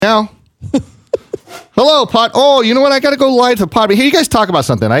Now. Hello, Pod. Oh, you know what? I got to go live to Podbean. Hey, you guys talk about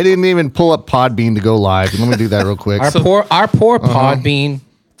something. I didn't even pull up Podbean to go live. Let me do that real quick. Our poor Podbean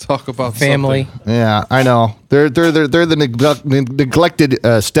talk about family. Something. Yeah, I know. They're the neglected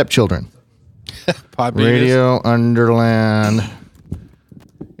stepchildren. Podbean Radio Underland.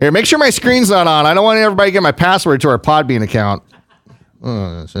 Here, make sure my screen's not on. I don't want everybody to get my password to our Podbean account.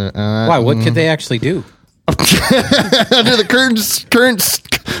 Why? What could they actually do? Under the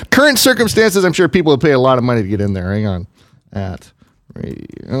current circumstances, I'm sure people would pay a lot of money to get in there. Hang on. At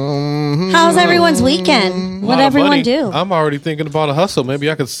radio. How's everyone's weekend? What'd everyone do? I'm already thinking about a hustle. Maybe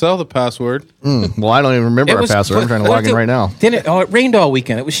I could sell the password. Well, I don't even remember our password. I'm trying to log in right now. It rained all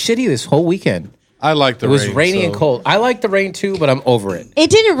weekend. It was shitty this whole weekend. I like the rain. It was rainy and cold. I like the rain too, but I'm over it. It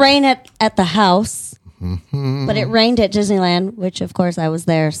didn't rain at the house, but it rained at Disneyland, which of course I was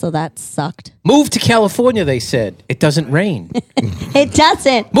there, so that sucked. Move to California, they said. It doesn't rain. It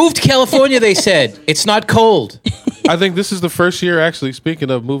doesn't. Move to California, they said. It's not cold. I think this is the first year, actually,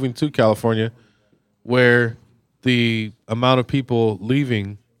 speaking of moving to California, where the amount of people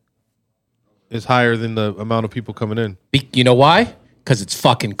leaving is higher than the amount of people coming in. You know why? Because it's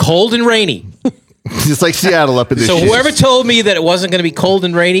fucking cold and rainy. It's like Seattle up in this So shit. whoever told me that it wasn't going to be cold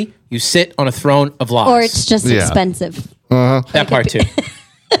and rainy, you sit on a throne of lies. Or it's just expensive. That part too.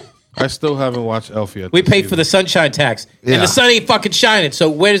 I still haven't watched Elf yet. We paid for the sunshine tax, and the sun ain't fucking shining. So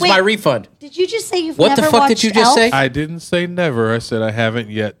where's my refund? Did you just say you've What never the fuck watched did you just Elf? say? I didn't say never. I said I haven't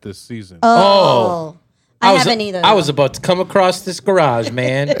yet this season. Oh. I haven't either. I was about to come across this garage,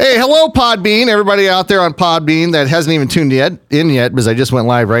 man. Hey, hello, Podbean. Everybody out there on Podbean that hasn't even tuned in yet, because I just went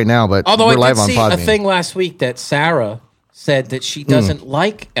live right now, but Although we're I live did on see Podbean. a thing last week that Sarah said that she doesn't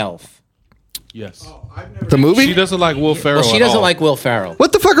like Elf. Yes. The movie? She doesn't like Will Ferrell. Well, she at doesn't all. like Will Ferrell.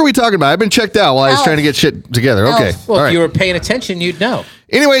 What the fuck are we talking about? I've been checked out while I was Elf. trying to get shit together. Elf. Okay. Well, All if right. you were paying attention, you'd know.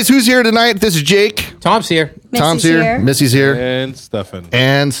 Anyways, who's here tonight? This is Jake. Tom's here. Tom's Missy's here. Missy's here. And Stefan.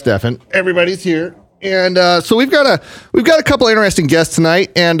 And Stefan. Everybody's here. And so we've got a couple interesting guests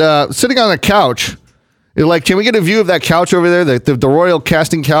tonight. And sitting on the couch, you're like, can we get a view of that couch over there? The royal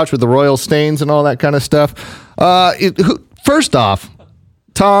casting couch with the royal stains and all that kind of stuff. First off,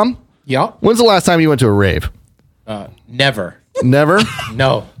 Tom, Yeah. when's the last time you went to a rave? Never. Never?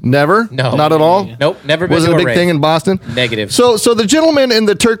 No. Never? No. Not at all? Nope. Never been Was it to a a big rave. thing in Boston? Negative. So the gentleman in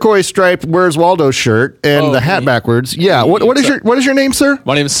the turquoise striped Where's Waldo shirt and the hat backwards. Yeah. What is your name, sir?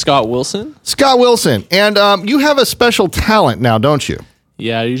 My name is Scott Wilson. Scott Wilson. And you have a special talent now, don't you?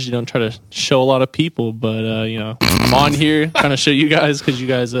 Yeah, I usually don't try to show a lot of people, but I'm on here trying to show you guys because you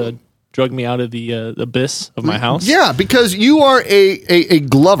guys drug me out of the abyss of my house. Yeah, because you are a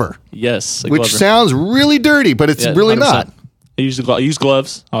glover, Yes, a which glover. sounds really dirty, but it's Yeah, really 100%. not. I use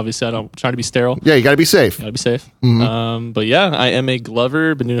gloves. Obviously, I don't try to be sterile. Yeah, you got to be safe. Gotta be safe. Mm-hmm. But yeah, I am a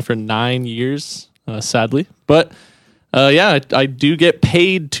glover. Been doing it for 9 years, sadly. But I do get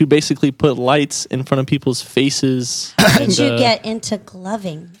paid to basically put lights in front of people's faces. How did and, you get into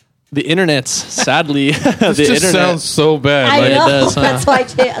gloving? the internet's sadly This the just internet sounds so bad. I Like, know. does, huh? That's why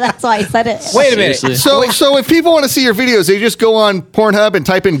I said it. Wait a minute. Seriously. So if people want to see your videos, they just go on Pornhub and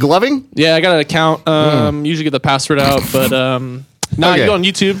type in gloving? Yeah, I got an account. Usually get the password out, but no, Okay. you go on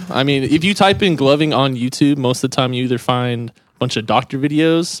YouTube. I mean, if you type in gloving on YouTube, most of the time you either find a bunch of doctor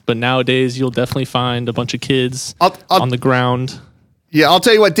videos, but nowadays you'll definitely find a bunch of kids I'll- on the ground. Yeah, I'll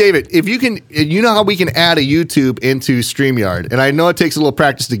tell you what, David, if you can, you know how we can add a YouTube into StreamYard, and I know it takes a little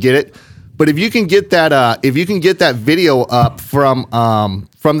practice to get it, but if you can get that video up from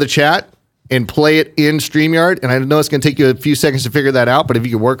the chat and play it in StreamYard, and I know it's going to take you a few seconds to figure that out, but if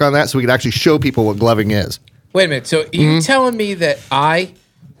you could work on that so we could actually show people what gloving is. Wait a minute. So you telling me that I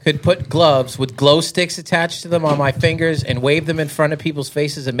could put gloves with glow sticks attached to them on my fingers and wave them in front of people's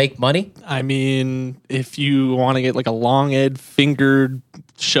faces and make money? I mean, if you want to get like a long ed fingered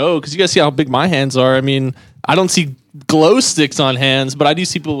show, because you guys see how big my hands are. I mean, I don't see glow sticks on hands, but I do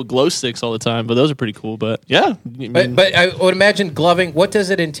see people with glow sticks all the time. But those are pretty cool. But yeah, I mean, But I would imagine gloving. What does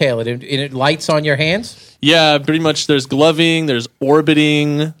it entail? It lights on your hands? yeah, pretty much. There's gloving, there's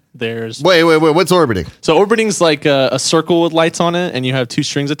orbiting, there's Wait, what's orbiting? so orbiting's like a circle with lights on it, and you have two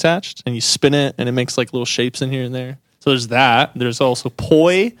strings attached, and you spin it, and it makes like little shapes in here and there. So there's that. There's also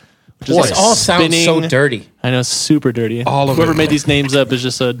poi, which is This like all sounds spinning. so dirty. I know, it's super dirty. All of Whoever it. made these names up is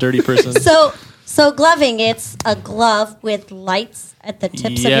just a dirty person. So gloving, it's a glove with lights at the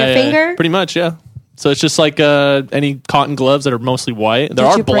tips of your finger. Pretty much, yeah. So it's just like any cotton gloves that are mostly white. There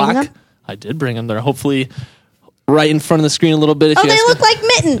Did are you bring black. them? I did bring them. They're hopefully right in front of the screen a little bit. If Oh, you they guys look can- like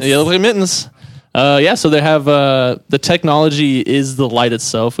mittens. Yeah, they look like mittens. Yeah, so they have the technology is the light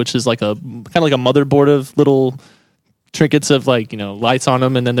itself, which is like a kind of like a motherboard of little trinkets of like lights on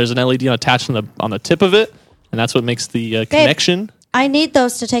them, and then there's an LED attached on the tip of it, and that's what makes the connection. I need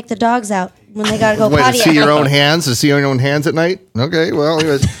those to take the dogs out when they gotta go Wait, to potty. see at your night. own hands? To see your own hands at night? Okay, well,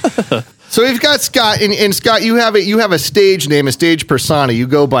 anyways. So we've got Scott, and Scott, you have a stage name, a stage persona. You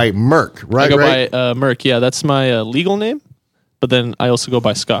go by Merc, right? I go right? by Merc. Yeah, that's my legal name. But then I also go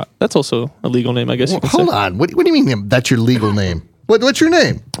by Scott. That's also a legal name, I guess. Well, you could hold say. on. What do you mean that's your legal name? What's your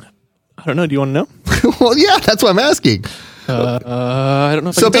name? I don't know. Do you want to know? Well, yeah, that's what I'm asking. I don't know.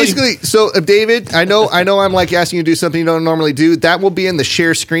 If I So can tell you. basically, David, I know I'm like asking you to do something you don't normally do. That will be in the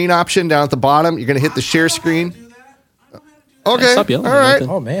share screen option down at the bottom. You're going to hit the share screen. Okay. Stop yelling All at me, right. Nathan.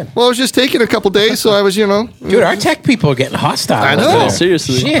 Oh man, Well, it was just taking a couple days, so I was, dude, our tech people are getting hostile. I know. over there.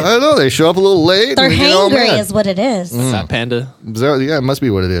 Seriously. Shit. I don't know. They show up a little late. They're and they get all hangry, mad. is what it is. Fat panda. So, yeah, it must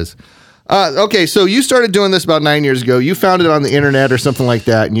be what it is. Okay, so you started doing this about 9 years ago. You found it on the internet or something like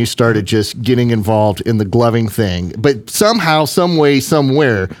that, and you started just getting involved in the gloving thing. But somehow, some way,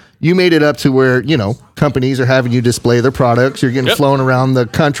 somewhere, you made it up to where, companies are having you display their products. You're getting Yep. flown around the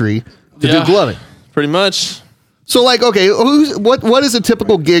country to do Yeah. gloving. Pretty much. So, like, okay, what is a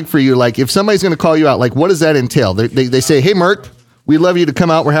typical gig for you? Like, if somebody's going to call you out, like, what does that entail? They say, hey, Merc, we'd love you to come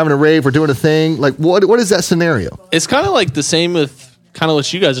out. We're having a rave. We're doing a thing. Like, what is that scenario? It's kind of like the same with kind of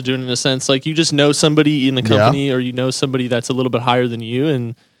what you guys are doing in a sense. Like you just know somebody in the company or you know somebody that's a little bit higher than you,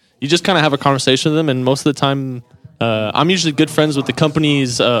 and you just kind of have a conversation with them. And most of the time, I'm usually good friends with the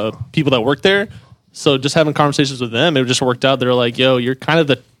company's people that work there. So just having conversations with them, it just worked out. They're like, yo, you're kind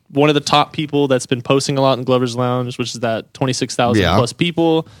of one of the top people that's been posting a lot in Glover's Lounge, which is that 26,000 plus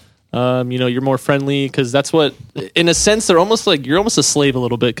people. You're more friendly because that's what, in a sense, you're almost a slave a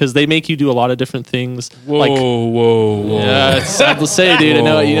little bit because they make you do a lot of different things. Whoa. Yeah, it's sad to say, dude. I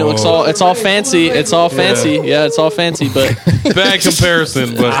know, it's all fancy. It's all fancy. Yeah, it's all fancy, but Bad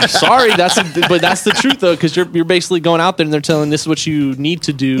comparison, but sorry, that's the truth though, because you're basically going out there and they're telling this is what you need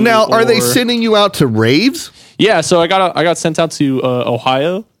to do. Now, are they or- sending you out to raves? Yeah, so I got sent out to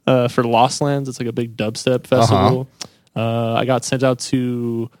Ohio for Lost Lands. It's like a big dubstep festival. I got sent out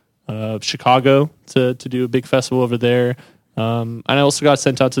to Chicago to do a big festival over there. And I also got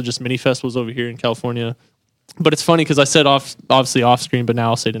sent out to just mini festivals over here in California. But it's funny because I said obviously off screen, but now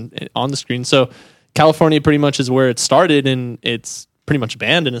I'll say it on the screen. So California pretty much is where it started, and it's pretty much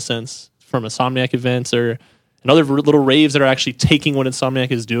banned in a sense from Insomniac events and other little raves that are actually taking what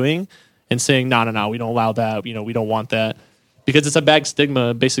Insomniac is doing and saying, no, we don't allow that. We don't want that. Because it's a bad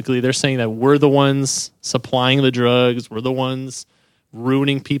stigma. Basically, they're saying that we're the ones supplying the drugs. We're the ones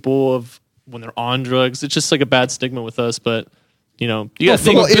ruining people of when they're on drugs. It's just like a bad stigma with us. But, you got to from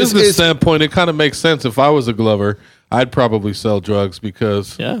think. a business standpoint, it kind of makes sense. If I was a Glover, I'd probably sell drugs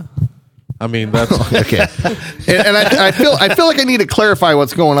because, Yeah. I mean, that's Okay, and I feel like I need to clarify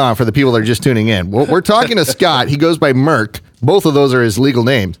what's going on for the people that are just tuning in. We're talking to Scott. He goes by Merc. Both of those are his legal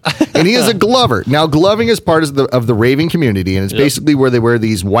names, and he is a glover. Now, gloving is part of the raving community, and it's basically where they wear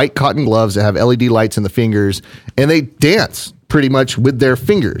these white cotton gloves that have LED lights in the fingers, and they dance pretty much with their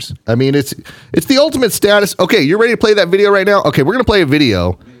fingers. I mean, it's the ultimate status. Okay, you're ready to play that video right now? Okay, we're gonna play a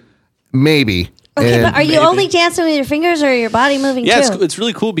video, maybe. Okay, And- but are you only dancing with your fingers or your body moving Yeah, too? it's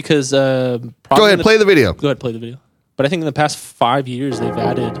really cool because. Go Go ahead, play the video. Go ahead, play the video. But I think in the past 5 years, they've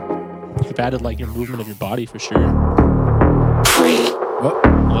added like your movement of your body for sure.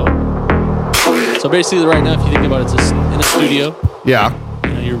 Oh. So basically, right now, if you think about it, it's just in a studio. Yeah.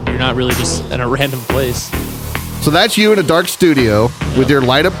 You're not really just in a random place. So that's you in a dark studio with your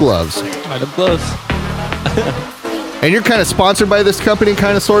light up gloves. Light up gloves. And you're kind of sponsored by this company,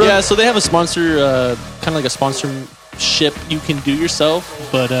 kind of, sort of? Yeah, so they have a sponsor, kind of like a sponsorship you can do yourself,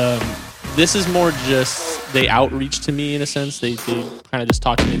 but this is more just they outreach to me in a sense. They kind of just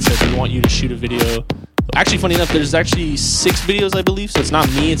talked to me and said, we want you to shoot a video. Actually, funny enough, there's actually 6 videos, I believe, so it's not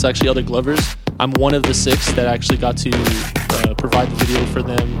me, it's actually other Glovers. I'm one of the 6 that actually got to provide the video for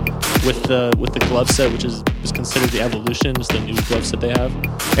them with the glove set, which is considered the Evolution, just the new glove set they have.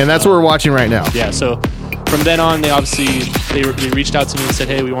 And that's what we're watching right now. Yeah, so from then on, they reached out to me and said,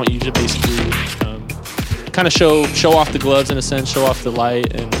 hey, we want you to basically kind of show off the gloves in a sense, show off the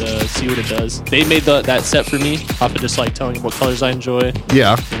light, and see what it does. They made that set for me off of just like telling them what colors I enjoy.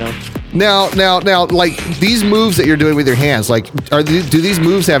 Yeah. Now, like these moves that you're doing with your hands, like, do these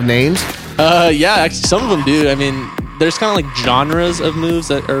moves have names? Yeah, actually, some of them do. I mean, there's kind of like genres of moves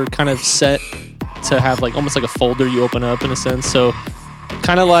that are kind of set to have like almost like a folder you open up in a sense. So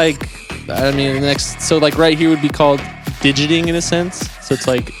kind of like, I mean, so like right here would be called digiting in a sense. So it's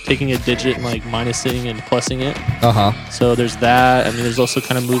like taking a digit and like minusing and plussing it. So there's that. I mean, there's also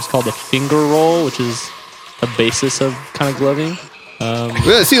kind of moves called a finger roll, which is the basis of kind of gloving.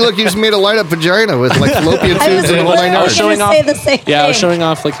 Yeah, see, look, you just made a light up vagina with like fallopian I was tubes and the whole nine literally yards. showing gonna off- say the same Yeah, I was thing. showing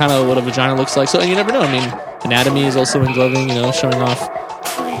off like kind of what a vagina looks like. So you never know. I mean, anatomy is also in gloving. Showing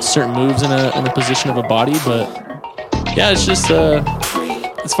off certain moves in a position of a body. But yeah, it's just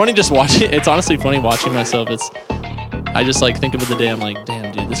it's funny just watching. It's honestly funny watching myself. I just like think of it the day. I'm like,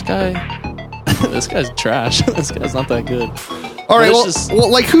 damn, dude, this guy, this guy's trash. This guy's not that good. All right, But well, it's just-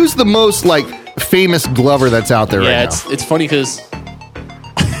 well, like who's the most like famous Glover that's out there Yeah, right now? it's funny because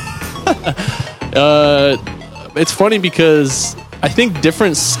it's funny because I think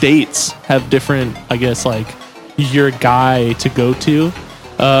different states have different, I guess, like your guy to go to.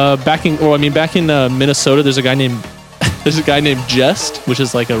 Back in Minnesota, there's a guy named Jest, which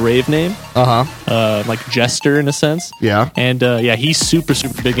is like a rave name, like Jester in a sense. Yeah. And he's super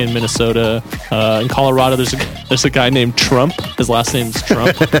big in Minnesota. In Colorado, there's a guy named Trump. His last name's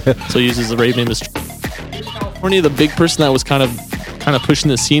Trump, so he uses the rave name as Trump. California, the big person that was kind of pushing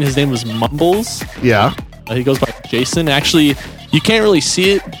the scene, his name was Mumbles. Yeah. He goes by Jason. Actually, you can't really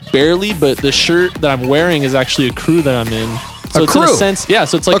see it barely, but the shirt that I'm wearing is actually a crew that I'm in. So A it's in crew? a sense, yeah.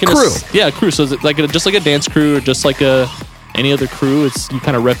 So it's like A crew? a crew. So it's like just like a dance crew, or just like any other crew. It's you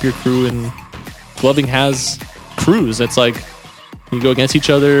kind of rep your crew, and gloving has crews. It's like you go against each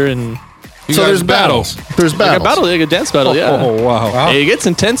other, and You So guys there's battles. There's like battles. a battle, like a dance battle. Yeah. Oh, wow. Hey, it gets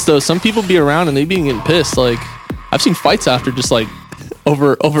intense though. Some people be around and they be getting pissed. Like I've seen fights after just like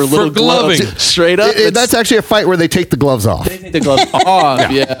over little gloving. gloves. Straight up. That's actually a fight where they take the gloves off. the gloves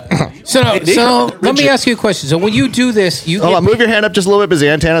off. Yeah. So let me ask you a question. So when you do this, you Hold get on, move your hand up just a little bit because the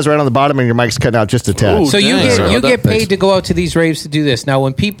antenna's right on the bottom and your mic's cutting out just a tad. Ooh. so you Dang. get Sorry you about get that. paid to go out to these raves to do this. Now,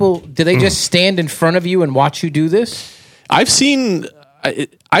 when people do they just stand in front of you and watch you do this? I've seen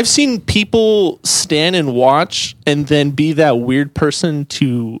people stand and watch and then be that weird person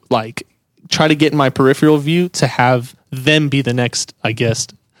to like try to get in my peripheral view to have them be the next, I guess,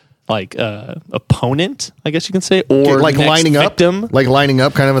 like opponent, I guess you can say, or like next lining victim. up, like lining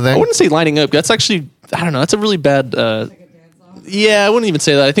up kind of a I thing. wouldn't say lining up. That's actually, I don't know. That's a really bad. Yeah, I wouldn't even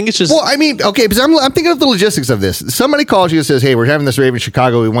say that. I think it's just. Well, I mean, okay, because I'm thinking of the logistics of this. Somebody calls you and says, "Hey, we're having this rave in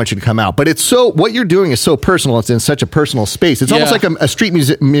Chicago. We want you to come out." But it's what you're doing is so personal. It's in such a personal space. It's almost Yeah. like a street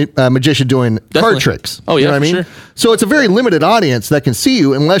magician doing card Definitely. tricks. Oh, You yeah, know what I for mean? sure. So it's a very limited audience that can see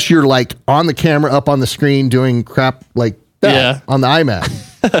you unless you're like on the camera, up on the screen, doing crap like that Yeah. on the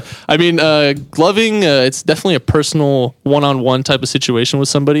iMac. I mean, gloving, it's definitely a personal one-on-one type of situation with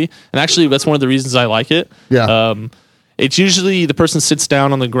somebody. And actually, that's one of the reasons I like it. Yeah. It's usually the person sits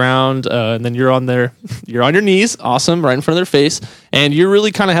down on the ground, and then you're on your knees, awesome, right in front of their face. And you're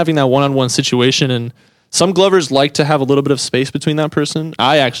really kind of having that one-on-one situation. And some glovers like to have a little bit of space between that person.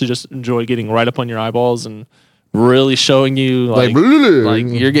 I actually just enjoy getting right up on your eyeballs and really showing you like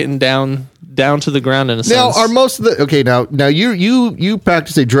you're getting down to the ground in a Now, sense. are most of the okay? Now you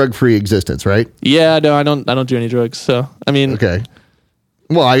practice a drug-free existence, right? Yeah, no, I don't do any drugs. So I mean, Okay.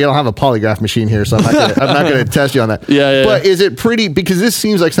 Well, I don't have a polygraph machine here, so I'm not going to test you on that. Yeah. But is it pretty? Because this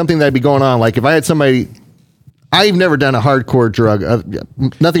seems like something that'd be going on. Like if I had somebody, I've never done a hardcore drug.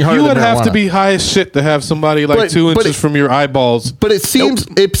 Nothing harder. You than would have to marijuana. be high as shit to have somebody like But- 2 but inches it- from your eyeballs. But it seems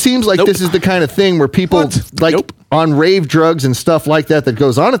like Nope. this is the kind of thing where people like Nope. on rave drugs and stuff like that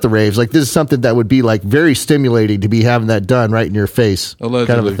goes on at the raves. Like this is something that would be like very stimulating to be having that done right in your face, kind of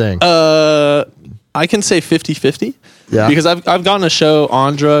Allegedly. a thing. I can say 50-50. Yeah. Because I've gotten a show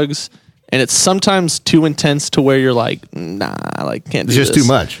on drugs and it's sometimes too intense to where you're like, nah, like can't do It's just this. too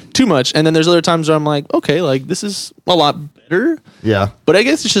much. Too much. And then there's other times where I'm like, okay, like this is a lot better. Yeah. But I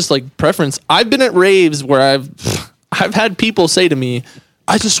guess it's just like preference. I've been at raves where I've had people say to me,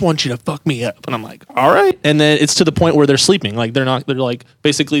 I just want you to fuck me up. And I'm like, all right. And then it's to the point where they're sleeping. Like they're like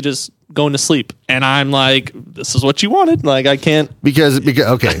basically just going to sleep. And I'm like, this is what you wanted. Like I can't. Because all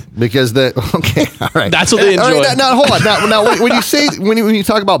right. That's what they All enjoy. right, now hold on. Now when you say when you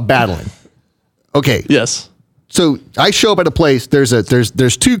talk about battling, okay. Yes. So I show up at a place.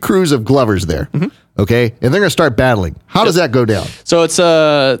 There's two crews of Glovers there. Mm-hmm. Okay, and they're gonna start battling. How does that go down? So it's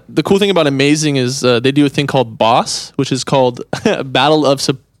the cool thing about Amazing is they do a thing called Boss, which is called Battle of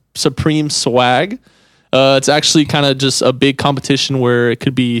Supreme Swag. It's actually kind of just a big competition where it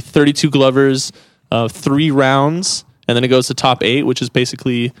could be 32 Glovers, 3 rounds, and then it goes to top 8, which is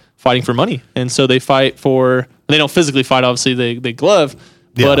basically fighting for money. And so they fight for. They don't physically fight, obviously. They glove,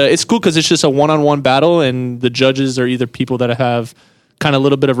 but it's cool because it's just a one-on-one battle, and the judges are either people that have kind of a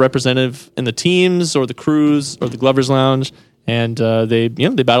little bit of representative in the teams or the crews or the Glovers Lounge, and they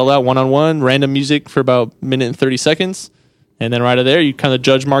battle out one-on-one, random music for about a minute and 30 seconds, and then right out there you kind of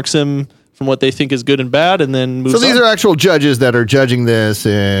judge marks them from what they think is good and bad, and then move. So these are actual judges that are judging this,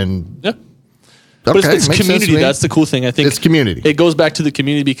 and yeah. But Okay, it's makes sense to community. me. That's the cool thing. I think It's community. It goes back to the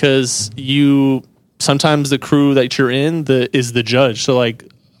community because sometimes the crew that you're in is the judge. So like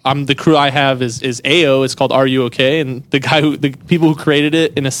the crew I have is AO. It's called Are You Okay? And the people who created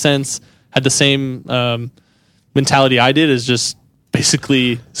it in a sense had the same mentality I did, is just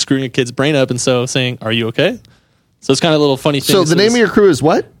basically screwing a kid's brain up and so saying, "Are you okay?" So it's kind of a little funny thing. So the name of your crew is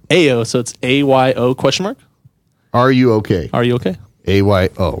what? AO. So it's AYO question mark. Are you okay? Are you okay?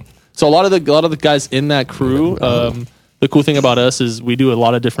 AYO. So a lot of the guys in that crew, the cool thing about us is we do a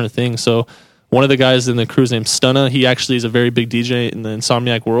lot of different things. So one of the guys in the crew is named Stunna. He actually is a very big DJ in the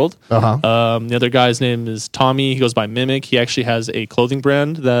Insomniac world. The other guy's name is Tommy. He goes by Mimic. He actually has a clothing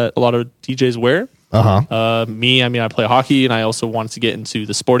brand that a lot of DJs wear. I play hockey, and I also wanted to get into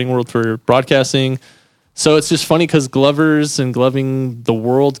the sporting world for broadcasting. So it's just funny because Glovers and Gloving the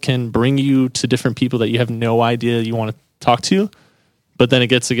World can bring you to different people that you have no idea you want to talk to. But then it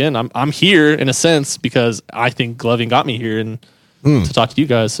gets, again, I'm here in a sense because I think Gloving got me here and to talk to you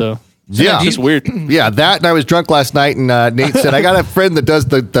guys. So Yeah. it's just weird. Yeah, that, and I was drunk last night, and Nate said, I got a friend that does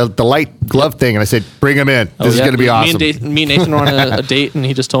the light glove thing, and I said, bring him in. This is going to be awesome. Me and Nathan were on a date, and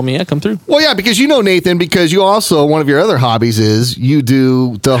he just told me, yeah, come through. Well, yeah, because you know Nathan, because you also, one of your other hobbies is you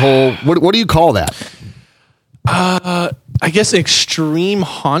do the whole, what do you call that? I guess extreme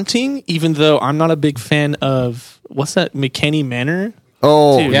haunting, even though I'm not a big fan of, what's that, McKinney Manor?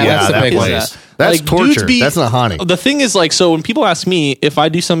 Oh, Dude, yeah, that's the that big one. place. That's Like, torture. dudes be- That's not haunting. The thing is, like, so when people ask me if I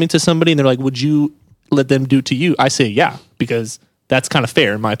do something to somebody and they're like, would you let them do it to you? I say, yeah, because that's kind of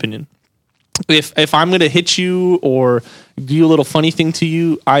fair in my opinion. If I'm going to hit you or do a little funny thing to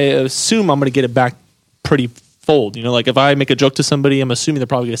you, I assume I'm going to get it back pretty fold. You know, like if I make a joke to somebody, I'm assuming they're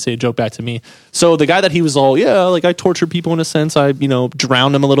probably going to say a joke back to me. So the guy that he was all, yeah, like I torture people in a sense. I,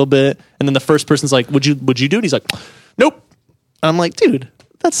 drown them a little bit. And then the first person's like, would you do it? And he's like, nope. I'm like, dude,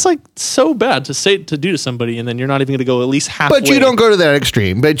 that's like so bad to do to somebody, and then you're not even going to go at least halfway. But you don't go to that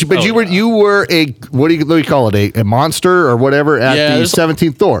extreme. But you were a, what do you call it, a monster or whatever at the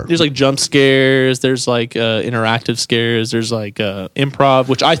 17th floor. There's like jump scares. There's like interactive scares. There's like improv,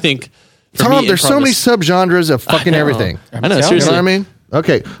 which I think. Tom, there's so many subgenres of fucking everything. I know, You know seriously. what I mean?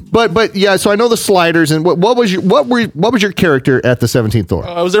 Okay, but yeah. So I know the sliders, and what was your character at the 17th floor?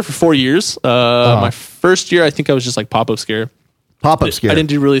 I was there for 4 years. My first year, I think I was just like pop up scare. Pop up scare. I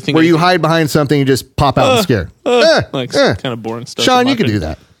didn't really think where you hide behind something and just pop out and scare. kind of boring stuff. Sean, in my you can do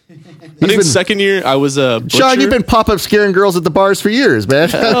opinion. that. I think second year I was a butcher. Sean, you've been pop up scaring girls at the bars for years, man.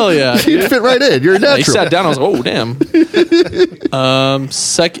 Hell yeah, you fit right in. You're a natural. He sat down. I was like, oh damn.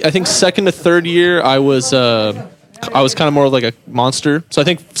 I think second to third year I was kind of more like a monster. So I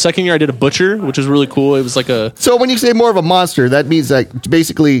think second year I did a butcher, which was really cool. It was like a So when you say more of a monster, that means like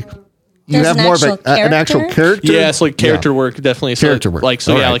basically you There's have an more of actual an actual character. yeah, it's like character work definitely. So Character work. Like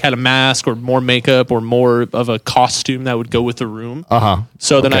so, All yeah, right. like had a mask or more makeup or more of a costume that would go with the room.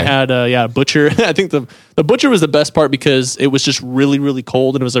 So then I Okay. had a butcher. I think the butcher was the best part because it was just really really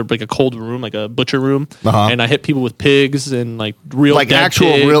cold and it was like a cold room, like a butcher room. And I hit people with pigs and like real Like dead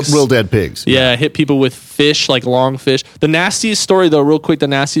actual pigs. real dead pigs. Yeah, I hit people with fish, like long fish. The nastiest story, though, real quick, the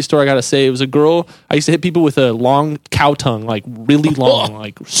nastiest story I gotta say, it was a girl. I used to hit people with a long cow tongue, like really long,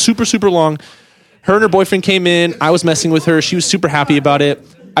 like super, super long. Her and her boyfriend came in. I was messing with her. She was super happy about it.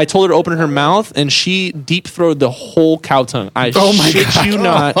 I told her to open her mouth, and she deep throated the whole cow tongue. I shit you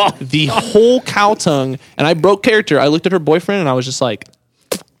not, the whole cow tongue. And I broke character. I looked at her boyfriend, and I was just like,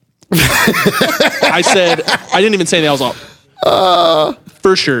 I said, I didn't even say anything. I was all,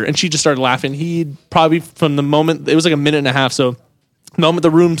 for sure. And she just started laughing. He probably from the moment, it was like a minute and a half. So the moment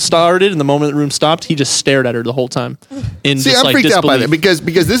the room started and the moment the room stopped, he just stared at her the whole time. In See, just, I'm like, freaked out by disbelief. that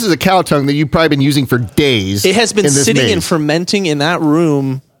because this is a cow tongue that you've probably been using for days. It has been in this sitting maze. and fermenting in that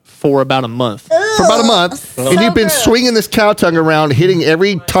room for about a month. for about a month, and you've been swinging this cow tongue around, hitting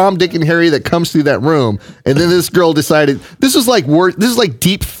every Tom, Dick, and Harry that comes through that room. And then this girl decided this is like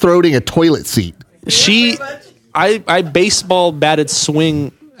deep throating a toilet seat. I baseball batted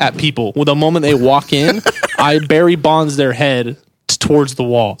swing at people. Well, the moment they walk in, I Barry Bonds their head towards the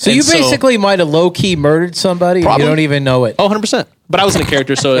wall. So you basically might have low key murdered somebody. And Probably. you don't even know it. 100%. But I was in a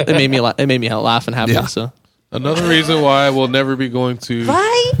character, so it made me laugh and happy. Yeah. So. Another reason why I will never be going to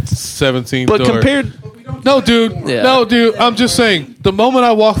Right? 17th But door. compared, No, dude. Yeah. No, dude. I'm just saying. The moment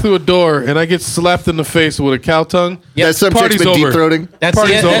I walk through a door and I get slapped in the face with a cow tongue, That some chick's party's been deep over. throating. That's the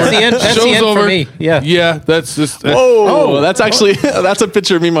Party's end. over. That's the end. That's Show's the end over. for me. Yeah. Yeah, that's just. oh, that's actually that's a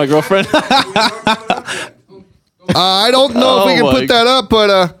picture of me and my girlfriend. I don't know if we Oh can my put that up,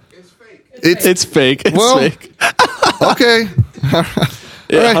 but it's fake. It's Well, fake. okay.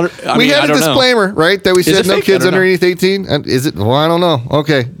 Yeah, All right. I We mean, had I a don't know. disclaimer, right? That we said it no fake? I kids don't know. underneath 18. And is it? Well, I don't know.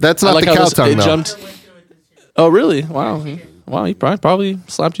 Okay, that's I not like the how cow this, tongue it though. jumped. Oh, really? Wow. Wow, he probably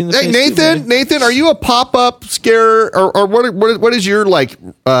slapped you in the Hey, face. too, maybe. Nathan, are you a pop-up scare or what is your like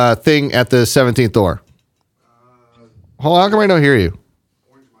thing at the 17th door? Hold on, how come I don't hear you?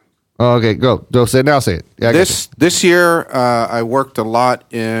 Oh, okay, go. Go say it now. Say it. Yeah, I got This year, I worked a lot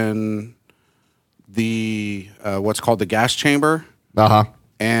in the what's called the gas chamber, you. Uh-huh.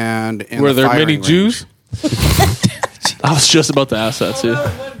 and in Were the there firing many range. Jews? I was just about to ask that too.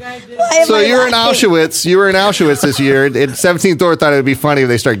 So you were in Auschwitz. You were in Auschwitz this year. And 17th door thought it would be funny if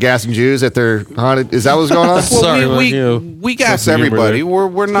they start gassing Jews at their haunted. Is that what's going on? Well, Sorry, man, we you gas sense of humor everybody. there.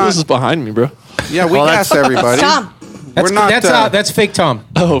 We're not. This is behind me, bro. Yeah, we gas everybody. Tom. That's, We're not, that's fake Tom.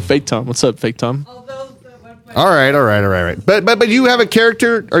 Oh, fake Tom. What's up, fake Tom? All right. But you have a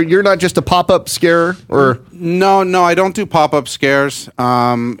character, or you're not just a pop-up scarer, or No, I don't do pop-up scares.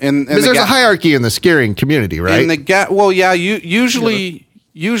 because there's a hierarchy in the scaring community, right? In the well, yeah. Usually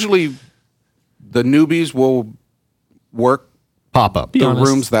the newbies will work Pop-up. Be the honest.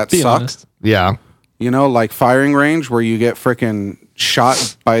 rooms that Be suck. honest. Yeah. You know, like firing range where you get freaking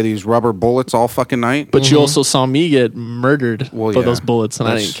shot by these rubber bullets all fucking night. But you also saw me get murdered Well, by yeah. those bullets, and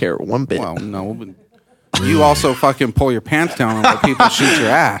I That's- didn't care one bit. Well, no, but you also fucking pull your pants down and let people shoot your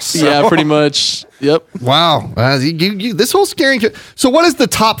ass. So. Yeah, pretty much. Yep. Wow. This whole scaring. So, what is the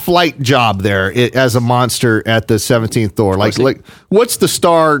top flight job there as a monster at the 17th door? Like, what's the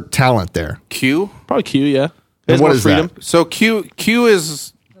star talent there? Q. Probably Q, yeah. And There's what more is freedom. that? So Q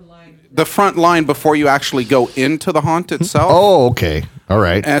is the front line before you actually go into the haunt itself. Oh, okay. All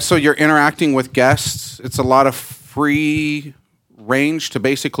right. And so you're interacting with guests. It's a lot of free range to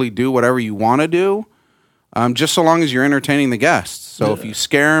basically do whatever you want to do, just so long as you're entertaining the guests. So if you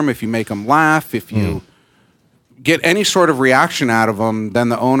scare them, if you make them laugh, if you get any sort of reaction out of them, then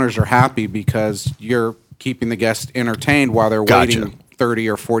the owners are happy because you're keeping the guests entertained while they're Gotcha. waiting 30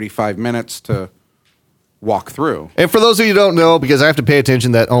 or 45 minutes to walk through. And for those of you who don't know, because I have to pay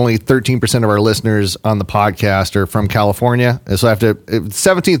attention that only 13% of our listeners on the podcast are from California. And so I have to,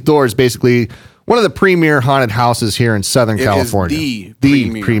 17th door is basically one of the premier haunted houses here in Southern It is California.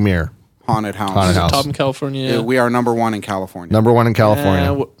 the premier Haunted house. haunted house. Top in California. We are number one in California. Number one in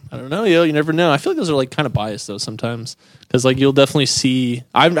California. I don't know, yo. You never know. I feel like those are like kind of biased though sometimes, because like you'll definitely see.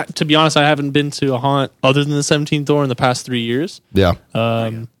 To be honest, I haven't been to a haunt other than the 17th door in the past 3 years. Yeah.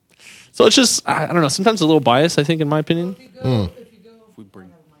 So it's just I don't know. Sometimes a little biased, I think, in my opinion.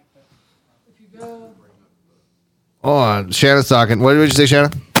 Oh, Shannon's talking. What did you say,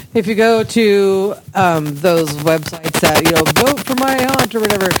 Shannon? If you go to those websites that vote for my aunt or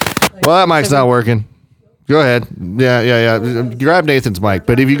whatever. Well, that mic's not working. Go ahead. Yeah. Grab Nathan's mic.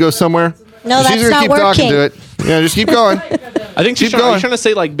 But if you go somewhere, No, she's that's gonna not keep working. talking to it. Yeah, just keep going. I think she's Keep trying, going. trying to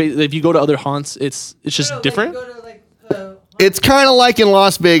say like if you go to other haunts, it's just different. It's kind of like in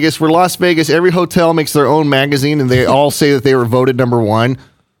Las Vegas, where Las Vegas, every hotel makes their own magazine, and they all say that they were voted number one.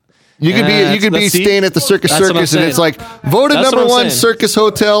 You could Yeah, be that's- see, staying at the Circus that's what I'm Circus, and it's saying. like voted That's what number I'm one saying. circus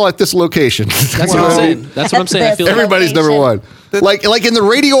hotel at this location. That's what I'm saying. That's what I'm saying. I feel like Everybody's number one. Like in the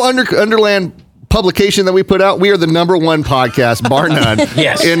Radio Underland publication that we put out, we are the number one podcast, bar none.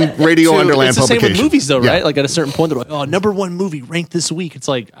 Yes. In Radio Underland it's the same publication. with movies though, Yeah. right? Like at a certain point, they're like, "Oh, number one movie ranked this week." It's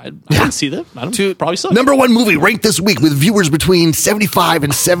like I didn't see that. I don't probably suck. Number one movie ranked this week with viewers between 75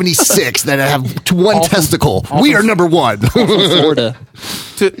 and 76 that have one testicle. We are number one. From Florida.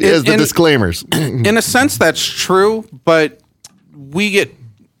 Is the disclaimers. In a sense, that's true, but we get.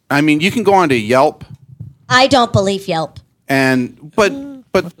 I mean, you can go onto Yelp, I don't believe Yelp. but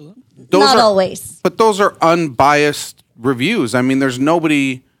those Not are always. But those are unbiased reviews. I mean, there's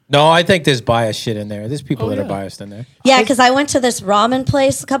nobody. No, I think there's biased shit in there. There's people that are biased in there. Yeah, because I went to this ramen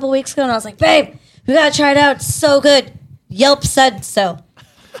place a couple weeks ago and I was like, babe, we got to try it out. It's so good. Yelp said so.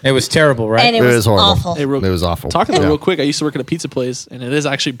 It was terrible, right? And it It was was horrible. awful. Hey, real- It was awful. Talking about Yeah. real quick, I used to work at a pizza place, and it is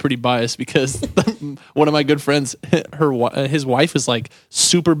actually pretty biased because one of my good friends, his wife is like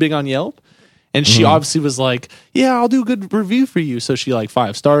super big on Yelp, and she obviously was like, "Yeah, I'll do a good review for you." So she like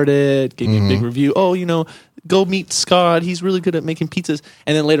 5-starred it, gave me a big review. Oh, go meet Scott. He's really good at making pizzas.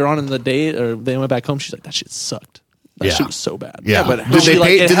 And then later on in the day, or they went back home, she's like, "That shit sucked. That Yeah. shit was so bad." Yeah. but Did they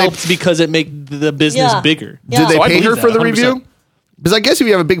pay- it did they- helped because it made the business Yeah. bigger. Yeah. Did they So I pay believe her that, for the 100%. review? Because I guess if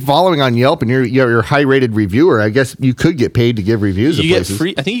you have a big following on Yelp and you're a high-rated reviewer, I guess you could get paid to give reviews of You get places.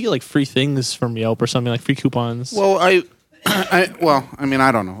 free. I think you get like free things from Yelp or something, like free coupons. Well, I mean,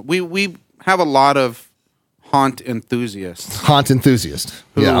 I don't know. We have a lot of haunt enthusiasts Haunt enthusiast.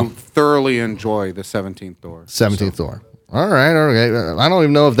 who Yeah. thoroughly enjoy the 17th door. 17th door. All right. I don't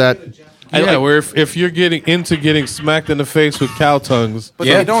even know if that. Yeah, where if you're getting smacked in the face with cow tongues, But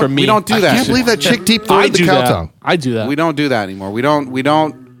Yeah, we don't, for me. we don't do I that. can't believe that chick deep I throated the do cow that. tongue. I do that. We don't do that anymore. We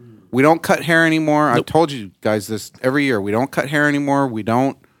don't cut hair anymore. I've told you guys this every year. We don't cut hair anymore. We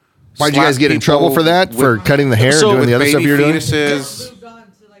don't. Why'd you guys slap get in trouble people for that? with- For cutting the hair So- and doing with the other stuff baby you're doing? fetuses.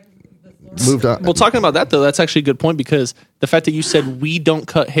 Moved on. Well, talking about that though, that's actually a good point because the fact that you said we don't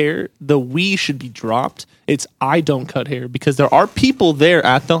cut hair, the we should be dropped. It's I don't cut hair because there are people there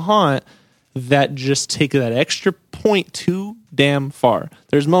at the haunt that just take that extra point too damn far.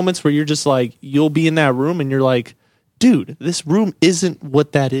 There's moments where you're just like, you'll be in that room and you're like, dude, this room isn't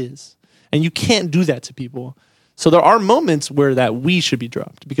what that is. And you can't do that to people. So there are moments where that we should be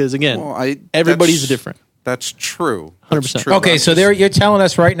dropped because again, Well, everybody's that's- different. That's true. 100%. That's true. Okay, so you're telling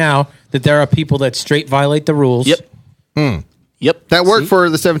us right now that there are people that straight violate the rules. Yep. Yep. That worked for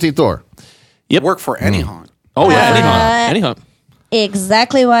the 17th Thor. Yep. work for any haunt. Oh yeah. Any hunt. Any hunt.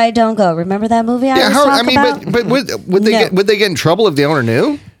 Exactly why I don't go. Remember that movie I was talking about? but would they No. would they get in trouble if the owner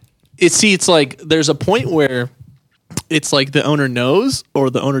knew? It's like there's a point where it's like the owner knows or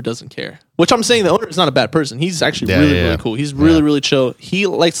the owner doesn't care. Which I'm saying the owner is not a bad person. He's actually really cool. He's really chill. He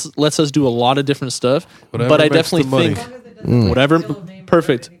lets us do a lot of different stuff. Whatever but I makes definitely the money. think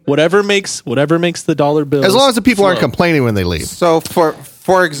whatever makes the dollar bill. As long as the people aren't complaining when they leave. So,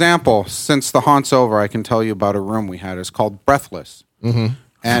 for example, since the haunt's over, I can tell you about a room we had. It's called Breathless. Mm-hmm.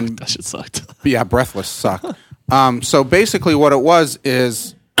 And that shit sucked. yeah, Breathless sucked. So basically, what it was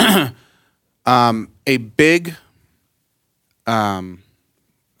is a big.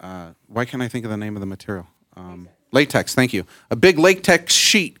 Why can't I think of the name of the material? Latex. Thank you. A big latex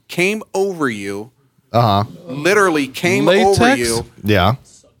sheet came over you. Literally came over Latex? you. Yeah.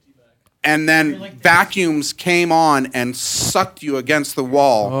 And then vacuums came on and sucked you against the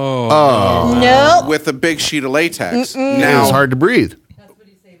wall Nope. with a big sheet of latex. It was Now, hard to breathe.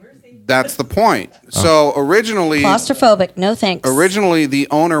 that's the point. So originally, Claustrophobic. No thanks. the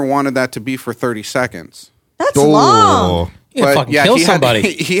owner wanted that to be for 30 seconds. That's long. You fucking kill somebody.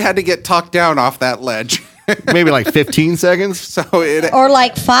 He had to get talked down off that ledge. Maybe like 15 seconds. So it Or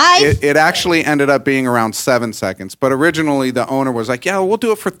like 5. it actually ended up being around 7 seconds. But originally, the owner was like, "Yeah, we'll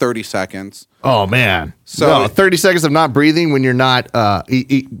do it for 30 seconds." Oh man. So- So 30 seconds of not breathing when you're not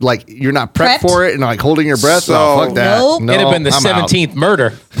like you're not prepped Prepped? for it and like holding your breath. So- Oh, fuck that. Nope. No, It'd have been the I'm out. 17th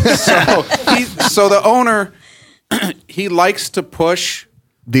murder. So the owner, he likes to push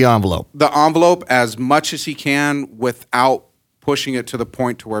The envelope. the envelope as much as he can without pushing it to the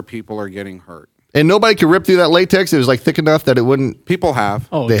point to where people are getting hurt. And nobody could rip through that latex. It was like thick enough that it wouldn't. People have.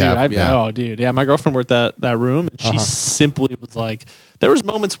 Oh, They dude, have, yeah. Yeah, my girlfriend worked that room, and she simply was like, there was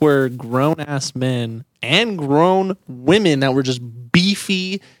moments where grown ass men and grown women that were just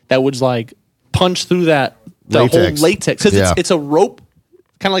beefy that would like punch through the Latex. whole latex because Yeah. it's a rope,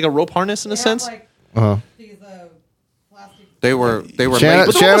 kind of like a rope harness in a sense. They were Shannon,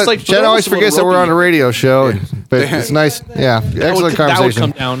 late. almost like- Shannon always almost a forgets that little we're on a ropey. radio show, but it's nice. Yeah, That would- excellent That would conversation.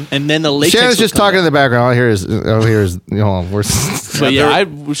 come down, and then the latex. Shannon's would just come talking down. in the background. All I hear is, hold on, we're But yeah,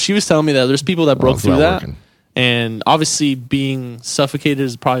 she was telling me that there's people that broke it's through not that, working. and obviously being suffocated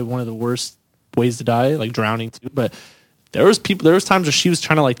is probably one of the worst ways to die, like drowning too. But there was times where she was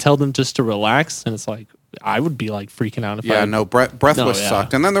trying to like tell them just to relax, and it's like I would be like freaking out if Yeah, I no, Breathless No, yeah.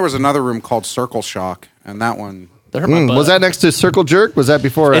 sucked. And then there was another room called Circle Shock, and that one. That hurt my butt. Was that next to Circle Jerk? Was that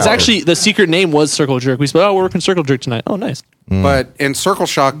before? or It's after? actually the secret name was Circle Jerk. We said, "Oh, we're working Circle Jerk tonight." Oh, nice. But in Circle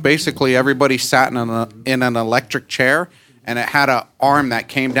Shock, basically everybody sat in an electric chair, and it had an arm that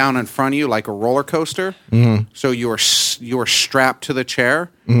came down in front of you like a roller coaster. So you were strapped to the chair,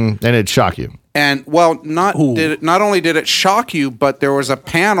 and it'd shock you. and well, not only did it shock you, but there was a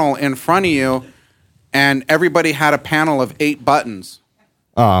panel in front of you, and everybody had a panel of 8 buttons.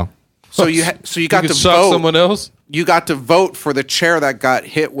 So you got You to could shock vote. someone else. You got to vote for the chair that got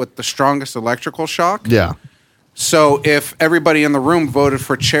hit with the strongest electrical shock. Yeah. So if everybody in the room voted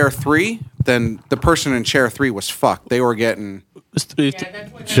for chair 3, then the person in chair 3 was fucked. They were getting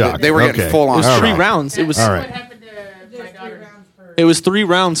Shock. they were getting Okay. full It on was All three right. rounds. It was All right. It was 3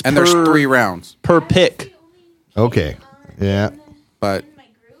 rounds, and per, there's 3 rounds. per pick. Okay. Yeah. But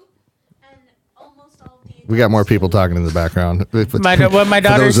We got more people talking in the background. What my For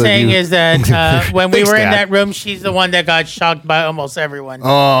daughter's those of saying you- is that when we Thanks, were in Dad. that room, she's the one that got shocked by almost everyone.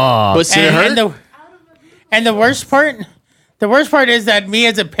 Oh, But see, her, And the worst part is that me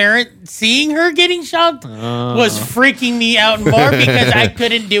as a parent seeing her getting shocked was freaking me out more because I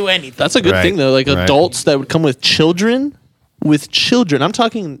couldn't do anything. that's a good Right, thing though. Like right. adults that would come with children. I'm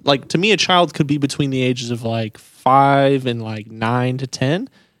talking like to me, a child could be between the ages of like 5 and like 9 to 10.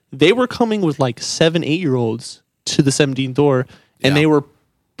 They were coming with like 7, 8-year-olds to the 17th door, and they were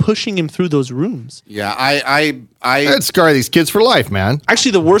pushing him through those rooms. Yeah, I That'd scar these kids for life, man.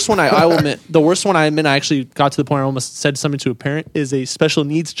 Actually, the worst one I will admit, I actually got to the point where I almost said something to a parent is a special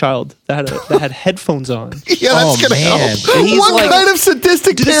needs child that had headphones on. Yeah, that's gonna man. help. And he's What like- kind of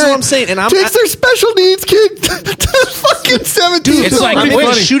sadistic Dude, this is parent what I'm saying, and takes their special needs kid to fucking 17? It's like- I'm in the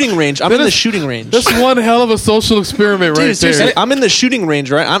Funny. shooting range. I'm That in the is- shooting range. That's one hell of a social experiment right Dude, seriously, there. I'm in the shooting range,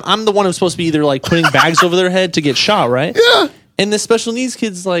 right? I'm the one who's supposed to be either like putting bags over their head to get shot, right? Yeah. And this special needs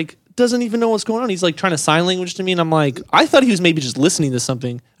kid's like doesn't even know what's going on. He's like trying to sign language to me, and I'm like, I thought he was maybe just listening to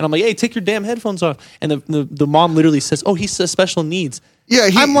something. And I'm like, hey, take your damn headphones off. And the mom literally says, oh, he says special needs. Yeah,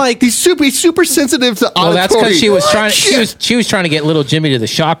 I'm like, he's super sensitive to auditory. Well, that's because she was trying. Shit. She was trying to get little Jimmy to the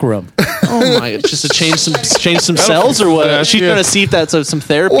shock room. oh my, just to change some cells or what? Yeah, She's yeah. trying to see if that's some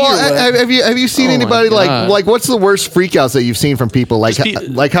therapy. Well, or what? have you seen Oh my anybody God. like what's the worst freakouts that you've seen from people? Like Just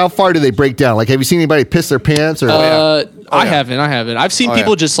like how far do they break down? Like have you seen anybody piss their pants or? I haven't. I've seen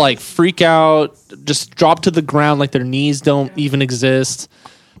people just like freak out, just drop to the ground like their knees don't even exist.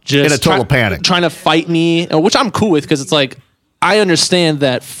 Just In a total panic. trying to fight me, which I'm cool with because it's like I understand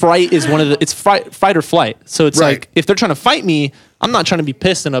that fright is one of the it's fight or flight. So it's Right. like if they're trying to fight me, I'm not trying to be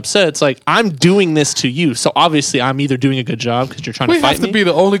pissed and upset. It's like I'm doing this to you, so obviously I'm either doing a good job because you're trying We to fight have to me. be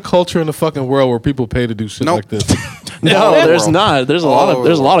the only culture in the fucking world where people pay to do shit Nope. like this. no, there's not. There's a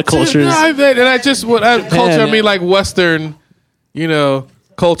lot of cultures. No, I bet, and I just culture. I mean, like Western,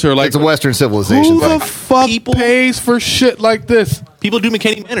 culture. Like it's a Western civilization. who the thing. fuck People- pays for shit like this? People do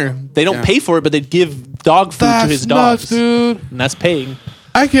McKinney Manor. They don't pay for it, but they give dog food to his dogs, nuts, dude. and that's paying.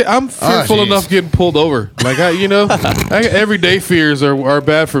 I'm fearful jeez. enough getting pulled over. Like everyday fears are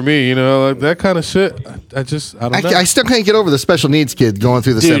bad for me. Like that kind of shit. I don't know. I still can't get over the special needs kid going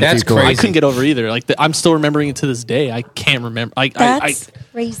through the Dude, 17th that's door. I crazy. couldn't get over either. Like I'm still remembering it to this day. I can't remember. That's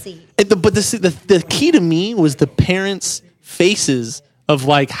crazy. But the key to me was the parents' faces of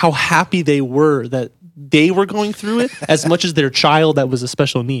like how happy they were that they were going through it as much as their child that was a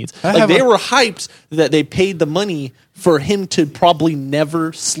special needs. Like they were hyped that they paid the money for him to probably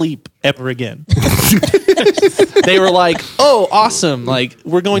never sleep ever again. They were like, "Oh, awesome! Like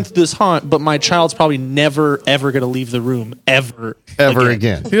we're going through this haunt, but my child's probably never ever going to leave the room ever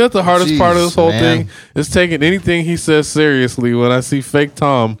again. You know what the hardest part of this whole man. thing is taking anything he says seriously when I see fake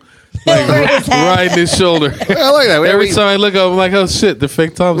Tom like riding his shoulder. I like that. Every We, time I look up, I'm like, oh shit, the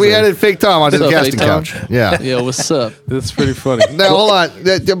fake Tom's we there. added fake Tom onto the What's up, casting fake Tom? couch. Yeah. Yeah, what's up? That's pretty funny. Now hold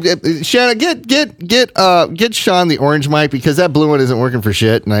on, Shannon, get Sean the orange mic because that blue one isn't working for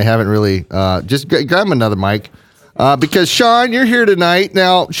shit, and I haven't really. Just grab him another mic because Sean, you're here tonight.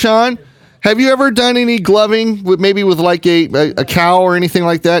 Now, Sean, have you ever done any gloving with like a cow or anything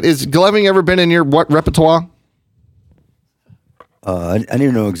like that? Is gloving ever been in your repertoire? I didn't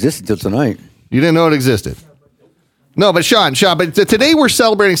even know it existed until tonight. You didn't know it existed. No, but Sean, but today we're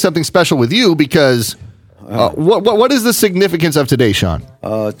celebrating something special with you because what is the significance of today, Sean?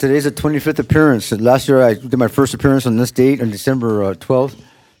 Today's the 25th appearance. Last year, I did my first appearance on this date on December 12th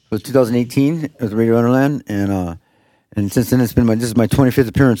of 2018 at Radio Underland, and since then this is my 25th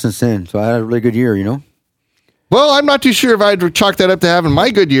appearance since then. So I had a really good year, Well, I'm not too sure if I'd chalk that up to having my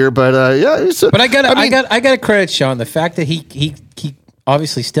good year, but yeah. But I got to credit Sean the fact that he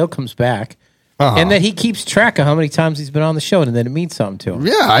obviously still comes back, and that he keeps track of how many times he's been on the show, and that it means something to him.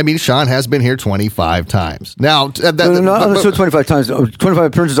 Yeah, I mean, Sean has been here 25 times. Now, I'm still 25 times, 25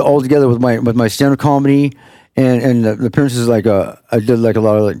 appearances all together with my stand-up comedy and the appearances like I did like a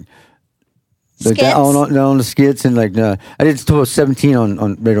lot of like Skits? on the skits and like I did total 17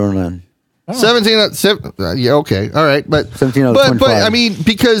 on Radio Underland. 17, yeah, okay, all right, but 17 out of but 25. I mean,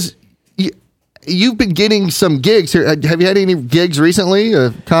 because you've been getting some gigs here. Have you had any gigs recently?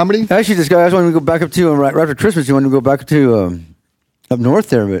 Comedy? Actually, this guy I wanted to go back up to right after Christmas. He wanted to go back up to up north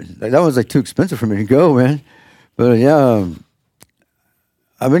there, but that was like too expensive for me to go, man. But yeah,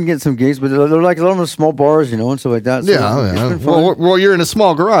 I've been getting some gigs, but they're like a lot of them small bars, and stuff like that. So Yeah. it's been fun. Well, you're in a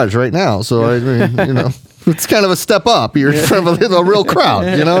small garage right now, so I mean, it's kind of a step up. You're in front of a real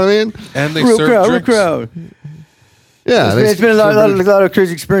crowd. You know what I mean? And they real serve crowd, drinks. real crowd. Yeah, It's been a lot of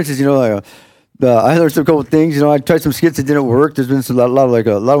crazy experiences, Like, I learned a couple of things. I tried some skits that didn't work. There's been a lot of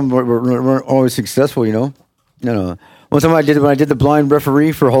them weren't always successful. One time when I did the blind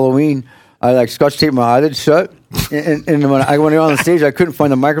referee for Halloween, I like scotch taped my eyelids shut, and when I went on the stage, I couldn't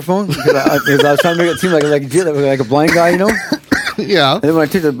find the microphone because I was trying to make it seem like a blind guy, Yeah. And then when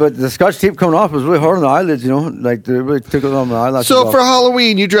I took the scotch tape coming off, it was really hard on the eyelids, like they really took it on my eyelashes. So off. for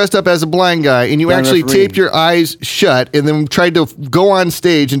Halloween, you dressed up as a blind guy, and you Blind actually referee. taped your eyes shut, and then tried to go on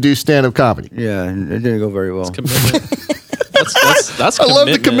stage and do stand-up comedy. Yeah, and it didn't go very well. Commitment. That's I love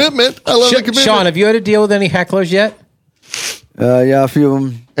the commitment. I love the commitment. Sean, have you had to deal with any hecklers yet? Yeah, a few of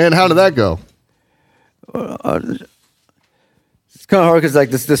them. And how did that go? It's kind of hard because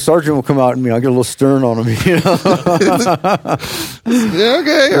like the sergeant will come out and I'll get a little stern on him. You know? Yeah,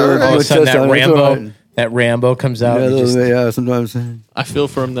 okay, all right. All of a sudden, That's all right. that Rambo comes out. Yeah, and just, sometimes. I feel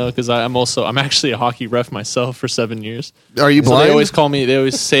for him though because I'm actually a hockey ref myself for 7 years. Are you So blind? they always call me. They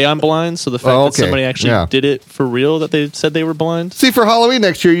always say I'm blind. So the fact Oh, that okay. somebody actually Yeah. did it for real, that they said they were blind, See, for Halloween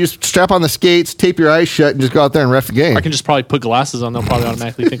next year, you just strap on the skates, tape your eyes shut, and just go out there and ref the game. I can just probably put glasses on. They'll probably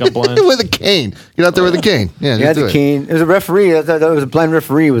automatically think I'm blind. with a cane. Get out there with a cane. Yeah, Yeah, just do the it. cane. It was a referee. I thought that was a blind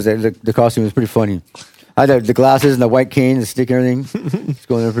referee. Was there? The costume was pretty funny. I had the glasses and the white cane, the stick, and everything. It's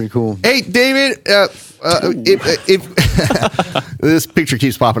going there pretty cool. Hey, David, if this picture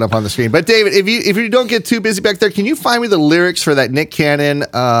keeps popping up on the screen, but David, if you don't get too busy back there, can you find me the lyrics for that Nick Cannon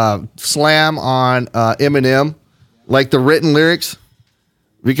slam on Eminem, like the written lyrics?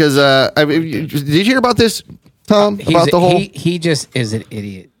 Because did you hear about this, Tom? About the whole he just is an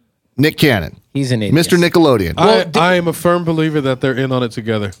idiot. Nick Cannon, He's an idiot. Mr. Nickelodeon. I am a firm believer that they're in on it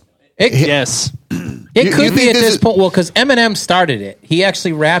together. Yes. It You could be think at this this is- point. Well, because Eminem started it. He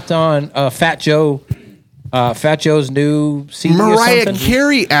actually rapped on Fat Joe's new CD or Mariah something.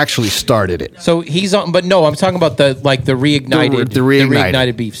 Carey actually started it. So he's on, but no, I'm talking about the reignited, The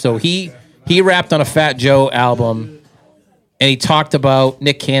reignited. beef. So he rapped on a Fat Joe album, and he talked about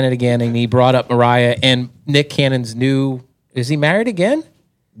Nick Cannon again, and he brought up Mariah and Nick Cannon's new. Is he married again?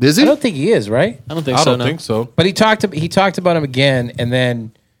 Is he? I don't think he is, right? I don't think I so. don't no. think so. But he talked about him again, and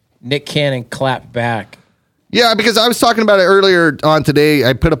then Nick Cannon clapped back. Yeah, because I was talking about it earlier on today.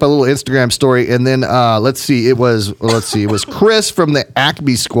 I put up a little Instagram story, and then it was Chris from the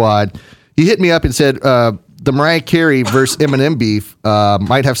Acme Squad. He hit me up and said the Mariah Carey versus Eminem beef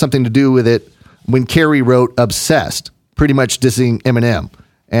might have something to do with it when Carey wrote "Obsessed," pretty much dissing Eminem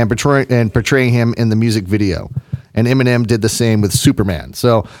and portraying him in the music video. And Eminem did the same with Superman.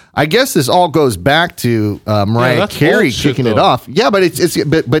 So I guess this all goes back to Mariah that's Carey old shit, kicking it though. off. Yeah, but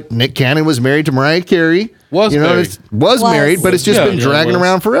but Nick Cannon was married to Mariah Carey. Was married. Was married, but it's just Yeah, been yeah, dragging was.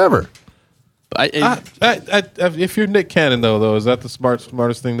 around forever. If you're Nick Cannon, though, is that the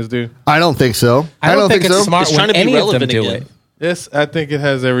smartest thing to do? I don't think so. I don't think it's so. smart He's trying when to be any of them relevant do again. it. Yes, I think it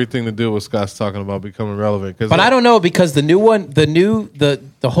has everything to do with Scott's talking about becoming relevant. But I don't know because the new one, the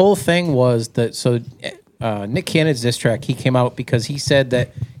whole thing was that Nick Cannon's diss track. He came out because he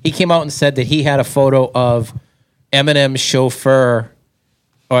came out and said that he had a photo of Eminem's chauffeur,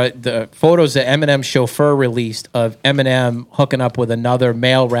 or the photos that Eminem's chauffeur released of Eminem hooking up with another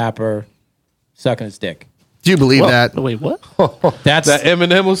male rapper, sucking his dick. Do you believe that? Wait, what? That's that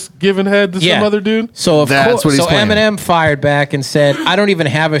Eminem was giving head to some other dude. So of That's course, what he's so playing. Eminem fired back and said, "I don't even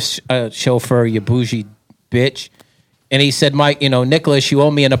have a chauffeur, you bougie bitch." And he said, "Mike, Nicholas, you owe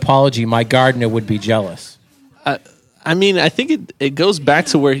me an apology. My gardener would be jealous." I mean, I think it goes back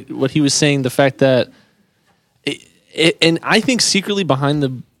to what he was saying, the fact that, and I think secretly behind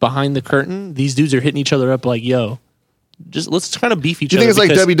the curtain, these dudes are hitting each other up like, "Yo, just let's kind of beef each Do you other."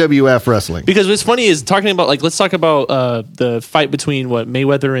 think it's like WWF wrestling? Because what's funny is talking about let's talk about the fight between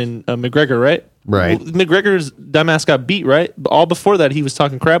Mayweather and McGregor, right? Right. Well, McGregor's dumbass got beat, right? But all before that, he was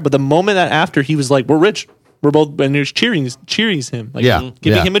talking crap. But the moment that after, he was like, "We're rich, we're both," and there's cheering him, like Yeah.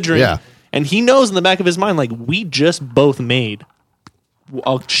 giving Yeah. him a drink. Yeah. And he knows in the back of his mind, like, we just both made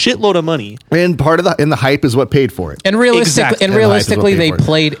a shitload of money. And part of the hype is what paid for it. And realistically, Exactly. and And realistically, life they is what paid for it.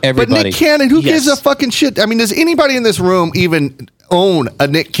 played But everybody. Nick Cannon, who Yes. gives a fucking shit? I mean, does anybody in this room even own a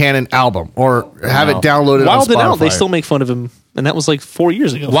Nick Cannon album or have it downloaded Wild on and Spotify? Out, they still make fun of him, and that was like 4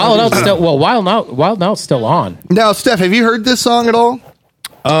 years ago. Wild Out's still on. Now, Steph, have you heard this song at all?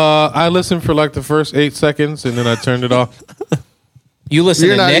 I listened for like the first 8 seconds and then I turned it off. You listen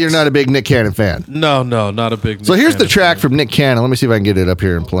You're to not. Nick's? You're not a big Nick Cannon fan. No, not a big. So Nick here's the Cannon track fan. from Nick Cannon. Let me see if I can get it up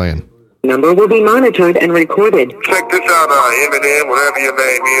here and playing. Number will be monitored and recorded. Check this out, Eminem, whatever your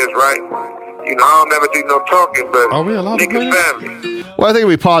name is, right? I don't never do no talking, but Are we allowed to play niggas this? family. Well, I think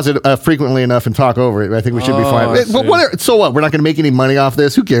we pause it frequently enough and talk over it. I think we should be Oh, fine. I But see. whatever, so what? We're not going to make any money off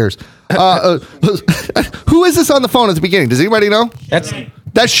this. Who cares? Who is this on the phone at the beginning? Does anybody know? That's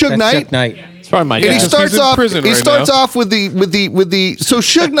That's Suge Knight. Suge Knight. It's probably my And he guess. starts he's in off. prison He right starts now. off with the. So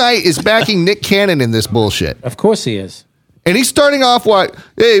Suge Knight is backing Nick Cannon in this bullshit, Of course he is. and he's starting off what?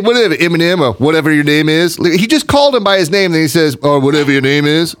 Hey, whatever Eminem or whatever your name is. He just called him by his name, and he says, "Or whatever your name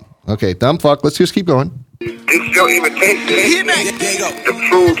is." Okay, dumb fuck. Let's just keep going. It's your imitation to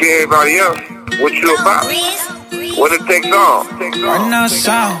prove to everybody else what you about. What it takes all.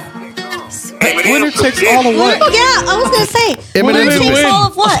 Winner takes all of what? Yeah, I was gonna say. Eminem Winner didn't takes win. all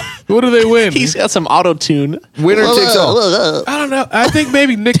of what? What do they win? He's got some auto tune. Winner takes all. I don't know. I think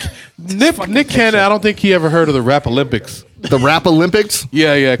maybe Nick Cannon. I don't think he ever heard of the Rap Olympics. The Rap Olympics?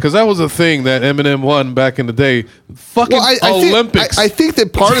 Yeah, because that was a thing that Eminem won back in the day. Fucking Olympics. I think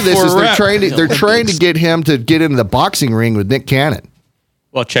that part of this for is they're rap. trying to get him to get into the boxing ring with Nick Cannon.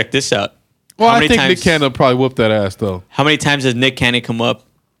 Well, check this out. Well, I think Nick Cannon will probably whoop that ass, though. How many times has Nick Cannon come up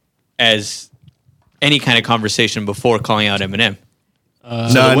as any kind of conversation before calling out Eminem?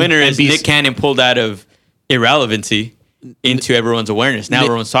 So the winner is Nick Cannon pulled out of irrelevancy into everyone's awareness. Now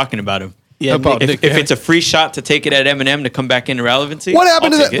everyone's talking about him. Yeah, if it's a free shot to take it at Eminem to come back into relevancy, What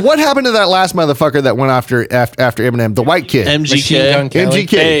happened What happened to that last motherfucker that went after Eminem? The white kid, MGK. MGK.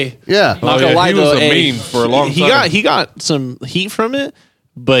 Hey, Yeah. not gonna lie he was though, a meme for a long time. He got some heat from it,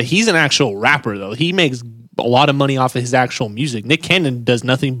 but he's an actual rapper though. He makes a lot of money off of his actual music. Nick Cannon does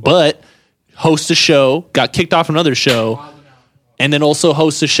nothing but host a show, got kicked off another show, and then also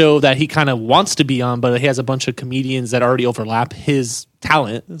hosts a show that he kind of wants to be on, but he has a bunch of comedians that already overlap his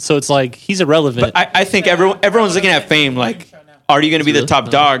talent. So it's like he's irrelevant. But I think everyone's looking at fame like, are you going to be the top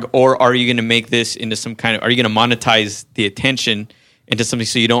dog, or are you going to make this into some kind of? Are you going to monetize the attention into something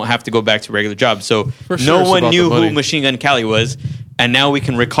so you don't have to go back to regular jobs? So no one knew who Machine Gun Kelly was, and now we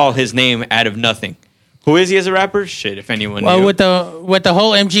can recall his name out of nothing. Who is he as a rapper? Shit, if anyone knew. With the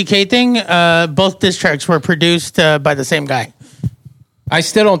whole MGK thing, both diss tracks were produced by the same guy. I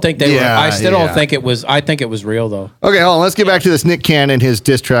still don't think they were. I still yeah. don't think it was. I think it was real though. Okay, hold on. Let's get back to this Nick Cannon, his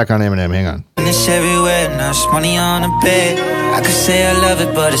diss track on Eminem. Hang on. It's everywhere, now it's money on the bed. I could say I love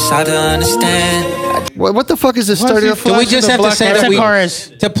it, but it's hard to understand. What the fuck is this starting off? Do we just have to say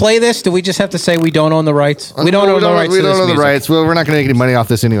that to play this? Do we just have to say we don't own the rights? We don't own the rights. We to don't this own the music. rights. Well, we're not going to make any money off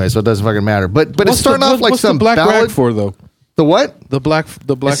this anyway, so it doesn't fucking matter. But it's starting off like what's some the black ballad rag for though. The what? The black.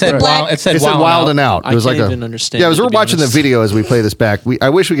 It said rag. wild. It said Wild and Out. It was I like can't even understand Yeah, it, as we're to be watching honest. the video as we play this back. I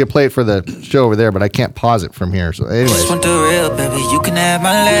wish we could play it for the show over there, but I can't pause it from here. So, anyways. Just want the real, baby. You can have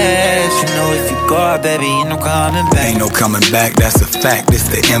my last. You know if you go out, baby, ain't no coming back. Ain't no coming back, that's a fact. This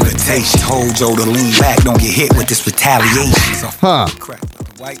the invitation. Told Joe to lean back, don't get hit with this retaliation. So,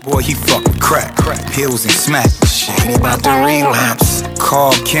 white boy, he fuck with crack. Pills and smack. Shit, he about to relapse.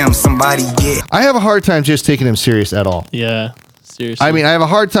 Call Kim, somebody get. I have a hard time just taking him serious at all. Yeah, seriously. I mean, I have a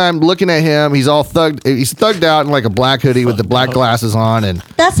hard time looking at him. He's all thugged. He's thugged out in like a black hoodie with the black glasses on, and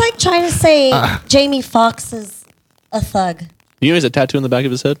That's like trying to say Jamie Foxx is a thug. You know he has a tattoo on the back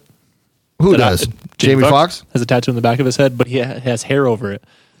of his head? who does? Jamie Foxx has a tattoo on the back of his head, but he has hair over it.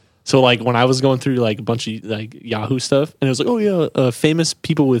 So like when I was going through like a bunch of like Yahoo stuff, and it was like, oh yeah, famous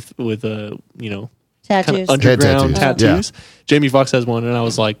people with you know, tattoos, underground tattoos. Yeah. Jamie Foxx has one, and I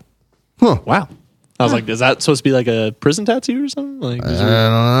was like, wow. I was like, is that supposed to be like a prison tattoo or something? Like, I don't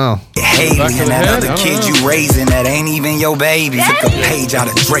know. Haley and that other kid you raising that ain't even your baby. Took a page out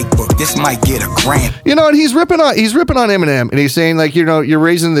of Drake book. This might get a grant. You know, and he's ripping on Eminem, and he's saying like, you know, you're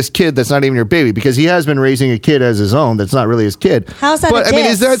raising this kid that's not even your baby, because he has been raising a kid as his own that's not really his kid. How's that? But a I mean,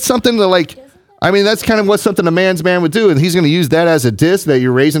 diss? is that something to like? I mean, that's kind of what something a man's man would do, and he's going to use that as a diss that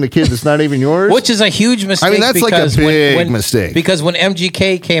you're raising a kid that's not even yours, which is a huge mistake. I mean, that's like a big mistake. Because when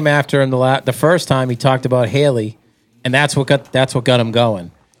MGK came after him the first time, he talked about Haley, and that's what got him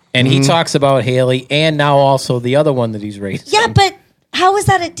going. And he talks about Haley, and now also the other one that he's raised. Yeah, but how is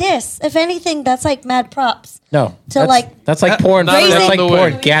that a diss? If anything, that's like mad props. No, To that's like pouring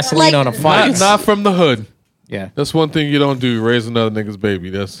gasoline on a fire. Not from the hood. Yeah, that's one thing you don't do. Raise another nigga's baby.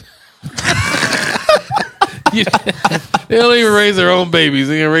 That's. They don't even raise their own babies.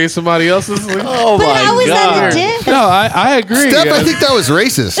 They can raise somebody else's. Oh But my how is that god! a diss? No, I agree. Steph, I think that was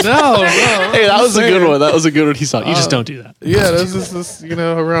racist. No. Hey, that was a good one. That was a good one. He saw. You just don't do that. Yeah, that's just you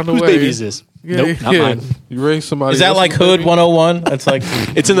know around the Whose way. baby is this? Yeah, Nope, not mine. You raise somebody. Is that like else's Hood baby. 101? That's like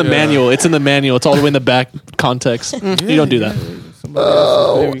It's in the manual. It's in the manual. It's all the way in the back context. You don't do that.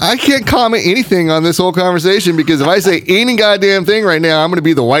 Oh, I can't comment anything on this whole conversation, because if I say any goddamn thing right now, I'm going to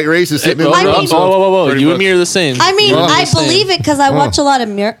be the white racist sitting in the room. Whoa. You and me are the same. I mean, We're I the same. believe it because I watch a lot of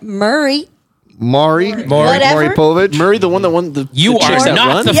Murray. Maury Whatever. Povich. Murray, the one that won the You the are chicks that not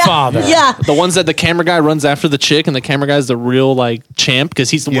run? the father. Yeah. The ones that the camera guy runs after the chick, and the camera guy's the real like champ because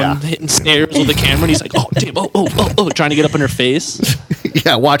he's the one hitting snares with the camera, and he's like, oh damn, oh, trying to get up in her face.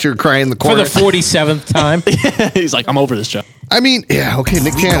 Yeah, watch her cry in the for corner. the 47th time. He's like, I'm over this job. I mean, yeah, okay,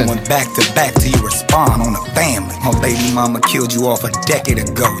 Nick We Cannon. going back to back till you respond on the family. My baby mama killed you off a decade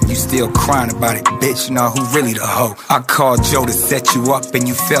ago. You still crying about it, bitch. You know who really the hoe? I called Joe to set you up and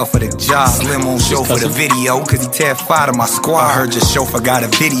you fell for the job. Slim on show for the video, cause he terrified of my squad. I heard your chauffeur got a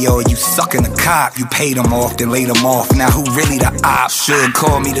video of you sucking the cop. You paid him off, then laid him off. Now who really the op? Should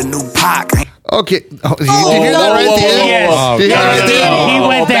call me the new Pac. Okay. Oh, did you hear that right there? Yes. Did you hear that right there? He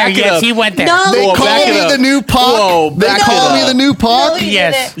went there. back it Yes, up. he went there. No. They Whoa, call back it me up. the new Pac. Whoa, They back call it me up. the new Pac.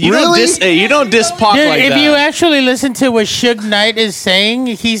 Yes. You Really? you don't diss Pac Dude, like if that. you actually listen to what Suge Knight is saying,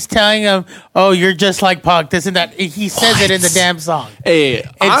 he's telling him, "Oh, you're just like Pac, this and that." He says it in the damn song. Hey,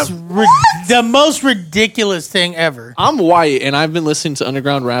 It's the most ridiculous thing ever. I'm white and I've been listening to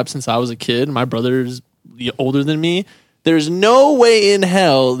underground rap since I was a kid. My brother's older than me. There's no way in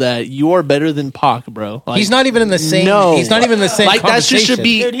hell that you're better than Pac, bro. Like, He's not even in the same. No. He's not even in the same. Like, that shit should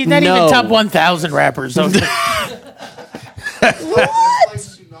be- Dude, he's not No. even top 1,000 rappers. So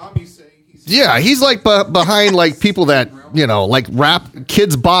Yeah, he's like behind like people that like rap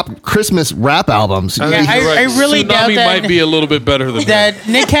kids bop Christmas rap albums. Yeah, I really doubt Tsunami that- might be a little bit better than that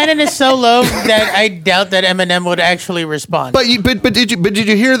Nick Cannon is so low that I doubt that Eminem would actually respond. But did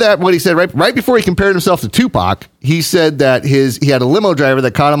you hear that what he said right before he compared himself to Tupac? He said that he had a limo driver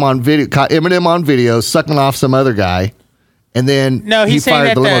that caught Eminem on video sucking off some other guy, and then no, he's saying fired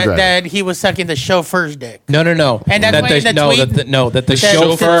that the limo driver. that he was sucking the chauffeur's dick. No. And that's that why in the tweet- that the that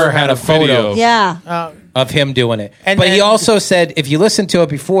chauffeur had a photo Yeah. of him doing it. And But he then- also said, if you listen to it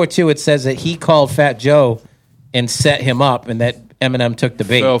before too, it says that he called Fat Joe and set him up, and that Eminem took the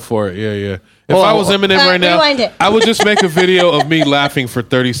bait. Fell for it. Yeah. If Oh, I was Eminem right now, rewind it. I would just make a video of me laughing for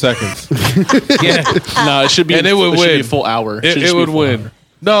 30 seconds. Yeah. No, it should be. And it would should be win. a full hour. It Should just be would a full win. hour.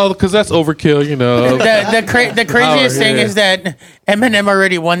 No, because that's overkill, The craziest thing yeah. is that Eminem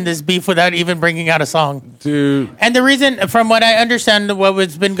already won this beef without even bringing out a song. Dude. And the reason, from what I understand,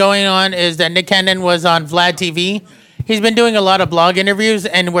 what's been going on is that Nick Cannon was on Vlad TV. He's been doing a lot of blog interviews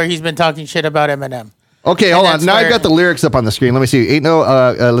and where he's been talking shit about Eminem. Okay, And hold on. that's Now I've where- got the lyrics up on the screen. Let me see.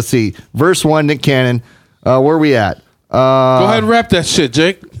 Let's see. Verse 1, Nick Cannon. Where are we at? Go ahead and rap that shit,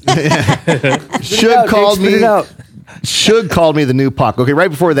 Jake. Suge called me. Suge called me the new Pac. Okay, right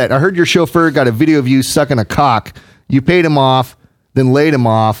before that, I heard your chauffeur got a video of you sucking a cock. You paid him off, then laid him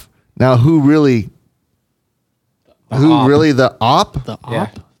off. Now who really the op? The op. Yeah.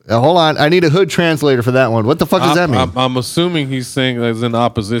 Hold on, I need a hood translator for that one. What the fuck does that mean? I'm assuming he's saying as in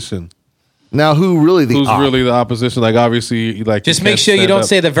opposition. Now who really the Who's op? really the opposition? Like obviously, like Just you make can't sure you stand don't up.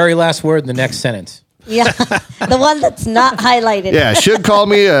 say the very last word in the next sentence. Yeah. The one that's not highlighted. Yeah, Suge called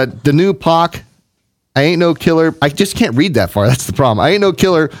me the new Pac. I ain't no killer. I just can't read that far. That's the problem. I ain't no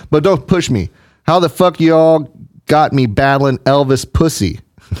killer, but don't push me. How the fuck y'all got me battling Elvis pussy?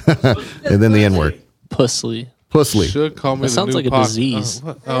 And then the N word. Pussy. Pussy. Should call me That the sounds new like a Pac. disease.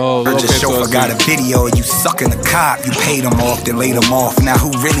 Oh, Heard okay. your So chauffeur it's- got a video of you sucking the cop. You paid him off, then laid him off. Now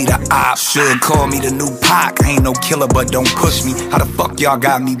who really the op? Should call me the new Pac. I ain't no killer, but don't push me. How the fuck y'all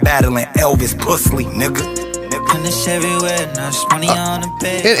got me battling Elvis pussy, nigga? And it's everywhere, now it's money on the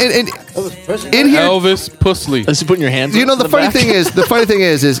bed. And in here, Elvis Pusley. Let's put your hands. you know up the in funny back. thing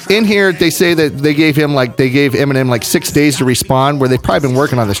is in here they say that they gave Eminem like 6 days to respond, where they've probably been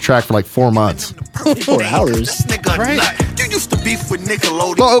working on this track for like 4 months. 4 hours. You used to beef with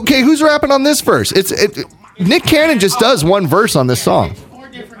Nickelodeon. Well, okay, who's rapping on this verse? Nick Cannon just does one verse on this song.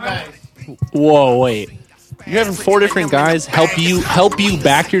 Whoa, wait. You're having 4 different guys help you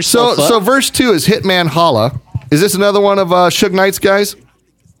back yourself So up. verse 2 is Hitman Holla. Is this another one of Suge Knight's guys?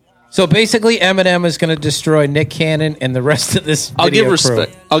 So basically, Eminem is going to destroy Nick Cannon and the rest of this. I'll give video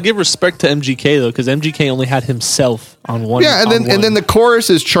respect. crew. I'll give respect to MGK though, because MGK only had himself on one. Yeah, and then the chorus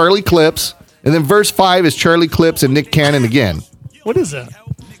is Charlie Clips, and then verse 5 is Charlie Clips and Nick Cannon again. What is that?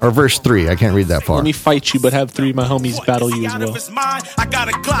 Or verse 3. I can't read that far. Let me fight you, but have 3 of my homies battle you as well. I got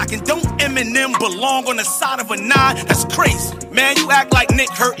a Glock, and don't Eminem belong on the side of a 9? That's crazy. Man, you act like Nick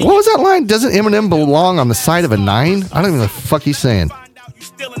hurt. What was that line? Doesn't Eminem belong on the side of a 9? I don't even know what the fuck he's saying.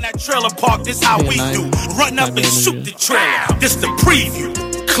 Still in that trailer park, this how we do. Run up and shoot the trailer. This the preview.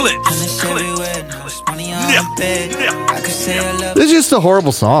 Clips. This is just a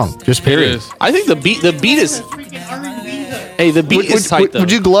horrible song. Just period. I think the beat is. Hey, the beat is tight though.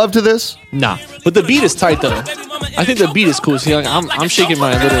 Would you glove to this? Nah, but the beat is tight though. I think the beat is cool. See, like, I'm shaking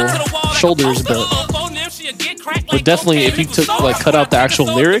my little shoulders, but definitely if you cut out the actual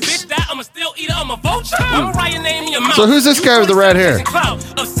lyrics. So who's this guy with the red hair?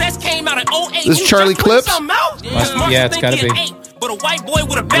 This Charlie Clips? Yeah, it's got to be. But a white boy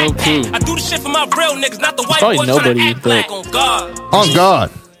with a backpack. I do the shit for my real niggas, not the white Probably boys nobody, trying to act black on God. On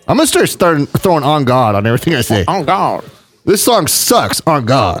God. I'm going to start throwing on God on everything I say. On God. This song sucks on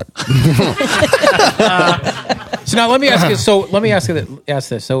God. So now let me ask you. So let me ask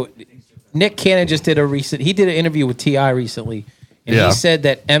this. So Nick Cannon just did he did an interview with T.I. recently, and Yeah. he said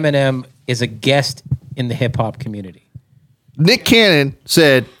that Eminem is a guest in the hip hop community. Nick Cannon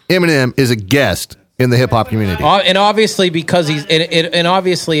said Eminem is a guest in the hip hop community. And obviously, because and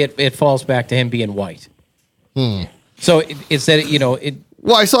obviously it falls back to him being white. So it's that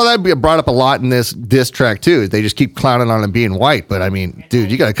Well, I saw that be brought up a lot in this diss track too. They just keep clowning on him being white, but I mean,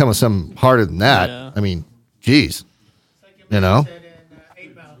 dude, you got to come with something harder than that. Yeah. I mean, geez,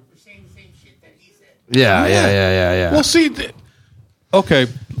 Yeah. Well, see, okay.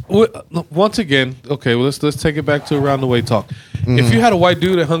 Once again, okay. Well, let's take it back to around the way talk. If you had a white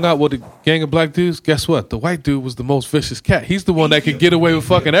dude that hung out with a gang of black dudes, guess what? The white dude was the most vicious cat. He's the one that could get away with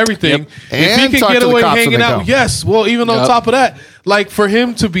fucking everything. If And he can talk get to the away cops when hanging they out, come. yes. Well, even on top of that, like for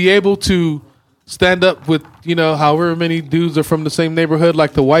him to be able to stand up with however many dudes are from the same neighborhood,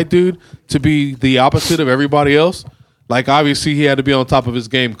 like the white dude, to be the opposite of everybody else. Like obviously he had to be on top of his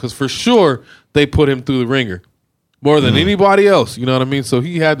game because for sure they put him through the ringer. More than anybody else, you know what I mean? So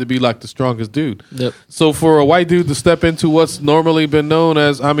he had to be like the strongest dude. Yep. So for a white dude to step into what's normally been known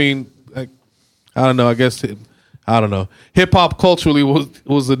as, I mean, I don't know. I guess I don't know. Hip hop culturally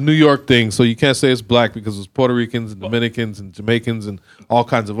was a New York thing, so you can't say it's black because it was Puerto Ricans and Dominicans and Jamaicans and all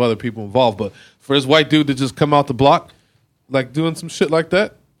kinds of other people involved. But for this white dude to just come out the block, like doing some shit like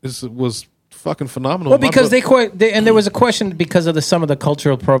that, was fucking phenomenal. Well, because and there was a question because of some of the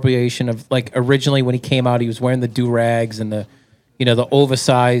cultural appropriation of like originally when he came out, he was wearing the do-rags and the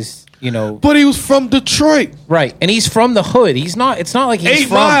oversized, But he was from Detroit, right? And he's from the hood. He's not. It's not like he's 8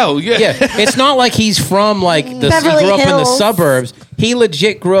 from. Mile, yeah. It's not like he's from like he Beverly grew up in the Hills. suburbs. He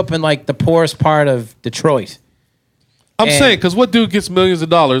legit grew up in like the poorest part of Detroit. I'm And- saying, because what dude gets millions of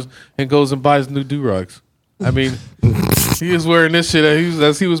dollars and goes and buys new do-rags? I mean, he is wearing this shit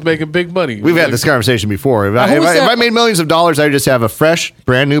as he was making big money. We've had this conversation before. If who's I that- made millions of dollars, I would just have a fresh,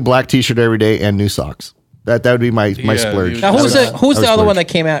 brand new black T-shirt every day and new socks. That would be my Yeah, splurge. Now, who's That the was other splurge. one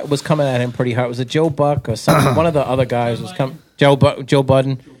that was coming at him pretty hard? Was it Joe Buck or something? One of the other guys was Joe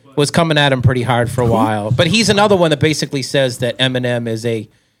Budden was coming at him pretty hard for a while. But he's another one that basically says that Eminem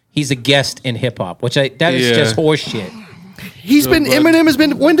he's a guest in hip hop, which that is just horseshit. Eminem has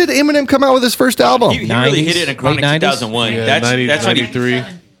been. When did Eminem come out with his first album? He really hit it in Chronic late 90s? 2001. Yeah, that's 93.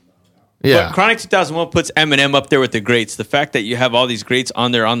 Yeah. But Chronic 2001 puts Eminem up there with the greats. The fact that you have all these greats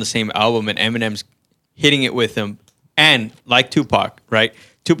on there on the same album and Eminem's hitting it with them, and like Tupac, right?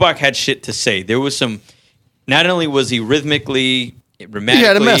 Tupac had shit to say. There was some. Not only was he rhythmically,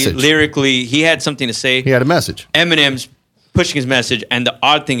 grammatically, message. lyrically, he had something to say. He had a message. Eminem's pushing his message, and the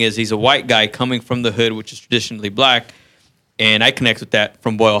odd thing is he's a white guy coming from the hood, which is traditionally black, and I connect with that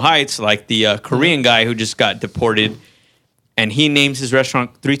from Boyle Heights, like the Korean guy who just got deported, and he names his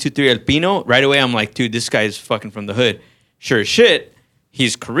restaurant 323 El Pino. Right away, I'm like, dude, this guy is fucking from the hood. Sure as shit,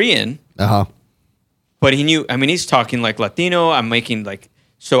 he's Korean, but he knew. I mean, he's talking like Latino. I'm making like,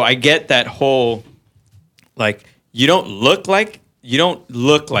 so I get that whole, like, you don't have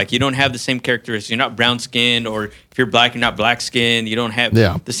the same characteristics. You're not brown skinned, or if you're black, you're not black skinned. You don't have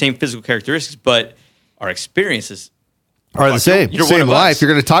the same physical characteristics, but our experiences Are the same. You're one Same of life. us. You're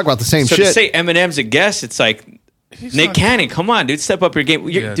going to talk about the same So shit. to say Eminem's a guest, it's like Nick Cannon. Come on, dude, step up your game.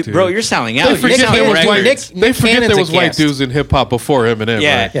 Bro, you're selling out. They forget You're there selling was records. white dudes in hip hop before Eminem.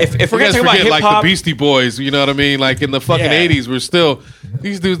 Yeah, right? if we're You gonna guys talk about forget, like hip-hop- the Beastie Boys, you know what I mean? Like in the fucking Yeah. 80s, we're still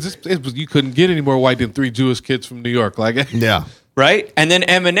these dudes. You couldn't get any more white than 3 Jewish kids from New York. Like right? And then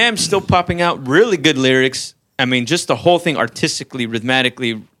Eminem still popping out really good lyrics. I mean, just the whole thing artistically,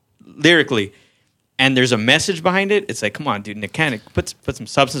 rhythmically, lyrically. And there's a message behind it. It's like, come on, dude, Nick Cannon, put some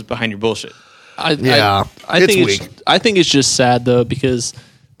substance behind your bullshit. I think it's just sad though, because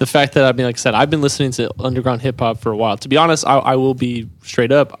the fact that like I said, I've been listening to underground hip hop for a while. To be honest, I will be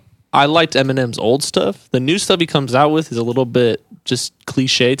straight up. I liked Eminem's old stuff. The new stuff he comes out with is a little bit just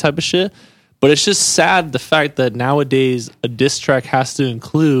cliche type of shit. But it's just sad the fact that nowadays a diss track has to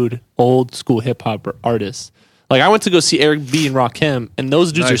include old school hip hop artists. Like I went to go see Eric B and Rakim, and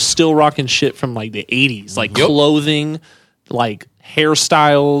those dudes are still rocking shit from like the 80s, like clothing, like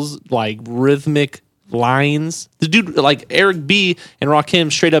hairstyles, like rhythmic lines. The dude, like Eric B and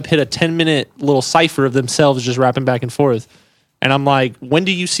Rakim, straight up hit a 10-minute little cipher of themselves just rapping back and forth. And I'm like, when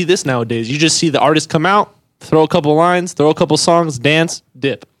do you see this nowadays? You just see the artist come out, throw a couple lines, throw a couple songs, dance,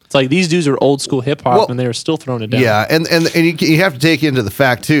 dip. It's like these dudes are old school hip hop, and they're still throwing it down. Yeah, and you have to take into the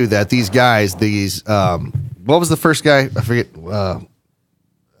fact too that these guys, what was the first guy? I forget.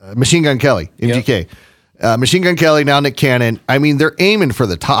 Machine Gun Kelly, MGK. Machine Gun Kelly, now Nick Cannon. I mean, they're aiming for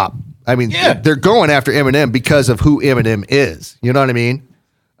the top. I mean, they're going after Eminem because of who Eminem is. You know what I mean?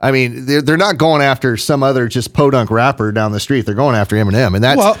 I mean, they're not going after some other just podunk rapper down the street. They're going after Eminem, and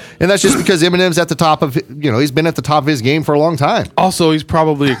that's just because Eminem's at the top of he's been at the top of his game for a long time. Also, he's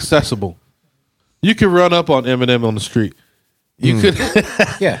probably accessible. You can run up on Eminem on the street. You could,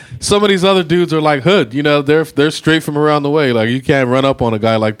 Yeah. Some of these other dudes are like hood. You know, they're straight from around the way. Like you can't run up on a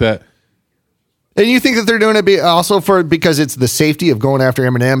guy like that. And you think that they're doing it also because it's the safety of going after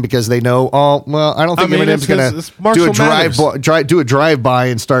Eminem because they know, I don't think Eminem's going to do a drive by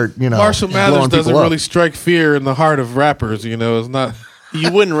and start, Marshall Mathers doesn't really strike fear in the heart of rappers. You know, it's not.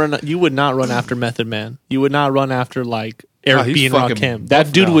 You would not run after Method Man. You would not run after like Eric B and Rakim.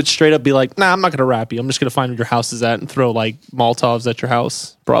 That dude would straight up be like, "Nah, I'm not gonna rap you. I'm just gonna find where your house is at and throw like Molotovs at your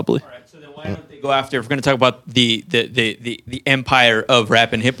house." Probably. All right, so then why don't they go after? If we're gonna talk about the empire of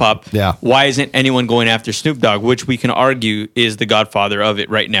rap and hip hop, why isn't anyone going after Snoop Dogg, which we can argue is the godfather of it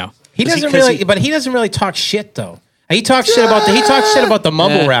right now? He doesn't really talk shit though. He talks shit about the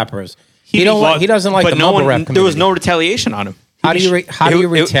mumble rappers. He doesn't like the mumble rap community. There was no retaliation on him. How do you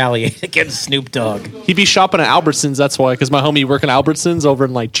retaliate against Snoop Dogg? He'd be shopping at Albertsons. That's why, because my homie working at Albertsons over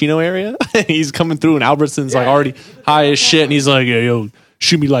in like Chino area. He's coming through in Albertsons like already high as shit, and he's like, yo,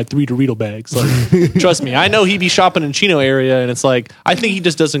 shoot me like 3 Dorito bags. Like, trust me, I know he'd be shopping in Chino area, and it's like I think he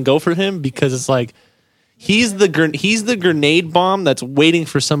just doesn't go for him because it's like he's the grenade bomb that's waiting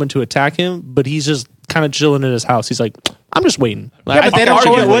for someone to attack him, but he's just kind of chilling in his house. He's like, I'm just waiting. Like, but they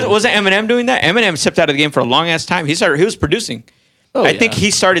don't. Wasn't Eminem doing that? Eminem stepped out of the game for a long ass time. He was producing. I think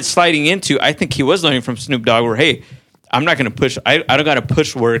he started sliding into. I think he was learning from Snoop Dogg. Where hey, I'm not going to push. I don't got to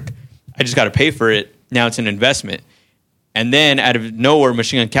push work. I just got to pay for it. Now it's an investment. And then out of nowhere,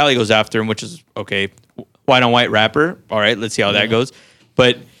 Machine Gun Kelly goes after him, which is okay. White on white rapper. All right, let's see how that goes.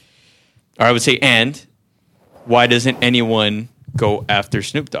 But or I would say, and why doesn't anyone go after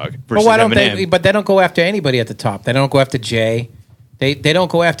Snoop Dogg versus Eminem? But they don't go after anybody at the top. They don't go after Jay. They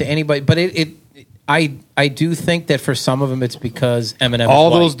don't go after anybody. But I do think that for some of them it's because Eminem.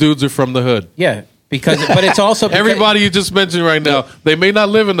 All those dudes are from the hood. Yeah, but it's also because everybody you just mentioned right now. They may not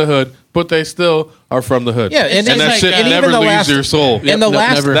live in the hood, but they still are from the hood. Yeah, and that shit never leaves your soul. And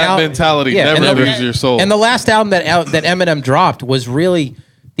that mentality never leaves your soul. And the last album that Eminem dropped was really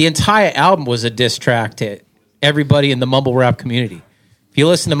the entire album was a diss track to everybody in the mumble rap community. If you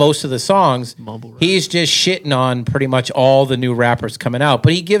listen to most of the songs, he's just shitting on pretty much all the new rappers coming out.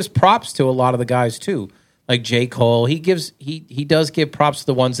 But he gives props to a lot of the guys too, like J. Cole. He does give props to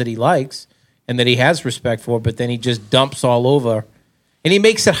the ones that he likes and that he has respect for. But then he just dumps all over, and he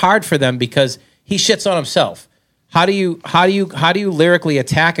makes it hard for them because he shits on himself. How do you lyrically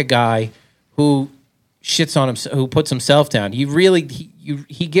attack a guy who shits on himself, who puts himself down? He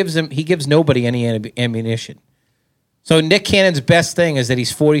gives nobody any ammunition. So Nick Cannon's best thing is that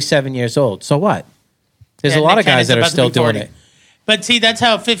he's 47 years old. So what? There's a lot of guys that are still doing it. But see, that's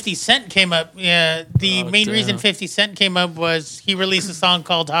how 50 Cent came up. Yeah, the main reason 50 Cent came up was he released a song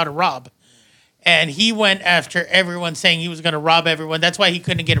called How to Rob. And he went after everyone saying he was going to rob everyone. That's why he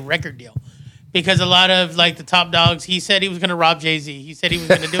couldn't get a record deal. Because a lot of like the top dogs, he said he was going to rob Jay-Z. He said he was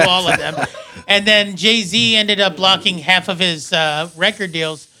going to do all of them. And then Jay-Z ended up blocking half of his record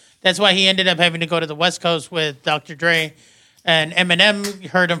deals. That's why he ended up having to go to the West Coast with Dr. Dre. And Eminem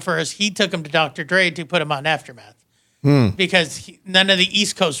heard him first. He took him to Dr. Dre to put him on Aftermath. Because none of the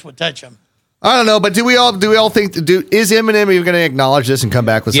East Coast would touch him. I don't know, but do we all think is Eminem even going to acknowledge this and come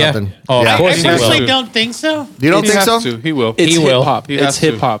back with something? Oh, yeah. Of course I personally don't think so. You don't think so? He will. It's hip hop. It's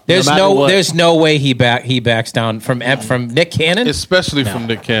hip hop. There's no way he backs down from Nick Cannon, especially from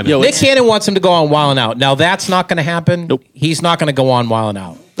Nick Cannon. Nick Cannon wants him to go on Wild 'N Out. Now that's not going to happen. Nope. He's not going to go on Wild 'N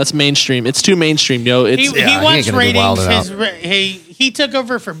Out. That's mainstream. It's too mainstream, yo. He wants ratings. He took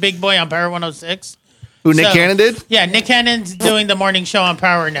over for Big Boy on Power 106. Who, Nick Cannon did? Yeah, Nick Cannon's doing the morning show on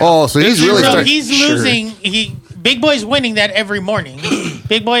Power now. Oh, so he's really starting. He's losing. Big Boy's winning that every morning.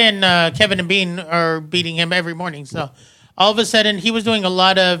 Big Boy and Kevin and Bean are beating him every morning. So all of a sudden, he was doing a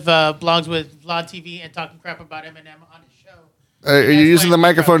lot of blogs with Vlad TV and talking crap about Eminem on his show. Are you using the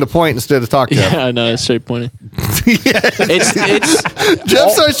microphone to point instead of talk to him? Yeah, I know. It's straight pointing.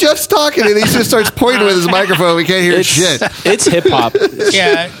 Jeff's talking and he just starts pointing with his microphone. We can't hear shit. It's hip hop.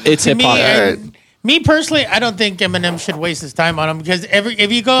 Yeah, it's hip hop. Me personally, I don't think Eminem should waste his time on him because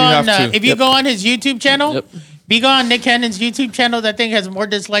if you go on his YouTube channel, if you go on Nick Cannon's YouTube channel, that thing has more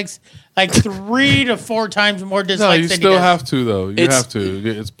dislikes, like 3 to 4 times more dislikes. No, you still have to though. You have to.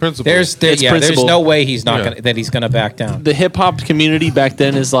 It's principle. There's no way he's not gonna back down. The hip hop community back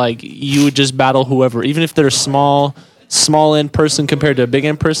then is like you would just battle whoever, even if they're small end person compared to a big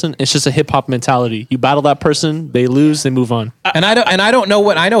end person. It's just a hip hop mentality. You battle that person, they lose, they move on. And I don't know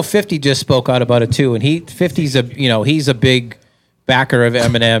what I know. 50 just spoke out about it too, and 50's he's a big backer of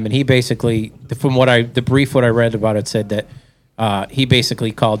Eminem, and he basically, from the brief I read about it, said that he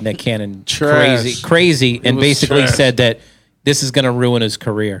basically called Nick Cannon crazy, and basically said that this is going to ruin his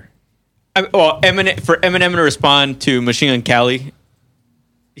career. For Eminem to respond to Machine Gun Kelly,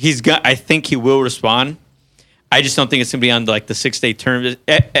 I think he will respond. I just don't think it's gonna be on like the 6-day terms.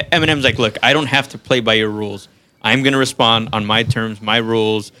 Eminem's like, look, I don't have to play by your rules. I'm gonna respond on my terms, my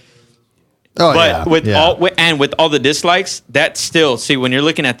rules. With all the dislikes, that still when you're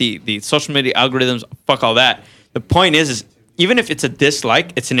looking at the social media algorithms, fuck all that. The point is even if it's a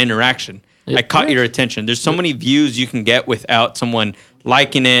dislike, it's an interaction. I caught your attention. There's so many views you can get without someone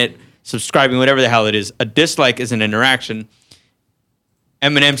liking it, subscribing, whatever the hell it is. A dislike is an interaction.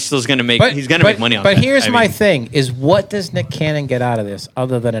 Eminem still's going to make. He's going to make money on that. But here's my thing: is what does Nick Cannon get out of this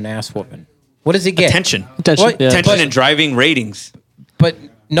other than an ass whooping? What does he get? Attention Attention and driving ratings. But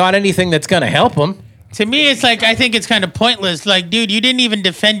not anything that's going to help him. To me, it's like I think it's kind of pointless. Like, dude, you didn't even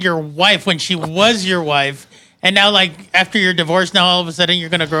defend your wife when she was your wife, and now, like, after your divorce, now all of a sudden you're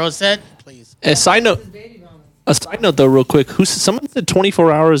going to grow a set. Please. A side note, though, real quick. Someone said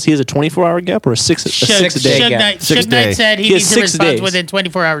 24 hours? He has a 24-hour gap or a 6 day gap? Suge Knight said he needs to respond days. within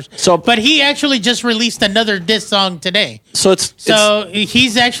 24 hours. So, but he actually just released another diss song today. So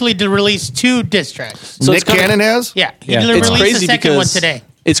he's actually to release 2 diss tracks. So Nick Cannon has? Yeah, he released the second one today.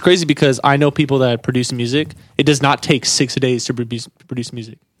 It's crazy because I know people that produce music. It does not take 6 days to produce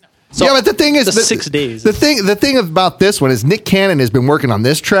music. So but the thing is, 6 days. The thing about this one is Nick Cannon has been working on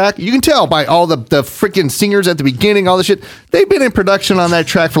this track. You can tell by all the freaking singers at the beginning, all the shit. They've been in production on that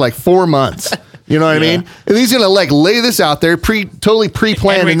track for like 4 months. You know what I mean? And he's gonna like lay this out there, totally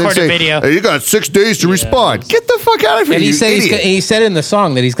pre-planned, and then say, "Hey, you got 6 days to respond." Get the fuck out of here! And he said in the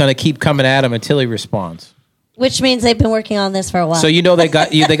song that he's going to keep coming at him until he responds. Which means they've been working on this for a while. So they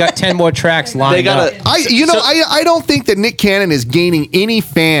got 10 more tracks lined up. I don't think that Nick Cannon is gaining any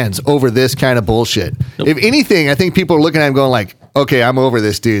fans over this kind of bullshit. Nope. If anything, I think people are looking at him going like, "Okay, I'm over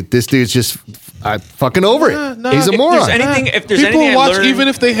this dude. This dude's just I'm fucking over it. He's a moron." If there's people anything watch, even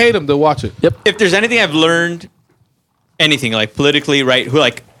if they hate him, they'll watch it. Yep. If there's anything I've learned, anything like politically, right?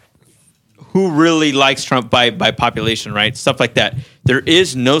 Who really likes Trump by population, right? Stuff like that. There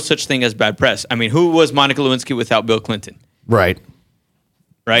is no such thing as bad press. I mean, who was Monica Lewinsky without Bill Clinton? Right.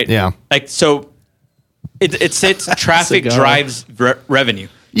 Yeah. Like, so it's traffic drives revenue.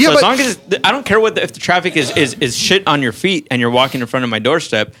 Yeah, so as long as I don't care if the traffic is shit on your feet and you're walking in front of my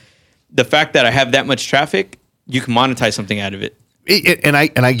doorstep, the fact that I have that much traffic, you can monetize something out of it. And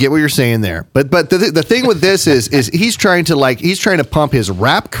I get what you're saying there, but the thing with this is he's trying to pump his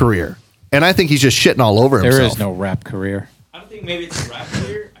rap career. And I think he's just shitting all over himself. There is no rap career. I don't think maybe it's a rap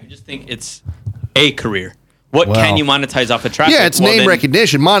career. I just think it's a career. What can you monetize off of traffic? Yeah, it's name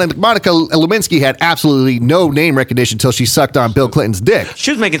recognition. Monica Lewinsky had absolutely no name recognition until she sucked on Bill Clinton's dick.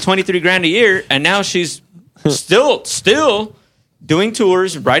 She was making $23,000 a year, and now she's still doing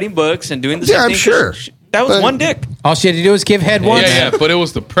tours, writing books, and doing the same thing. I'm sure. That was one dick. All she had to do was give head once. Yeah, but it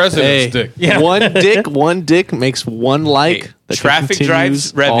was the president's dick. Yeah. One dick makes one like. Hey, traffic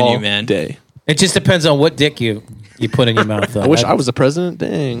drives revenue, man. Day. It just depends on what dick you put in your mouth. Though. I wish I was the president.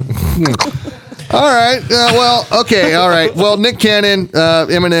 Dang. All right. Okay. All right. Well, Nick Cannon,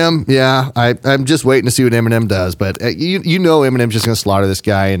 Eminem. Yeah, I'm just waiting to see what Eminem does. But you know Eminem's just going to slaughter this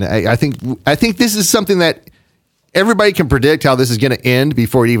guy, and I think this is something that everybody can predict how this is going to end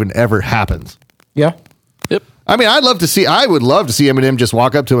before it even ever happens. Yeah. Yep. I mean, I would love to see Eminem just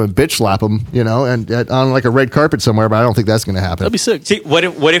walk up to him and bitch slap him, and on like a red carpet somewhere. But I don't think that's going to happen. That'd be sick. See, what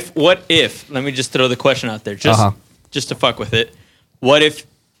if? Let me just throw the question out there, just to fuck with it. What if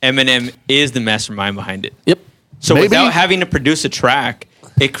Eminem is the mastermind behind it? Yep. So without having to produce a track,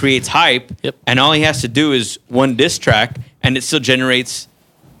 it creates hype. Yep. And all he has to do is one diss track, and it still generates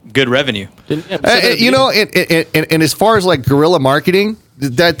good revenue. And as far as like guerrilla marketing.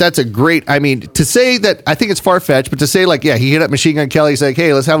 That's a great. I mean, to say that I think it's far fetched, but to say like, yeah, he hit up Machine Gun Kelly. He's like,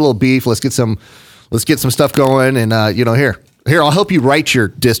 hey, let's have a little beef. Let's get some stuff going. And here, I'll help you write your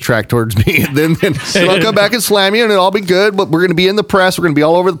diss track towards me. And then I'll come back and slam you, and it'll all be good. But we're going to be in the press. We're going to be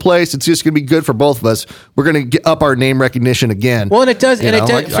all over the place. It's just going to be good for both of us. We're going to get up our name recognition again. Well, and it does.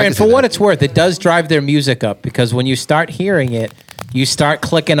 And for what it's worth, it does drive their music up because when you start hearing it, you start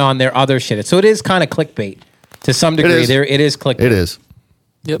clicking on their other shit. So it is kind of clickbait to some degree. It is clickbait. It is.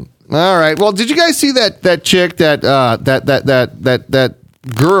 Yep. All right. Well, did you guys see that chick that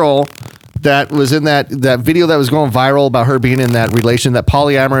girl that was in that video that was going viral about her being in that relation, that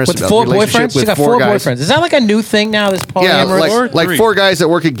polyamorous with 4 relationship boyfriends? She got 4 guys. boyfriends. Is that like a new thing now? This polyamorous? Yeah, like 4 guys that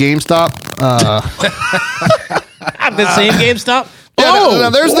work at GameStop. The same GameStop.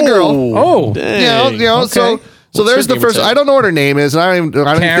 Yeah, there's the girl. Oh, dang. Okay. So there's the first. I don't know what her name is, and I don't even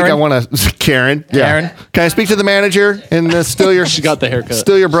think I want to. Karen. Yeah. Karen. Can I speak to the manager and steal your? She got the haircut.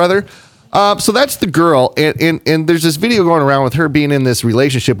 Steal your brother. So that's the girl, and there's this video going around with her being in this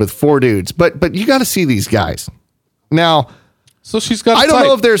relationship with 4 dudes. But you got to see these guys. Now, so she's got. I don't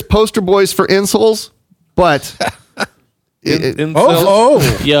know if there's poster boys for insoles, but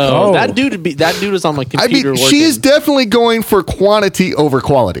that dude is on my computer. I mean, she is definitely going for quantity over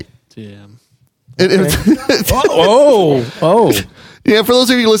quality. Damn. Yeah, for those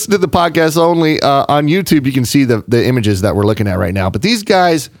of you who listen to the podcast only on YouTube, you can see the images that we're looking at right now. But these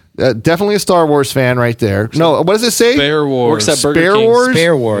guys, definitely a Star Wars fan right there. No, what does it say? Spare Wars. Works at Burger Spare King. Wars?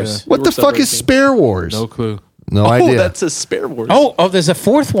 Spare Wars. Yeah. What the fuck is Spare Wars? No clue. No idea. That's a Spare Wars. Oh, there's a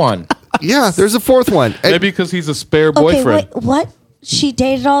 4th one. Yeah, there's a 4th one. Maybe because he's a spare Okay, boyfriend. wait, what? She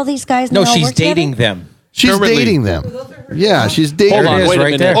dated all these guys? and No, they all she's work together? dating them. She's Currently. dating them. Yeah, she's dating Hold them. on, Wait a right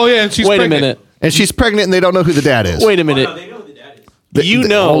minute. there. Oh yeah, and she's Wait pregnant. a minute. And she's pregnant and they don't know who the dad is. Wait a minute.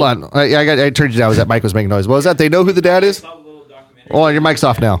 Hold on. I turned you down. Was that Mike was making noise? What was that? They know who the dad is? Hold on, your mic's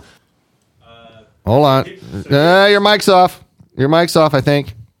off now. Hold on. Your mic's off. Your mic's off, I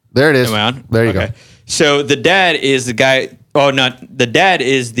think. There it is. Am I on? There you go. So the dad is the guy. Oh, not the dad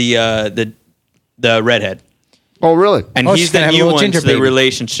is the redhead. Oh, really? And Oh, he's she's gonna the have a new little one ginger to the baby.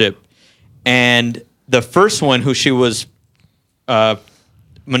 relationship. And the first one, who she was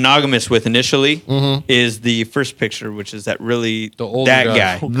monogamous with initially, is the first picture, which is that really older that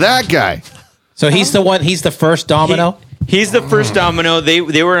guy. guy. That guy. So he's the one. He's the first domino. He's the first domino. They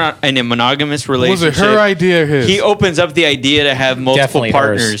were in a monogamous Was relationship. it her idea or his? He opens up the idea to have multiple Definitely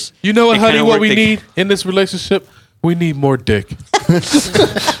partners. hers. You know what, and honey? kinda What work we the- need in this relationship? We need more dick.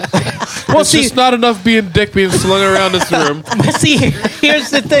 Well, It's just not enough dick being slung around this room. see, here's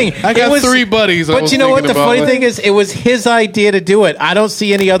the thing. I got It was- 3 buddies. I But was you know what? thinking The about. funny thing is, it was his idea to do it. I don't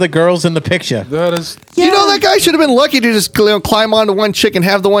see any other girls in the picture. That is. You know, that guy should have been lucky to just climb onto one chick and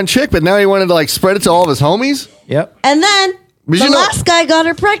have the one chick, but now he wanted to like spread it to all of his homies. Yep. And then But the you know- last guy got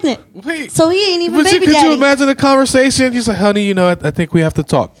her pregnant. Wait. So he ain't even But baby could you daddy. imagine the conversation? He's like, honey, you know, I think we have to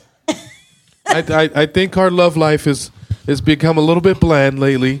talk. I think our love life is become a little bit bland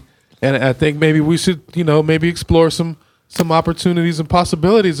lately, and I think maybe we should, maybe explore some opportunities and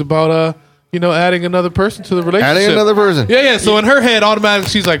possibilities about adding another person to the relationship. Adding another person. Yeah. So in her head, automatically,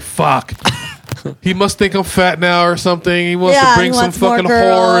 she's like, fuck. He must think I'm fat now or something. He wants Yeah, to bring he some wants more fucking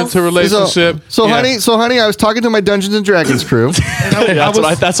whore girls. into a relationship. So Yeah. honey, I was talking to my Dungeons and Dragons crew. That's what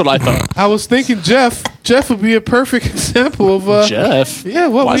I thought. I was thinking Jeff would be a perfect example of Jeff. Yeah,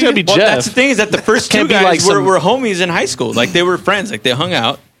 what Why is it gotta be Well, Jeff? that's the thing is that the first two Can't be guys like some- were homies in high school. Like they were friends. Like they hung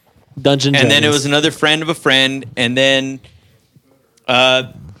out. Dungeon. And then it was another friend of a friend. And then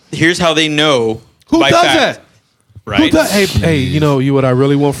here's how they know. Who by does fact. that? Right. Who does, hey, you what I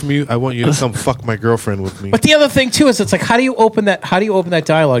really want from you? I want you to come fuck my girlfriend with me. But the other thing too is, it's like, how do you open that? How do you open that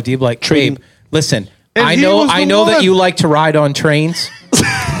dialogue? Do you be like, babe, listen, And I he know was the that one. you like to ride on trains.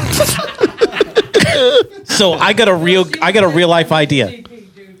 So I got a real life idea.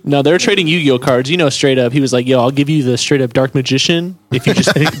 No, they're trading Yu-Gi-Oh cards. Straight up. He was like, "Yo, I'll give you the straight up Dark Magician if you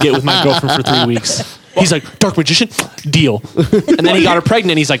just get with my girlfriend for 3 weeks." He's like, "Dark Magician, deal." And then he got her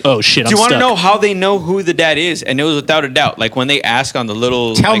pregnant. He's like, "Oh shit, Do you want to know how they know who the dad is? And it was without a doubt. Like when they ask on the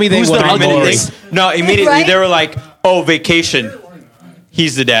little. Tell me they who's went the on minute Glory. No, immediately Right? they were like, "Oh, vacation.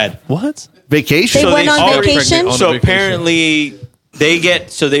 He's the dad." What? Vacation? They went on already vacation? On So a vacation. apparently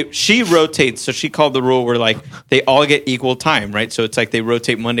she rotates. So she called the rule where like they all get equal time, right? So it's like they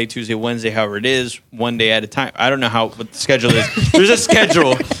rotate Monday, Tuesday, Wednesday, however it is, one day at a time. I don't know what the schedule is. There's a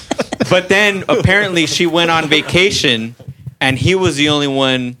schedule. But then apparently she went on vacation and he was the only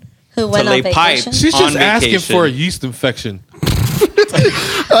one Who to went lay on pipe. vacation? She's just on asking vacation. for a yeast infection.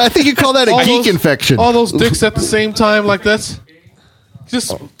 I think you call that a All geek those- infection. All those dicks at the same time, like that's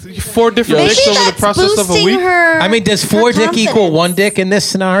just 4 different Maybe dicks over the that's process of a boosting week. her. I mean, does her 4 dick confidence. equal 1 dick in this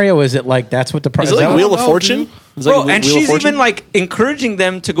scenario? Is it like that's what the Is price? it like Wheel of Fortune? Is it Bro, like and Wheel of she's Fortune? even like encouraging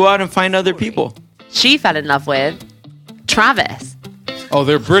them to go out and find other people. She fell in love with Travis Oh,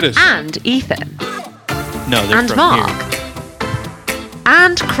 they're British. and Ethan No, they're and from Mark here.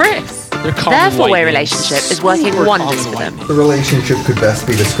 and Chris. They're common Their white four-way names. relationship is working Super wonders common for white them. names. The relationship could best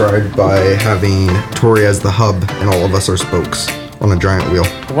be described by having Tori as the hub and all of us are spokes on a giant wheel.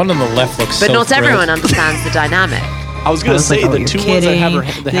 The one on the left looks But so not thrilled. everyone understands the dynamic. I was gonna I was say like, oh, the you're two ones that have,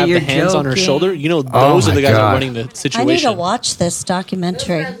 kidding, that that have you're the hands on her joking. shoulder. Oh Those are the my guys that God. are running the I need situation. to watch this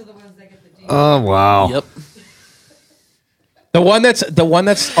documentary. Oh wow. Yep. The one that's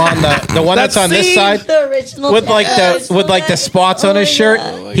on that's on this side The original with like the spots on his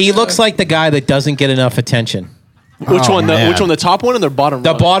shirt. He looks like the guy that doesn't get enough attention. Which one? man. Which one? The top one or the bottom?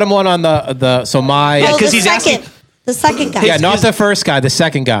 The one? bottom one on the so my Oh, because the he's second. asking- The second guy. yeah, not the first guy, the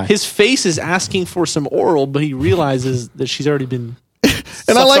second guy. His face is asking for some oral, but he realizes that she's already been.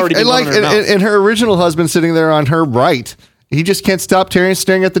 And Stuff's already been going in her mouth. and her original husband sitting there on her right, he just can't stop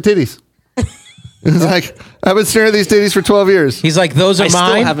staring at the titties. It's like, I've been staring at these titties for 12 years. He's like, those I are still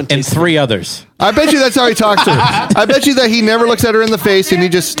mine haven't and tasted 3 others. I bet you that's how he talks to her. I bet you that he never looks at her in the face and he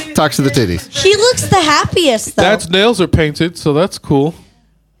just talks to the titties. He looks the happiest though. Dad's nails are painted, so that's cool.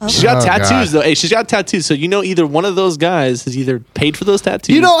 She's got Oh, tattoos God. though. Hey, she's got tattoos, so either one of those guys has either paid for those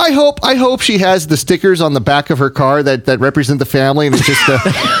tattoos. You know, I hope she has the stickers on the back of her car that represent the family, and it's just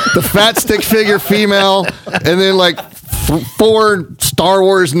the fat stick figure female, and then like 4 Star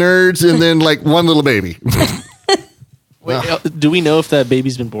Wars nerds, and then like 1 little baby. Wait, do we know if that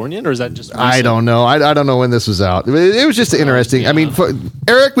baby's been born yet, or is that just? I recent? don't know. I don't know when this was out. It was just interesting. I mean,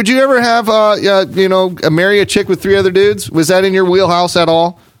 Eric, would you ever have marry a chick with 3 other dudes? Was that in your wheelhouse at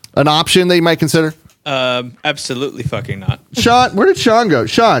all? An option that you might consider? Absolutely fucking not. Sean, where did Sean go?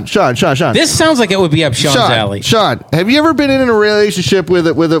 Sean. This sounds like it would be up Sean's alley. Sean, have you ever been in a relationship with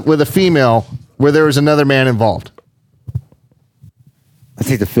a female where there was another man involved? I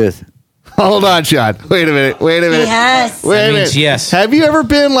think the 5th. Hold on, Sean. Wait a minute. Yes. Wait a That minute. means yes. Have you ever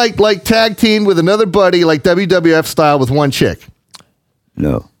been like tag team with another buddy, like WWF style, with 1 chick?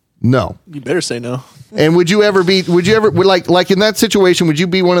 No. No. You better say no. And would you ever like in that situation? Would you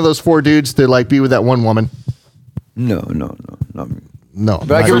be one of those 4 dudes to like be with that 1 woman? No, not me. No.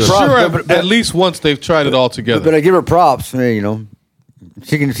 But I give her props. Sure, but at least once they've tried it all together. But I give her props. Hey,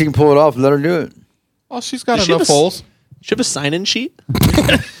 she can pull it off. Let her do it. Oh, she's got Does she enough have a- holes. She have a sign-in sheet?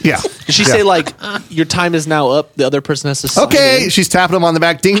 Yeah. Did she say like your time is now up? The other person has to sign Okay, in? she's tapping them on the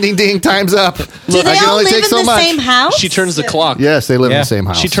back. Ding, ding, ding. Time's up. Do they all live in the same house? She turns the clock. Yes, they live in the same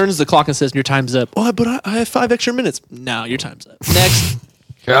house. She turns the clock and says, "Your time's up." Oh, but I have 5 extra minutes. No, your time's up. Next.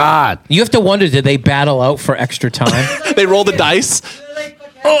 God. You have to wonder, did they battle out for extra time? They roll the dice.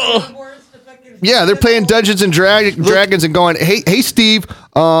 Yeah, they're playing Dungeons and Dragons and going, hey, Steve,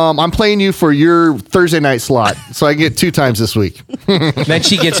 I'm playing you for your Thursday night slot, so I get 2 times this week. Then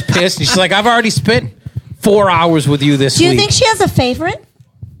she gets pissed and she's like, I've already spent 4 hours with you this Do week. you think she has a favorite?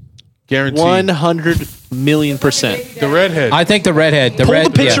 Guaranteed. 100,000,000%. The redhead. I think the redhead. Pull the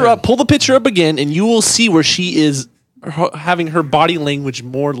picture up. Pull the picture up again, and you will see where she is having her body language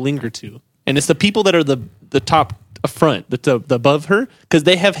more linger to. And it's the people that are the top front, the above her, because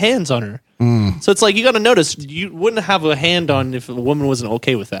they have hands on her. So it's like you got to notice you wouldn't have a hand on if a woman wasn't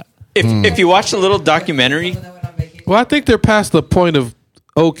okay with that. If you watch a little documentary, Well, I think they're past the point of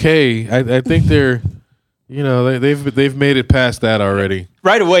okay. I think they're, they've made it past that already.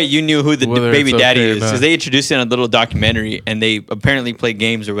 right away you knew who the Whether baby it's daddy okay or is not. because they introduced it in a little documentary and they apparently play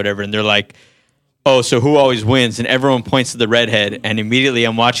games or whatever and they're like, oh, so who always wins? And everyone points to the redhead and immediately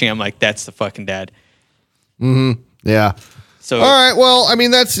I'm watching, I'm like, that's the fucking dad. Mm-hmm. Yeah. So all right. Well, I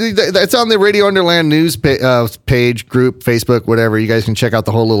mean, that's on the Radio Underland news page, group, Facebook, whatever. You guys can check out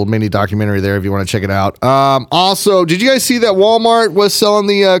the whole little mini documentary there if you want to check it out. Also, did you guys see that Walmart was selling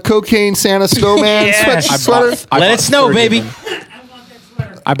the cocaine Santa snowman Yes. sweater? Let it snow, baby.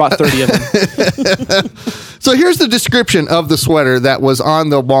 I bought 30 of them. So here's the description of the sweater that was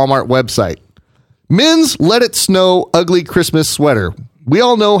on the Walmart website. Men's Let It Snow Ugly Christmas Sweater. We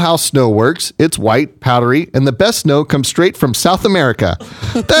all know how snow works. It's white, powdery, and the best snow comes straight from South America.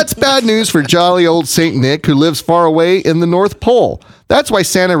 That's bad news for jolly old Saint Nick who lives far away in the North Pole. That's why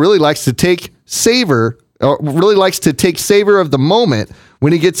Santa really likes to take savor of the moment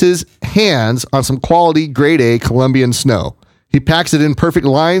when he gets his hands on some quality grade A Colombian snow. He packs it in perfect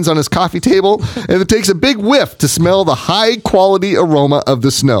lines on his coffee table and it takes a big whiff to smell the high quality aroma of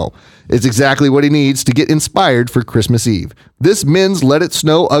the snow. It's exactly what he needs to get inspired for Christmas Eve. This Men's Let It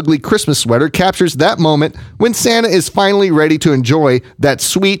Snow Ugly Christmas Sweater captures that moment when Santa is finally ready to enjoy that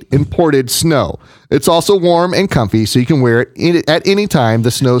sweet imported snow. It's also warm and comfy so you can wear it at any time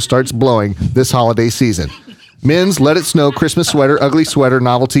the snow starts blowing this holiday season. Men's Let It Snow Christmas Sweater, Ugly Sweater,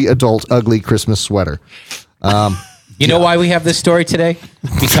 Novelty Adult Ugly Christmas Sweater. You know why we have this story today?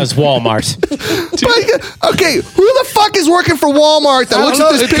 Because Walmart. Okay, who the fuck is working for Walmart that looks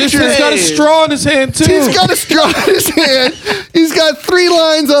at this picture? He's got a straw in his hand, too. He's got a straw in his hand. He's got 3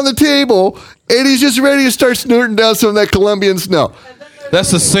 lines on the table, and he's just ready to start snorting down some of that Colombian snow.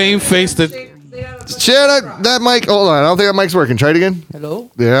 That's the same face that... Shanna, that mic, hold on. I don't think that mic's working. Try it again. Hello?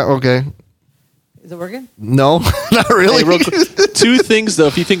 Yeah, okay. Is it working? No, not really. Hey, real quick, 2 things, though,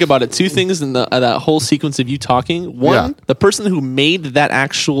 if you think about it, 2 things in that whole sequence of you talking. One, the person who made that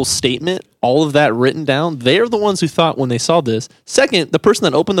actual statement, all of that written down, they're the ones who thought when they saw this. Second, the person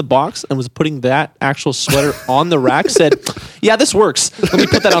that opened the box and was putting that actual sweater on the rack said, yeah, this works. Let me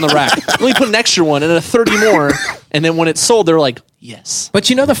put that on the rack. Let me put an extra one and a 30 more. And then when it's sold, they're like, yes. But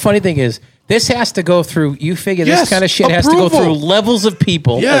you know the funny thing is, This has to go through. You figure Yes, this kind of shit has to go approval. through levels of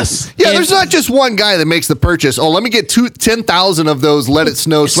people. Yes. Yeah, And- there's not just one guy that makes the purchase. Oh, let me get 10,000 of those Let It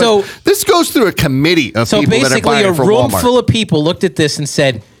Snow So- sweaters. This goes through a committee of So people that are basically, buying a it from room Walmart. full of people looked at this and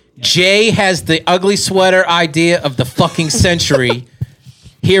said, "Jay has the ugly sweater idea of the fucking century.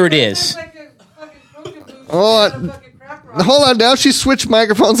 Here it is." Hold on, now she switched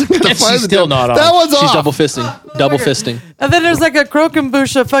microphones. And she's still not on. That one's She's off. double fisting. Double fisting. And then there's like a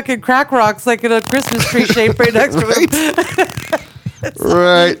croquembouche fucking crack rocks like in a Christmas tree shape right next to him.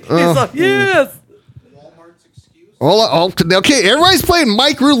 Right. He's like, yes. Hold on. Okay, everybody's playing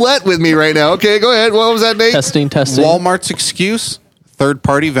Mike Roulette with me right now. Okay, go ahead. What was that, Nate? Testing. Walmart's excuse: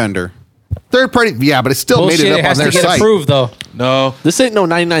 third-party vendor. Third party. Yeah, but it still Bullshit. made it It up has on to their get site. approved, though. No. This ain't no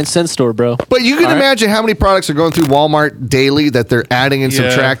 99-cent store, bro. But you can All right. imagine how many products are going through Walmart daily that they're adding and Yeah.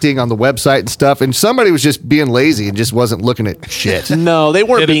 subtracting on the website and stuff. And somebody was just being lazy and just wasn't looking at shit. No, they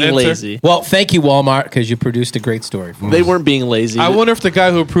weren't Hit an being enter. lazy. Well, thank you, Walmart, because you produced a great story for me. They weren't being lazy. I wonder if the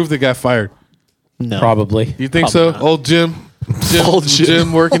guy who approved it got fired. No. Probably. You think Probably so? not. Old Jim. Old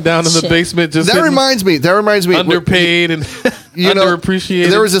Jim. Working down in the Shit. basement. Just That hitting reminds me. underpaid and You know, underappreciated.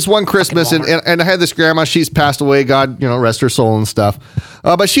 there was this one Christmas, and I had this grandma. She's passed away. God, rest her soul and stuff.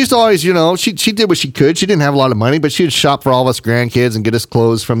 But she used to always, she did what she could. She didn't have a lot of money, but she'd shop for all of us grandkids and get us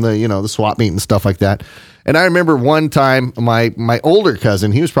clothes from the, the swap meet and stuff like that. And I remember one time, my older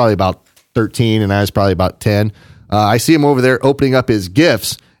cousin, he was probably about 13, and I was probably about 10. I see him over there opening up his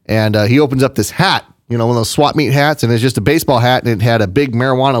gifts, and he opens up this hat. One of those swap meet hats, and it's just a baseball hat, and it had a big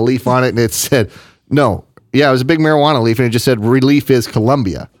marijuana leaf on it, and it said, it was a big marijuana leaf, and it just said, "Relief is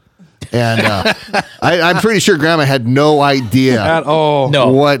Columbia." And I'm pretty sure Grandma had no idea at all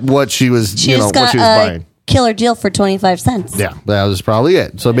what she was, She just what got she was a buying. killer deal for 25 cents. Yeah, that was probably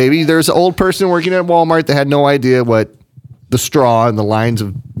it. So maybe there's an old person working at Walmart that had no idea what the straw and the lines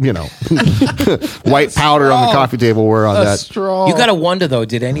of, white powder on the coffee table were on that. straw. You got to wonder, though,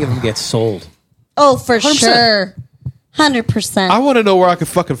 did any of them get sold? Oh, for 100%. sure. 100%. I want to know where I could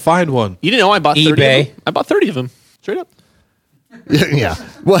fucking find one. You didn't know I bought 30 eBay. of them? I bought 30 of them. Straight up. Yeah.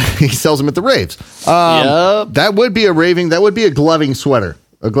 Well, he sells them at the raves. Yup. That would be a gloving sweater.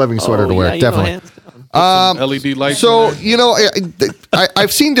 A gloving sweater to wear, definitely. LED lights. So, in there.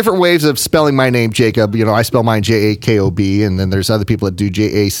 I've seen different ways of spelling my name, Jacob. I spell mine Jakob, and then there's other people that do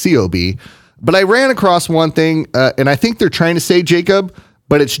Jacob. But I ran across one thing, and I think they're trying to say Jacob,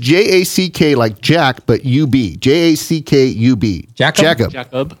 but it's Jack like Jack, but UB. Jackub.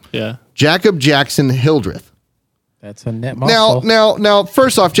 Jacob? Yeah. Jacob Jackson Hildreth. That's a net mouthful. Now,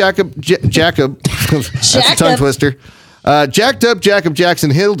 first off, Jacob, that's a tongue twister. Jacob Jackson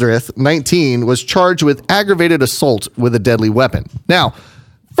Hildreth, 19, was charged with aggravated assault with a deadly weapon. Now,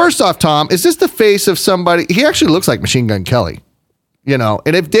 first off, Tom, is this the face of somebody? He actually looks like Machine Gun Kelly.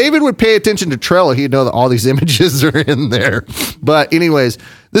 And if David would pay attention to Trello, he'd know that all these images are in there. But anyways,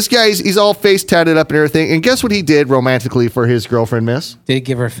 this guy, he's all face tatted up and everything. And guess what he did romantically for his girlfriend, Miss? Did he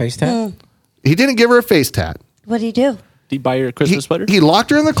give her a face tat? He didn't give her a face tat. What do you do? Did you buy her a Christmas sweater? He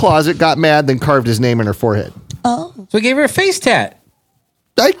locked her in the closet, got mad, then carved his name in her forehead. Oh. So he gave her a face tat.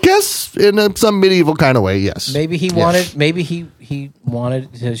 I guess in some medieval kind of way, yes. Maybe he wanted. Maybe he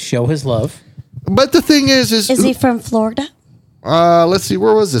wanted to show his love. But the thing is he from Florida? Let's see,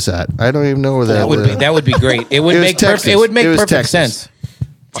 where was this at? I don't even know where that was. That would be great. It would It was make Texas. it would make It was perfect Texas. sense.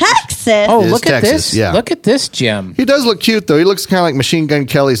 Texas. Oh, It is look at Texas, this! yeah. Look at this gem. He does look cute though. He looks kind of like Machine Gun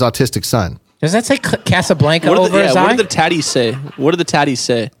Kelly's autistic son. Does that say Casablanca What over his what eye? do the tatties say? What do the tatties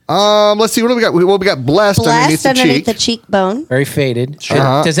say? Let's see. What do we got? Well, we got blessed underneath Blessed the underneath cheek. the cheekbone. Very faded.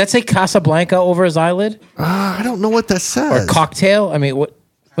 Uh-huh. Does that say Casablanca over his eyeliid? I don't know what that says. Or cocktail? I mean, what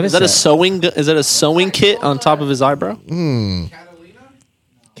is that a sewing? Is that a sewing kit on top of his eyebrow? No.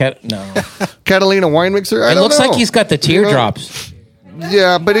 Catalina wine mixer. I It don't looks know. like he's got the teardrops.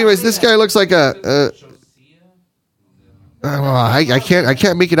 Yeah, but anyways, this guy looks like I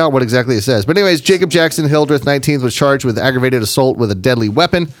can't make it out what exactly it says. But anyways, Jacob Jackson Hildreth, 19th, was charged with aggravated assault with a deadly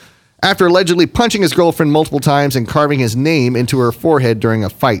weapon after allegedly punching his girlfriend multiple times and carving his name into her forehead during a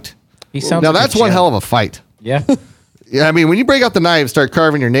fight. He sounds Now like a that's one gem. hell of a fight. Yeah. Yeah, I mean, when you break out the knife and start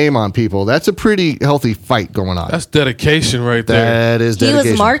carving your name on people, that's a pretty healthy fight going on. That's dedication right there. That is He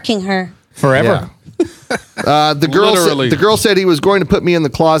dedication. was marking her. Forever. The girl said he was going to put me in the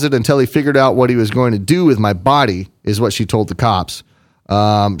closet until he figured out what he was going to do with my body, is what she told the cops.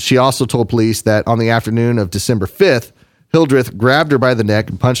 She also told police that on the afternoon of December 5th, Hildreth grabbed her by the neck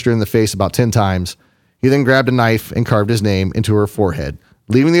and punched her in the face about 10 times. He then grabbed a knife and carved his name into her forehead,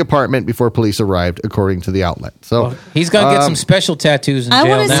 leaving the apartment before police arrived, according to the outlet. So he's gonna get some special tattoos in I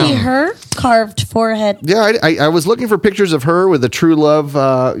jail want to now. see her carved forehead. Yeah, I was looking for pictures of her with a true love,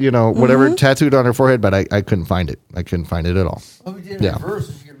 whatever tattooed on her forehead, but I couldn't find it. I couldn't find it at all. Yeah.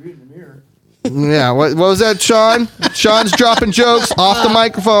 Yeah, what was that, Sean? Sean's dropping jokes off the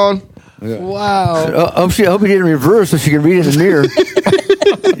microphone. Wow. I hope he did it in reverse so she can read it in the mirror.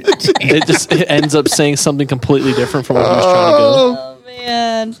 It ends up saying something completely different from what he was trying to go. Oh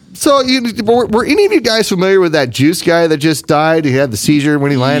man. So, were any of you guys familiar with that Juice guy that just died? He had the seizure when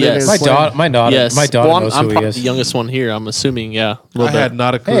he landed. Yes. in My his plane? daughter Yes. knows I'm who he probably is. the youngest one here. I'm assuming, yeah. A little I bit. had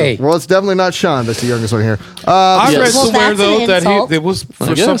not a clue. Hey, Well, it's definitely not Sean. That's the youngest one here. I Yes. read Well, somewhere that's an though that insult. it was I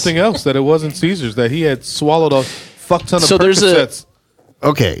for guess. something else, that it wasn't seizures, that he had swallowed a fuck ton of So there's a- Percocets.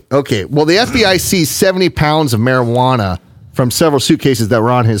 Okay. Well, the FBI seized 70 pounds of marijuana from several suitcases that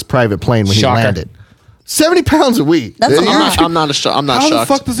were on his private plane when Shocker. he landed. 70 pounds a week. That's a lot. I'm not How the shocked.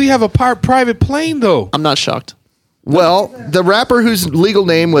 fuck does he have a private plane though? I'm not shocked. Well, the rapper whose legal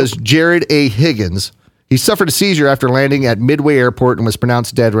name was Jared A. Higgins, he suffered a seizure after landing at Midway Airport and was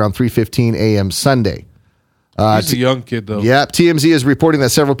pronounced dead around 3:15 a.m. Sunday. He's a young kid though. Yeah, TMZ is reporting that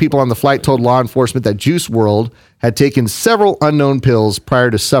several people on the flight told law enforcement that Juice WRLD had taken several unknown pills prior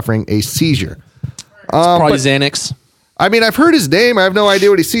to suffering a seizure. Probably Xanax. I mean, I've heard his name. I have no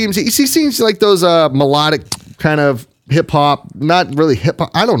idea what he seems. He seems like those melodic kind of hip hop, not really hip hop.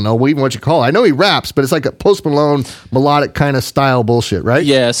 I don't know even what you call it. I know he raps, but it's like a Post Malone melodic kind of style bullshit, right?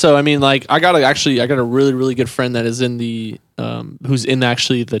 Yeah, so I mean, like, I got a really, really good friend that is in the who's in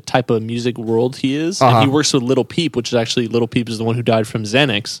actually the type of music world he is, and he works with Little Peep, which is actually Little Peep is the one who died from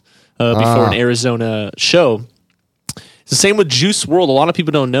Xanax before an Arizona show. It's the same with Juice WRLD. A lot of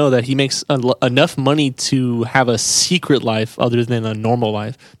people don't know that he makes enough money to have a secret life other than a normal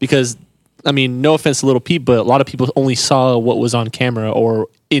life. Because, I mean, no offense to Little Peep, but a lot of people only saw what was on camera or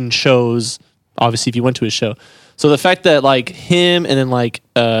in shows. Obviously, if you went to his show. So the fact that like him and then like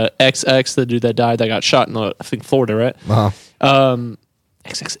XX, the dude that died, that got shot in I think Florida, right? XX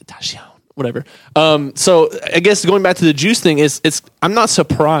Tentacion, whatever. So I guess going back to the Juice thing is I'm not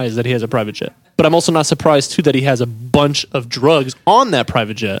surprised that he has a private jet. But I'm also not surprised too that he has a bunch of drugs on that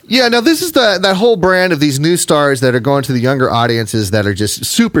private jet. Yeah, now this is that whole brand of these new stars that are going to the younger audiences that are just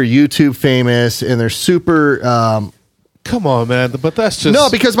super YouTube famous and they're super. Come on, man! But that's just No,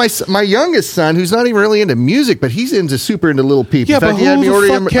 because my youngest son, who's not even really into music, but he's super into Little Peep. Yeah, In fact, but he had who me the order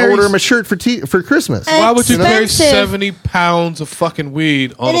fuck carries- him a shirt for Christmas. Why would you carry Expensive. 70 pounds of fucking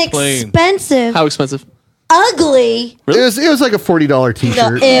weed on a plane? Expensive. How expensive? Ugly. It was like a $40 No,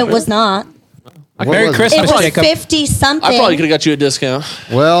 T-shirt. it was not. Merry was it? Christmas, It was Jacob. 50 something. I probably could have got you a discount.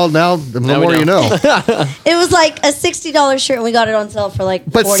 Well, now the Now we more you know. know. It was like a $60 shirt, and we got it on sale for like.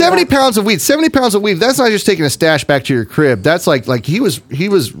 But 40 70 bucks. pounds of weed, 70 pounds of weed. That's not just taking a stash back to your crib. That's like he was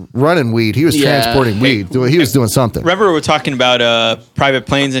running weed. He was Yeah. transporting weed. He was doing something. Remember, we're talking about private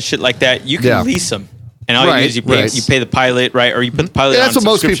planes and shit like that. You can Yeah. lease them, and all Right, you do is you pay, right. you pay the pilot, right? Or you put the pilot. Yeah, on that's what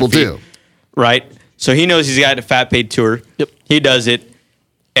most people subscription fee, right? So he knows he's got a fat paid tour. Yep, he does it,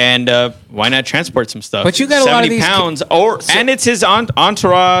 and why not transport some stuff? But you got a lot of 70 these pounds, and it's his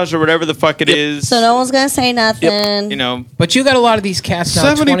entourage or whatever the fuck it is. So no one's gonna say nothing. You know, But you got a lot of these cats now.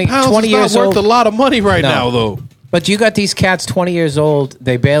 70 20 pounds 20 is not years worth old. a lot of money right No. now, though. But you got these cats 20 years old.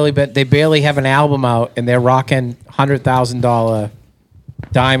 They barely have an album out, and they're rocking $100,000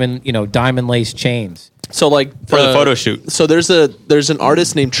 diamond lace chains. So like for the photo shoot. So there's an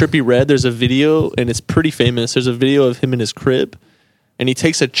artist named Trippie Redd. There's a video and it's pretty famous. There's a video of him in his crib, and he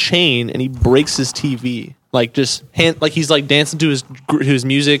takes a chain and he breaks his TV. Like he's like dancing to his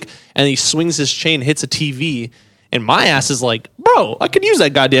music, and he swings his chain, hits a TV, and my ass is like, bro, I could use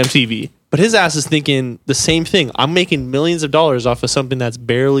that goddamn TV. But his ass is thinking the same thing. I'm making millions of dollars off of something that's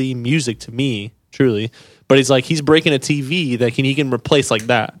barely music to me, truly. But he's breaking a TV that he can replace like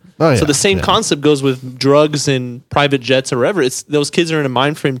that. Oh, So yeah, the same concept goes with drugs and private jets or wherever. It's those kids are in a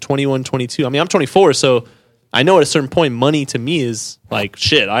mind frame 21, 22. I mean, I'm 24, so I know at a certain point money to me is like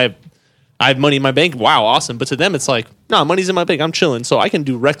shit. I have money in my bank. Wow, awesome. But to them it's like, nah, money's in my bank. I'm chilling. So I can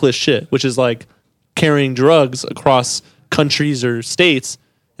do reckless shit, which is like carrying drugs across countries or states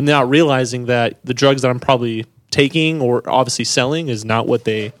and not realizing that the drugs that I'm probably taking or obviously selling is not what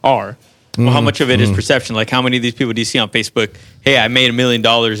they are. Well, how much of it is perception? Like, how many of these people do you see on Facebook? Hey, I made $1 million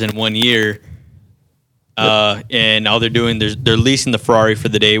in 1 year, and all they're doing they're leasing the Ferrari for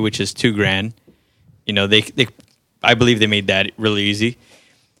the day, which is $2,000. You know, I believe they made that really easy.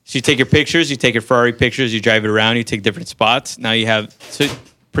 So you take your pictures, you take your Ferrari pictures, you drive it around, you take different spots. Now you have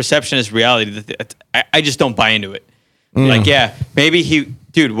perception is reality. I just don't buy into it. Like, yeah, maybe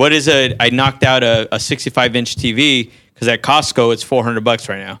dude, what is I knocked out a 65-inch TV. Because at Costco, it's $400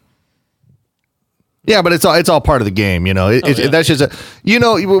 right now. Yeah, but it's all part of the game, you know. That's just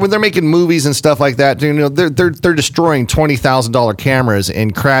when they're making movies and stuff like that, you know, they're destroying $20,000 cameras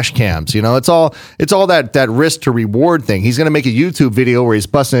and crash cams. You know, it's all that risk to reward thing. He's going to make a YouTube video where he's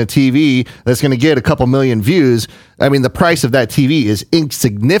busting a TV that's going to get a couple million views. I mean, the price of that TV is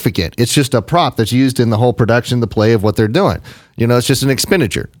insignificant. It's just a prop that's used in the whole production, the play of what they're doing. You know, it's just an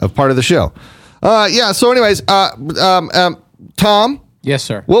expenditure of part of the show. So anyways, Tom. Yes,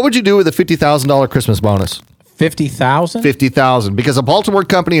 sir. What would you do with a $50,000 Christmas bonus? $50,000? $50,000. Because a Baltimore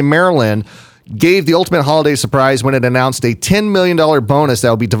company in Maryland gave the ultimate holiday surprise when it announced a $10 million bonus that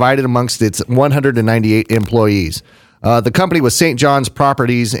will be divided amongst its 198 employees. The company was St. John's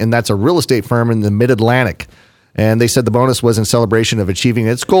Properties, and that's a real estate firm in the Mid-Atlantic. And they said the bonus was in celebration of achieving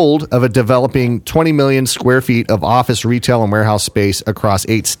its goal of developing 20 million square feet of office, retail, and warehouse space across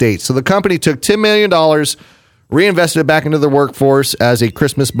 8 states. So the company took $10 million, reinvested it back into the workforce as a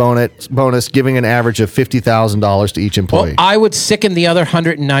Christmas bonus, giving an average of $50,000 to each employee. Well, I would sicken the other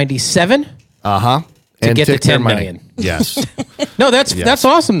 197. To get the 10 million. Yes. No, that's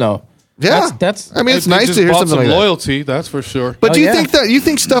awesome though. Yeah, that's. I mean, it's nice to hear something like that. Loyalty, that's for sure. But do you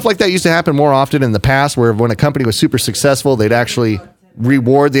think stuff like that used to happen more often in the past, where when a company was super successful, they'd actually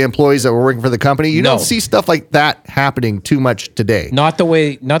reward the employees that were working for the company? You don't see stuff like that happening too much today. Not the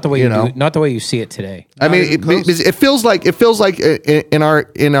way you see it today. I mean, it feels like in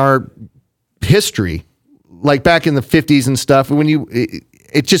our history, like back in the 50s and stuff, when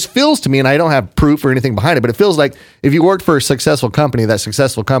it just feels to me, and I don't have proof or anything behind it, but it feels like if you worked for a successful company, that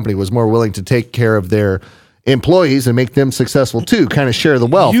successful company was more willing to take care of their employees and make them successful too, kind of share the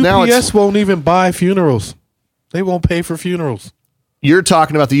wealth. UPS won't even buy funerals. They won't pay for funerals. You're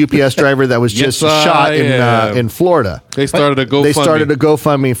talking about the UPS driver that was just shot in Florida. They started a GoFundMe. They started a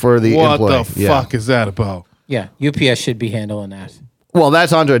GoFundMe for the employee. What the fuck is that about? Yeah, UPS should be handling that. Well,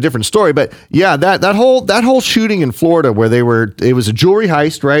 that's onto a different story, but yeah, that whole shooting in Florida where it was a jewelry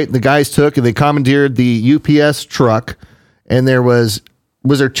heist, right? The guys took and they commandeered the UPS truck, and was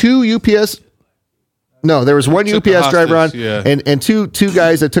there two UPS? No, there was one UPS driver on, and two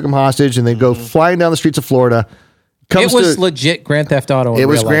guys that took him hostage, and they go flying down the streets of Florida. It was legit Grand Theft Auto. It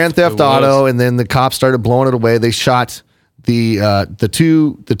was Grand Theft Auto, and then the cops started blowing it away. They shot the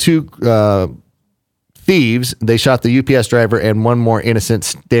two thieves. They shot the UPS driver and one more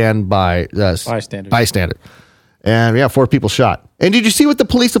innocent bystander. And yeah, 4 people shot. And did you see what the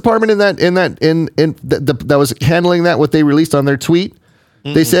police department that was handling that, what they released on their tweet?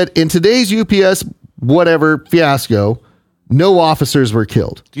 Mm-hmm. They said, in today's UPS whatever fiasco, no officers were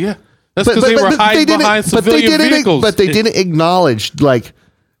killed. Yeah. That's because they were hiding behind civilian vehicles. But they didn't acknowledge, like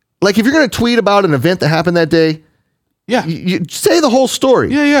if you're going to tweet about an event that happened that day, yeah, you say the whole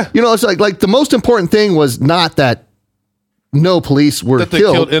story. Yeah. You know, it's like the most important thing was not that no police were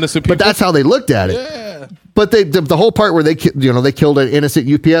killed innocent people, but that's how they looked at it. Yeah. But the whole part where they killed an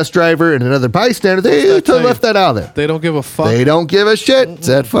innocent UPS driver and another bystander, they left that out of there. They don't give a fuck. They don't give a shit. It's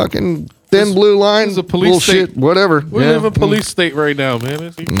that fucking thin blue line. It's a police bullshit, state. Whatever. We live in a police state right now, man. Are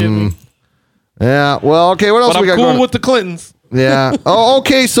you kidding me? Yeah. Well, okay. What else but we got I'm cool going on? with the Clintons. Yeah. Oh,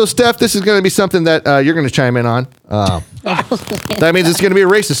 okay. So, Steph, this is going to be something that you're going to chime in on. That means it's going to be a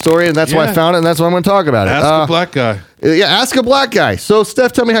racist story, and that's why I found it, and that's why I'm going to talk about it. Ask a black guy. Yeah, ask a black guy. So,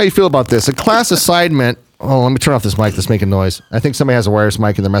 Steph, tell me how you feel about this. A class assignment. Oh, let me turn off this mic that's making noise. I think somebody has a wireless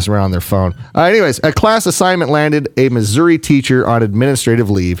mic and they're messing around on their phone. Anyways, a class assignment landed a Missouri teacher on administrative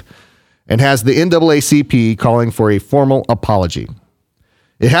leave and has the NAACP calling for a formal apology.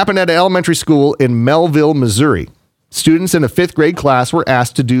 It happened at an elementary school in Melville, Missouri. Students in a 5th grade class were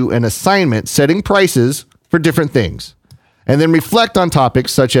asked to do an assignment setting prices for different things and then reflect on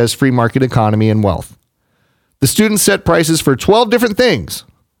topics such as free market economy and wealth. The students set prices for 12 different things: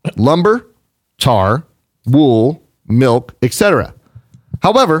 lumber, tar, wool, milk, etc.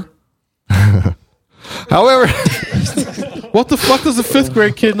 However, what the fuck does a 5th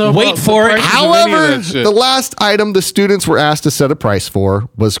grade kid know? Wait for it. However, the last item the students were asked to set a price for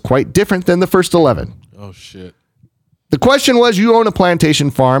was quite different than the first 11. Oh shit. The question was, you own a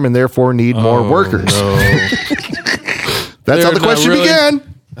plantation farm and therefore need more workers. No. That's how the question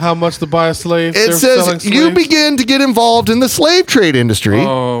began. How much to buy a slave? It says you begin to get involved in the slave trade industry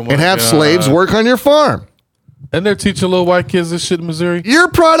and have slaves work on your farm. And they're teaching little white kids this shit in Missouri. Your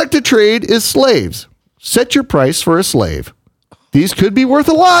product of trade is slaves. Set your price for a slave. These could be worth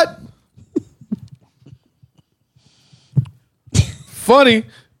a lot. Funny.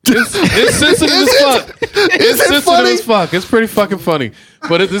 It's sensitive as fuck. It's sensitive as fuck. It's pretty fucking funny.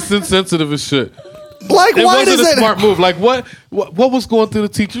 But it's insensitive as shit. Like, it why wasn't does a smart move. Like, what was going through the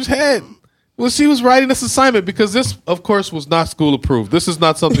teacher's head? Well, she was writing this assignment because this, of course, was not school approved. This is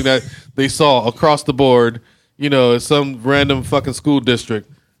not something that they saw across the board, in some random fucking school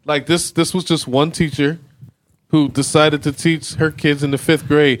district. Like this was just one teacher who decided to teach her kids in the 5th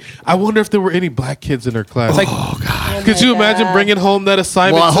grade. I wonder if there were any black kids in her class. God! Could you imagine bringing home that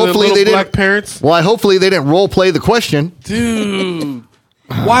assignment to hopefully the they little black didn't, parents? Well, hopefully they didn't role play the question, dude.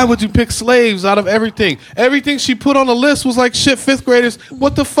 Why would you pick slaves out of everything? Everything she put on the list was like shit. 5th graders.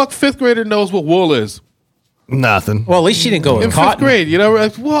 What the fuck? 5th grader knows what wool is? Nothing. Well, at least she didn't go in with 5th cotton. grade.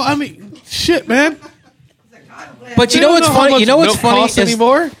 Like, well, I mean, shit, man. But you know what's funny? You know what's funny is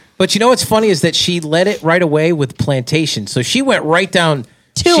anymore. But you know what's funny is that she led it right away with plantation. So she went right down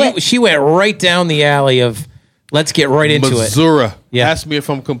She went right down the alley of let's get right into Missouri. it. Yeah. Ask me if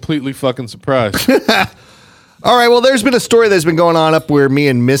I'm completely fucking surprised. All right, well, there's been a story that's been going on up where me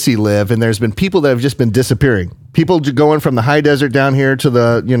and Missy live, and there's been people that have just been disappearing. People going from the high desert down here to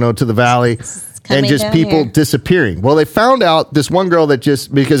the, to the valley, and just people disappearing. Well, they found out this one girl that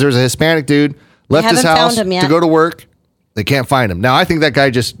because there's a Hispanic dude left his house to go to work. They can't find him. Now, I think that guy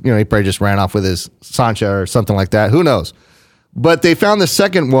just, he probably just ran off with his Sancha or something like that. Who knows? But they found the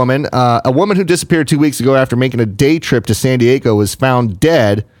second woman, a woman who disappeared 2 weeks ago after making a day trip to San Diego, was found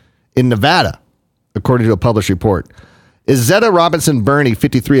dead in Nevada, according to a published report. Izetta Robinson Burney,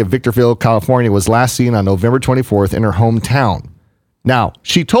 53, of Victorville, California, was last seen on November 24th in her hometown. Now,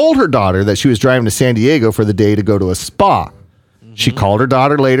 she told her daughter that she was driving to San Diego for the day to go to a spa. Mm-hmm. She called her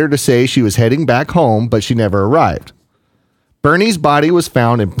daughter later to say she was heading back home, but she never arrived. Burney's body was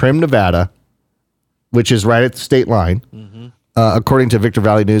found in Primm, Nevada, which is right at the state line, according to Victor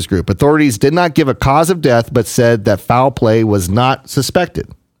Valley News Group. Authorities did not give a cause of death, but said that foul play was not suspected.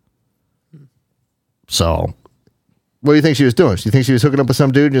 So, what do you think she was doing? Do you think she was hooking up with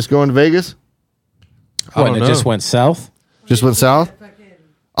some dude and just going to Vegas? What, it just went south? Just went south?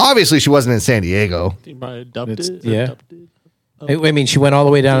 Obviously, she wasn't in San Diego. Yeah. I mean, she went all the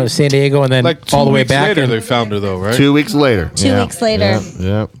way down to San Diego and then all the way back. Later, they found her, though, right? 2 weeks later. 2 weeks later.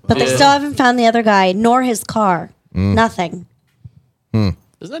 Yeah. But they still haven't found the other guy, nor his car. Nothing. Isn't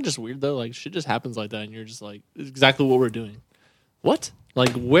that just weird, though? Like, shit just happens like that, and you're just like, it's exactly what we're doing. What?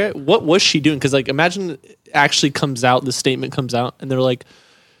 Like, what was she doing? Because, like, imagine it actually comes out, the statement comes out, and they're like,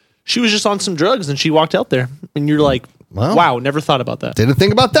 she was just on some drugs, and she walked out there. And you're like, wow, never thought about that. Didn't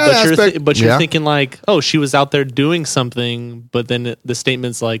think about that aspect. But you're thinking like, oh, she was out there doing something, but then the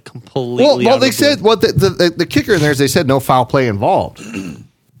statement's like completely. Well, they said the kicker in there is they said no foul play involved.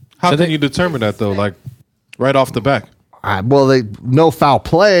 How can you determine that though? Like right off the back. No foul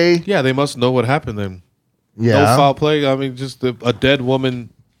play. Yeah, they must know what happened then. Yeah, no foul play. I mean, just a dead woman.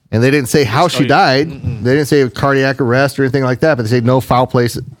 And they didn't say how she died. They didn't say cardiac arrest or anything like that. But they say no foul play.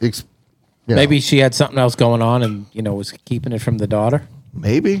 Maybe she had something else going on and, was keeping it from the daughter.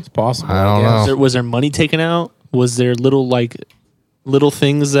 Maybe. It's possible. I don't know. Was there money taken out? Was there little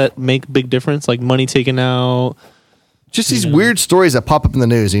things that make big difference? Like money taken out? Just these weird stories that pop up in the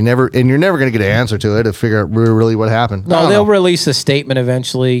news. You're never going to get an answer to it to figure out really what happened. No, they'll release a statement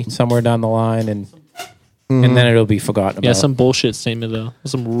eventually somewhere down the line and then it'll be forgotten about. Yeah, some bullshit statement though.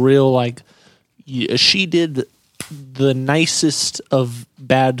 Some real she did the nicest of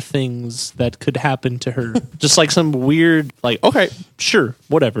bad things that could happen to her. Just like some weird, okay, sure,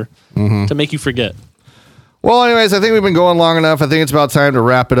 whatever, to make you forget. Well, anyways, I think we've been going long enough. I think it's about time to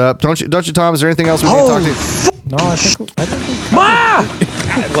wrap it up. Don't you, Tom? Is there anything else we can talk to? No, I think Ma!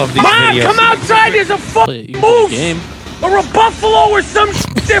 I love these Ma, videos. come outside. There's a fucking moose or a buffalo or some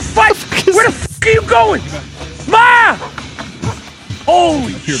they're fighting. Where the fuck are you going? Ma!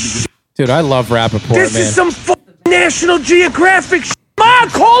 Holy shit. Dude, I love Rappaport, This man. is some National Geographic shit. Ma,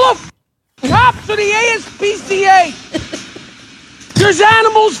 call up cops or the ASPCA. There's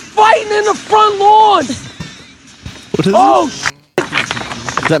animals fighting in the front lawn. What is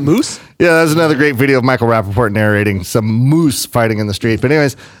Is that moose? Yeah, that's another great video of Michael Rappaport narrating some moose fighting in the street. But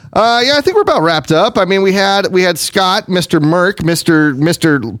anyways, I think we're about wrapped up. I mean, we had Scott, Mr. Merck,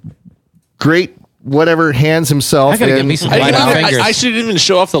 Mr. Great whatever hands himself. I gotta get me some light on fingers. I shouldn't even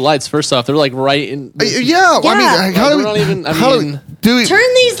show off the lights. First off, they're like right in. I mean, how do we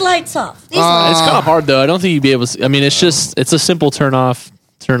Turn these lights off. It's kind of hard though. I don't think you'd be able to. I mean, it's a simple turn off,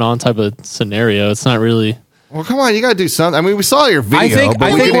 turn on type of scenario. It's not really. Well, come on, you got to do something. I mean, we saw your video,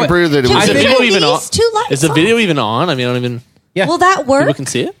 but we didn't prove that it was. Is the video even on? Is the video even on? I mean, I don't even. Yeah. Will that work? People can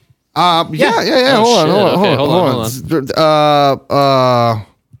see it. Yeah. Oh, Hold on.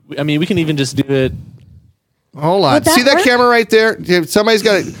 I mean, we can even just do it. Hold on. Would that See that work? camera right there? Somebody's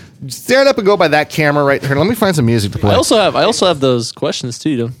got it. stand up and go by that camera right here. Let me find some music to play. I also have those questions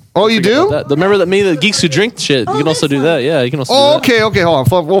too. Oh, you do? Remember that the geeks who drink shit. You can also do that. Yeah, you can also. Oh, do that. okay.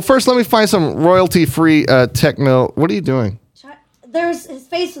 Hold on. Well, first let me find some royalty-free techno. What are you doing? His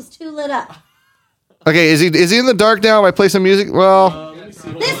face was too lit up. Okay, is he in the dark now? If I play some music? Well, This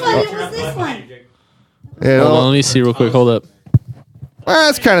one. It was this one. yeah. Hold on, let me see real quick. Hold up.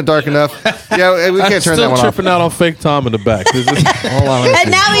 It's kind of dark enough. Yeah, we can't turn that one off. Still tripping out on fake Tom in the back. Hold on.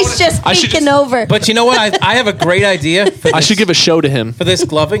 And now he's just peeking over. But you know what? I have a great idea. I should give a show to him for this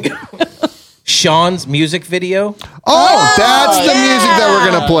gloving. Sean's music video. Oh, that's the music that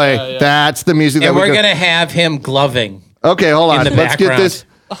we're gonna play. That's the music that And we're gonna gonna have him gloving. Okay, hold on. In the Let's get background. this.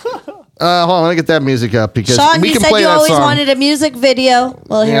 Hold on, let me get that music up because Sean, we you can said play you that always song. wanted a music video.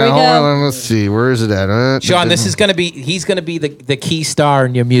 Well, here we hold go. on, let's see. Where is it at? Sean, this is gonna be. He's gonna be the key star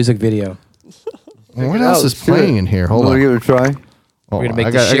in your music video. What else is playing in here? Hold on. Give it a try. We're gonna make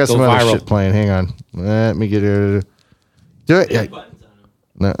I this got shit go some other viral. shit playing. Hang on. Let me get it. Do it. Yeah.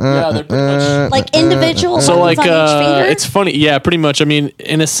 they're pretty much Like individual So ones like on each finger? it's funny. Yeah, pretty much. I mean,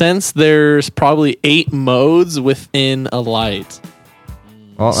 in a sense, there's probably 8 modes within a light.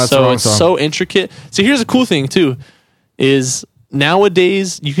 Oh, that's the so wrong it's song. so intricate. So here's a cool thing too, is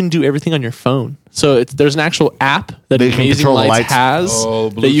nowadays you can do everything on your phone. So there's an actual app that They can Amazing control the Lights lights? has Oh,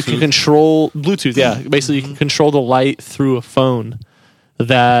 that you can Bluetooth. control Bluetooth. Yeah, basically you can control the light through a phone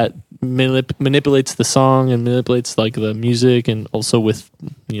that manipulates the song and manipulates like the music and also with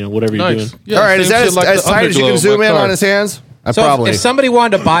whatever you're Nice. doing. Yeah, All right, is same that shit like as the tight as you underglow can of my zoom in car. on his hands? I So probably. if somebody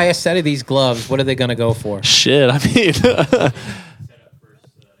wanted to buy a set of these gloves, what are they gonna go for? Shit, I mean,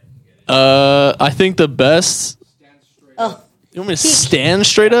 I think the best. Oh. You want me to stand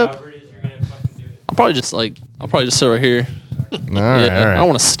straight up? I'll probably just sit right here. all right, I don't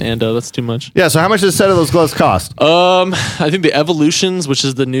want to stand up. That's too much. Yeah. So how much does a set of those gloves cost? I think the Evolutions, which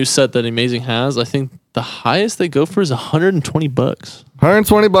is the new set that Amazing has, I think the highest they go for is $120.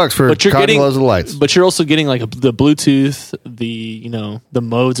 $120 for cotton gloves with lights. But you're also getting like the Bluetooth, the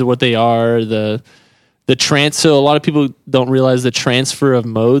modes of what they are, the trans. So a lot of people don't realize the transfer of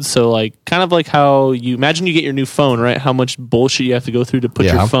modes. So like kind of like how you imagine you get your new phone, right? How much bullshit you have to go through to put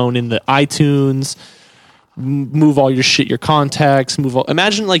Yeah. your phone in the iTunes. Move all your shit, your contacts,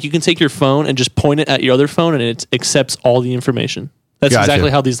 imagine like you can take your phone and just point it at your other phone and it accepts all the information. That's Gotcha.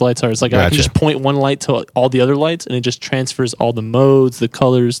 exactly how these lights are. It's like I Gotcha. can just point one light to all the other lights and it just transfers all the modes, the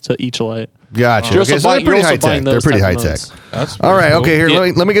colors to each light. Gotcha. You're Okay, also so they're buying- pretty you're high also buying tech. They're those pretty type high of tech. modes. That's All right. pretty Okay. Here,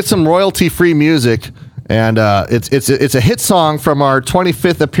 Yeah. let me get some royalty-free music, and it's a hit song from our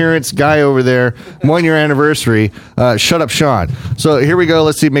 25th appearance guy over there, 1 year anniversary. Shut up, Sean. So here we go.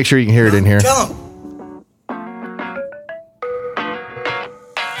 Let's see. Make sure you can hear it in here. Tell him.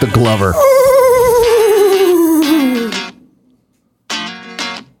 The Glover.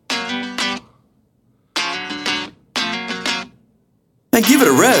 Man, give it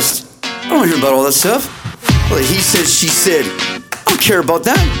a rest. I don't want to hear about all that stuff. Well, he said, she said. I don't care about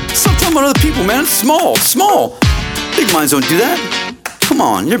that. Stop talking about other people, man. It's small. Big minds don't do that. Come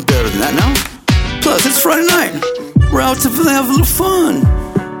on, you're better than that now. Plus, it's Friday night. We're out to have a little fun.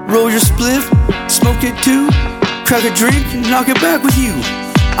 Roll your spliff, smoke it too. Crack a drink, knock it back with you.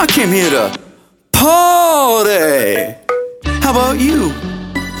 I came here to party. How about you?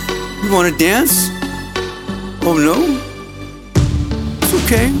 You want to dance? Oh, no? It's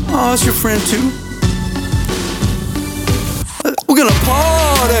okay. I'll ask your friend too. We're gonna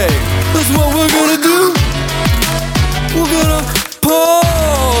party. That's what we're gonna do. We're gonna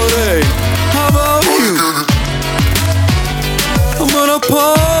party. How about you? I'm gonna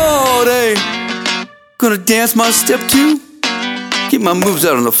party. Gonna dance my step too. Get my moves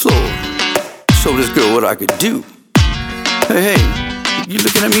out on the floor. Show this girl what I could do. Hey, you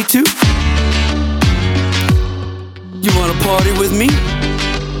looking at me too? You wanna party with me?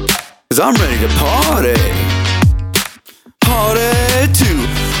 'Cause I'm ready to party. Party too.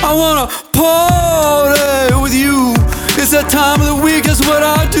 I wanna party with you. It's that time of the week, that's what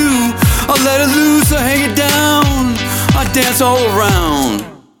I do. I let it loose, I hang it down. I dance all around.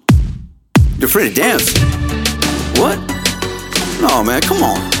 You're free to dance. What? No, man, come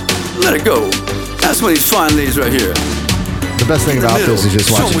on. Let it go. That's one of these fine ladies right here. The best thing about this is just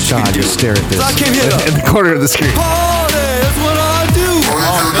Show watching what you Sean can do. just stare at this So I came here to in the corner of the screen. party, that's what I do.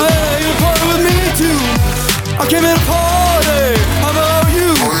 Hey, you party with me too. I came here to party. How about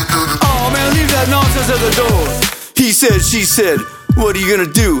you? Oh man, leave that nonsense at the door. He said, she said. What are you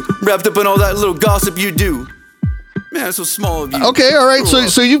gonna do? Wrapped up in all that little gossip you do. Man, it's so small of you. Okay, all right.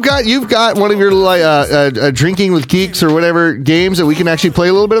 So you've got one of your drinking with geeks or whatever games that we can actually play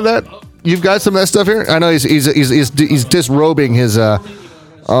a little bit of that. You've got some of that stuff here. I know he's disrobing his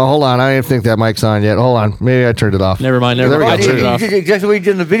Oh, hold on. I didn't think that mic's on yet. Hold on. Maybe I turned it off. Never mind. There we go. Turn it off. Exactly what you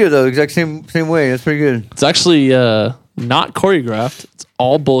did in the video, though. Exact same way. That's pretty good. It's actually not choreographed. It's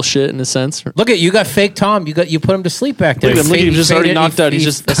all bullshit in a sense. Look at you got fake Tom. You put him to sleep back there. Look at him. He's just already knocked out. He's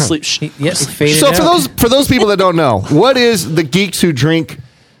just just asleep. Yes, he faded So out. for those people that don't know, what is the Geeks Who Drink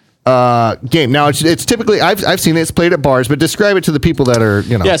game? Now it's typically I've seen it. It's played at bars, but describe it to the people that are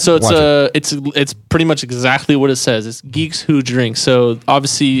Yeah, so watching. it's pretty much exactly what it says. It's geeks who drink. So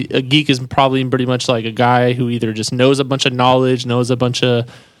obviously, a geek is probably pretty much like a guy who either just knows a bunch of knowledge, knows a bunch of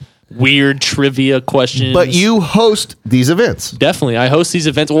weird trivia questions. But you host these events. Definitely, I host these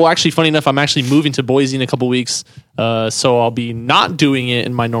events. Well, actually, funny enough, I'm actually moving to Boise in a couple weeks, so I'll be not doing it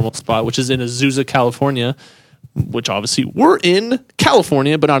in my normal spot, which is in Azusa, California. Which obviously we're in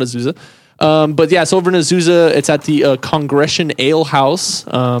California, but not Azusa. But yeah, it's over in Azusa. It's at the Congression Ale House.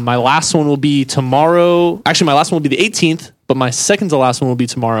 My last one will be tomorrow. Actually, my last one will be the 18th, but my second to last one will be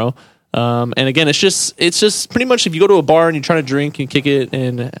tomorrow. And again, it's just pretty much if you go to a bar and you're trying to drink and kick it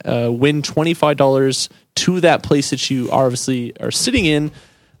and win $25 to that place that you obviously are sitting in.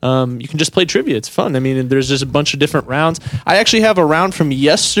 You can just play trivia. It's fun. I mean, there's just a bunch of different rounds. I actually have a round from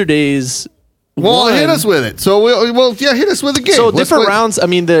yesterday's. Well, hit us with it. So, hit us with a game. So different rounds. I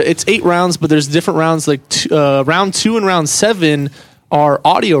mean, it's 8 rounds, but there's different rounds. Like round 2 and round 7 are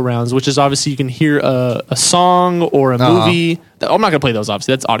audio rounds, which is obviously you can hear a song or a movie. I'm not gonna play those.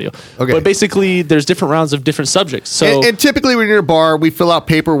 Obviously, that's audio. Okay. But basically, there's different rounds of different subjects. So and typically when you're in a bar, we fill out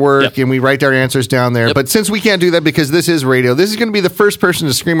paperwork and we write our answers down there. But since we can't do that because this is radio, this is going to be the first person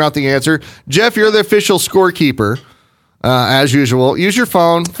to scream out the answer. Jeff, you're the official scorekeeper. As usual, use your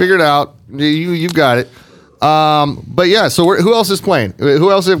phone. Figure it out. You've got it. But yeah. So who else is playing? Who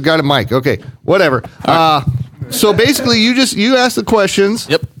else have got a mic? Okay, whatever. So basically, you ask the questions.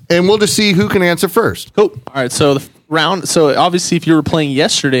 Yep. And we'll just see who can answer first. Cool. All right. So the round. So obviously, if you were playing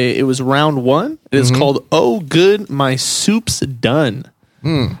yesterday, it was round 1. It is called "Oh Good, My Soup's Done."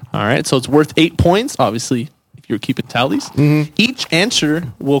 All right. So it's worth 8 points. Obviously, if you're keeping tallies, each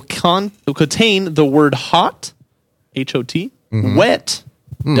answer will contain the word "hot." HOT, wet,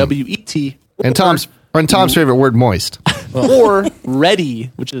 WET, and Tom's favorite word, moist, or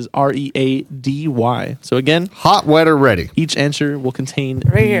ready, which is READY. So again, hot, wet, or ready. Each answer will contain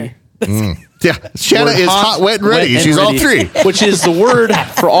right here. Yeah, Shanna is hot, wet, and ready. She's all 3, which is the word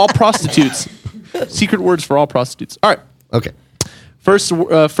for all prostitutes. Secret words for all prostitutes. All right. Okay. First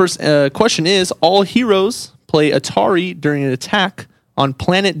question is: all heroes play Atari during an attack on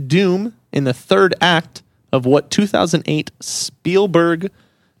Planet Doom in the 3rd act of what 2008 Spielberg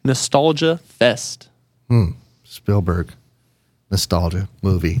Nostalgia Fest? Spielberg Nostalgia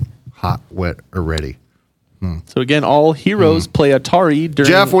movie, hot, wet, or ready. So again, all heroes play Atari during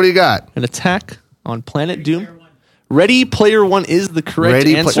Jeff, what do you got? An attack on Planet Doom. Ready Player One is the correct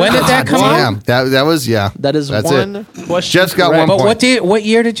answer. When did that come out? That was That is that's one it. question. Jeff's got correct. 1 But point. what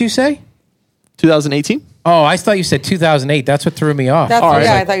year did you say? 2018. Oh, I thought you said 2008. That's what threw me off. That's All right.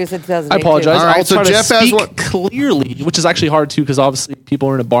 I thought you said 2008. I apologize. All right, I'll so try Jeff to has speak one- clearly, which is actually hard too, because obviously people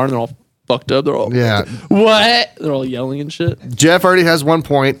are in a bar and they're all fucked up. They're all what? They're all yelling and shit. Jeff already has 1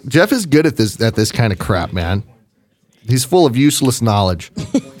 point. Jeff is good at this kind of crap, man. He's full of useless knowledge.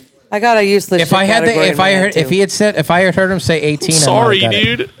 I got a useless. If I had heard him say 18, Sorry, I might have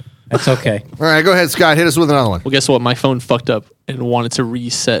got it. dude. That's okay. All right, go ahead, Scott. Hit us with another one. Well, guess what? My phone fucked up and wanted to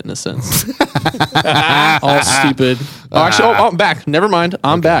reset in a sense. All stupid. Oh, actually, I'm back. Never mind.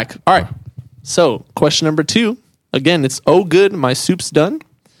 I'm back. All right. So, question number 2. Again, it's oh good, my soup's done.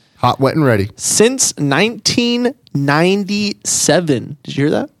 Hot, wet, and ready. Since 1997, did you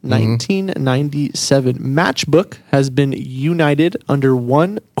hear that? 1997, Matchbook has been united under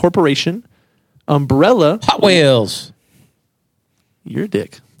one corporation, Umbrella. Hot Wheels. You're a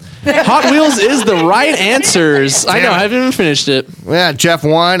dick. Hot Wheels is the right answers. I know. I haven't even finished it. Yeah, Jeff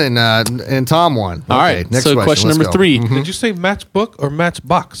won and Tom won. All right. Next So question Let's number go. 3. Did you say Matchbook or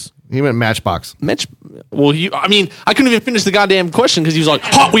Matchbox? He went Matchbox. Well, I couldn't even finish the goddamn question because he was like,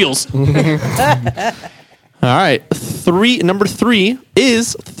 Hot Wheels. All right. Number 3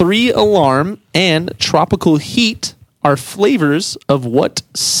 is 3-Alarm and Tropical Heat are flavors of what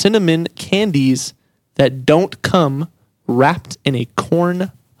cinnamon candies that don't come wrapped in a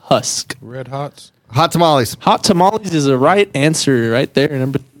corn husk? Red Hots. Hot tamales. Hot tamales is the right answer right there.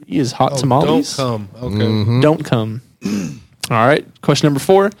 Number 3 is hot tamales. Don't come. Okay. Don't come. All right. Question number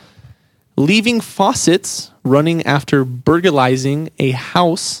 4. Leaving faucets running after burglarizing a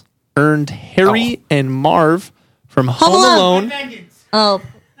house earned Harry and Marv from Home Alone. Oh,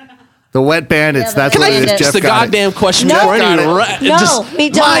 The Wet Bandits. Yeah, that's Can what I it is. finish Jeff the got it. goddamn question No. before I Got even it. No, we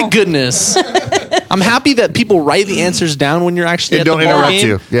don't. My goodness. I'm happy that people write the answers down when you're actually And at don't the ball interrupt game.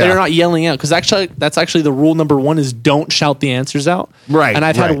 you. Yeah. They're not yelling out because that's actually the rule number 1 is don't shout the answers out. Right, And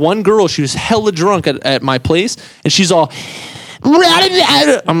I've right. had one girl, she was hella drunk at my place, and she's all.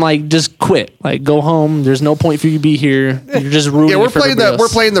 I'm like, just quit. Like, go home. There's no point for you to be here. You're just ruining. Yeah, we're it for playing everybody we're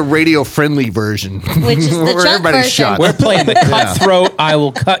else. playing the radio friendly version, Which is the where drunk everybody's version. shot. We're playing the cutthroat, I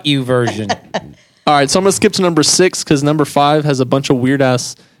will cut you version. All right, so I'm gonna skip to number 6 because number 5 has a bunch of weird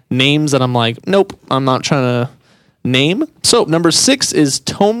ass names that I'm like, nope, I'm not trying to name. So number 6 is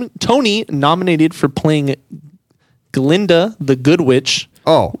Tony nominated for playing Glinda the Good Witch.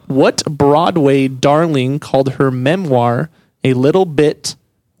 Oh, What Broadway darling called her memoir a little bit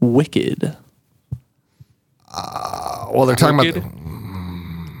wicked? well, they're talking about.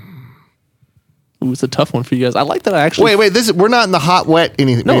 Ooh, it's a tough one for you guys. I like that. I actually Wait. We're not in the hot wet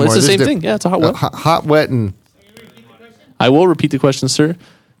anything. No, anymore. it's the This same is thing. Yeah, it's a hot wet. hot wet and. I will repeat the question, sir.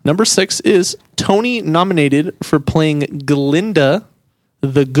 Number 6 is Tony nominated for playing Glinda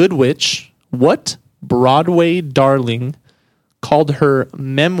the Good Witch. What Broadway darling called her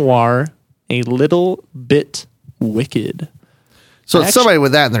memoir a little bit wicked? So it's somebody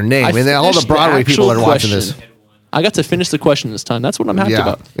with that in their name, and then all the finished Broadway people that actual are watching this. question. I got to finish the question this time. That's what I'm happy Yeah.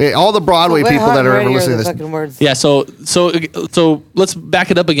 about. Yeah, all the Broadway people that are ever listening to this. fucking words. Yeah, so let's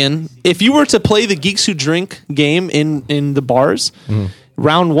back it up again. If you were to play the Geeks Who Drink game in the bars,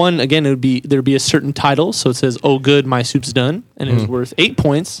 round 1 again there'd be a certain title. So it says, "Oh, good, my soup's done," and it's worth 8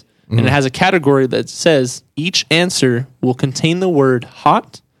 points. And it has a category that says each answer will contain the word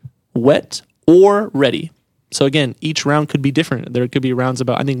hot, wet, or ready. So again, each round could be different. There could be rounds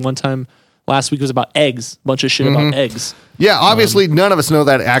about. I think one time last week was about eggs. A bunch of shit about eggs. Yeah, obviously none of us know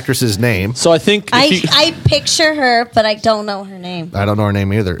that actress's name. So I think I picture her, but I don't know her name. I don't know her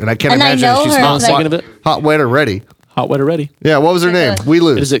name either, and I can't And I imagine if know she's her, not but I- Second of it. hot, wet, or ready. Hot, wet, or ready. Yeah, what was her name? We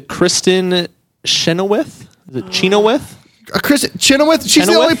lose. Is it Kristen Chenoweth? Is it Chenoweth? Chris Chenoweth? She's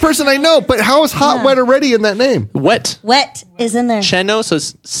the Chenoweth? only person I know. But how is hot, Yeah. wet, or ready in that name? Wet. Wet is in there. Cheno, so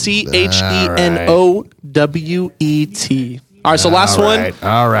it's CHENOWET. All right, so last All one. right,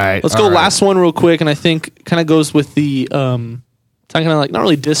 all right. Let's all go right. last one real quick, and I think kind of goes with the talking about like not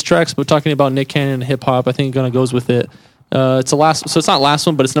really diss tracks, but talking about Nick Cannon and hip hop. I think it kind of goes with it. It's a last, so it's not last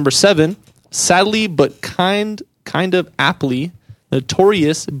one, but it's number 7. Sadly, but kind of aptly,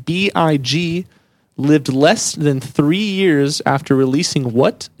 Notorious B.I.G. lived less than 3 years after releasing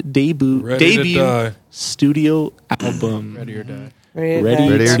what debut Ready to Die. studio album? Ready or Die. Ready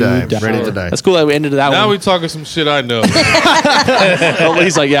Ready or die. Ready to die. That's cool that we ended that Now one. we talking some shit I know.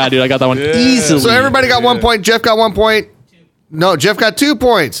 He's like, yeah, dude, I got that one easily. So everybody got 1 point. Jeff got 1 point. No, Jeff got 2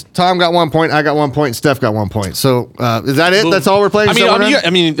 points. Tom got 1 point. I got 1 point. And Steph got 1 point. So is that it? That's all we're playing? I mean, Is that one round? I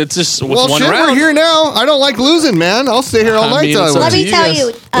mean, it's just well, one shit, round. we're here now. I don't like losing, man. I'll stay here all I night mean, till I it's win. up Let me tell you,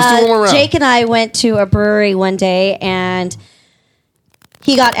 Let's do one more round. Jake and I went to a brewery one day, and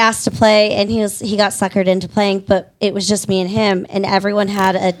he got asked to play, and he got suckered into playing, but it was just me and him, and everyone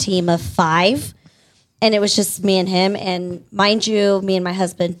had a team of 5, and it was just me and him. And mind you, me and my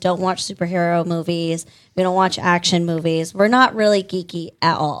husband don't watch superhero movies. We don't watch action movies. We're not really geeky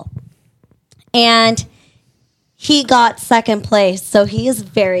at all. And he got second place, so he is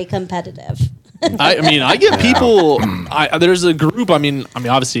very competitive. I mean, I get people. There's a group. I mean,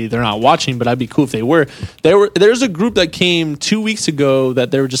 obviously they're not watching, but I'd be cool if they were. There's a group that came 2 weeks ago that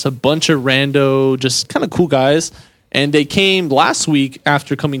they were just a bunch of rando, just kind of cool guys, and they came last week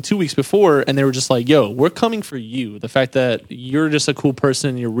after coming 2 weeks before, and they were just like, "Yo, we're coming for you. The fact that you're just a cool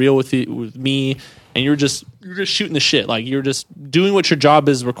person, you're real with me, and you're just shooting the shit. Like you're just doing what your job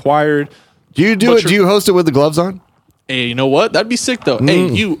is required." Do you do it? Do you host it with the gloves on? Hey, you know what? That'd be sick though. Hey,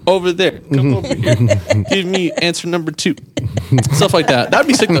 you over there, come over here. Give me answer number 2. Stuff like that. That'd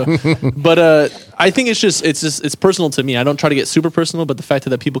be sick though. But I think it's personal to me. I don't try to get super personal, but the fact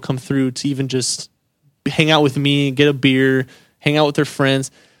that people come through to even just hang out with me, get a beer, hang out with their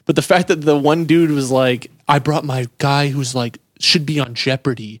friends. But the fact that the one dude was like, I brought my guy who's like should be on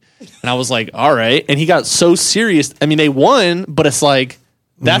Jeopardy. And I was like, all right. And he got so serious. I mean, they won, but it's like,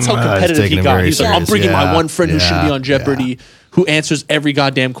 that's how competitive he got. He's like, I'm bringing my one friend who should be on Jeopardy, who answers every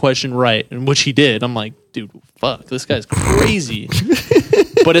goddamn question right, and which he did. I'm like, dude, fuck, this guy's crazy.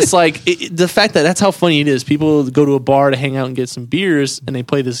 But it's like, the fact that that's how funny it is. People go to a bar to hang out and get some beers, and they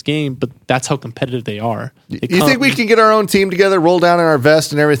play this game, but that's how competitive they are. You think we can get our own team together, roll down in our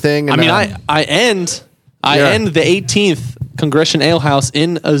vest and everything? And, I end the 18th Congression Ale House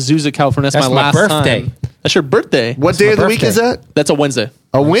in Azusa, California. That's my last birthday. time. That's your birthday. What day of the week is that? That's a Wednesday.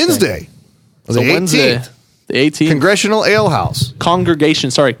 A Wednesday. It's a Wednesday. The 18th. Congressional Ale House. Congregation.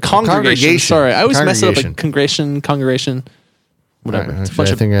 Sorry. Congregation. Sorry. I always mess it up like congregation. whatever. Right, It's a bunch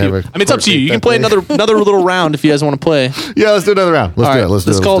I of think I have people. a I mean, it's up to you. You can that play thing. another little round if you guys want to play. Yeah, let's do another round. Let's All do right, it. Let's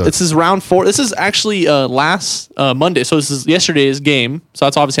do it's it. called. Let's This is round 4. This is actually last Monday. So this is yesterday's game. So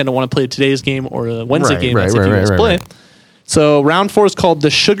that's obviously I don't want to play today's game or the Wednesday game. That's if you guys play. So round 4 is called the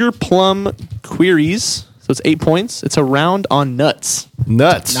Sugar Plum Queries. So it's 8 points. It's a round on nuts.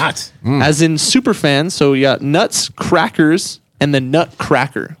 Nuts. Nuts. As in super fans. So you got nuts, crackers, and the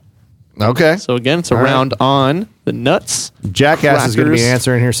nutcracker. Okay. So again, it's a All right. round on the nuts. Jackass is going to be crackers,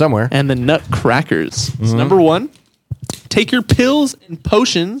 answering here somewhere. and the nutcrackers. Mm-hmm. So number 1, take your pills and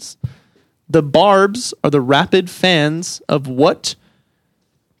potions. The Barbs are the rapid fans of what?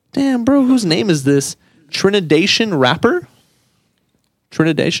 Damn, bro, whose name is this? Trinidadian rapper?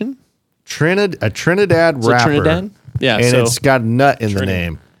 Trinidadian? A Trinidad Is it rapper. Trinidad? Yeah, and so- it's got nut in the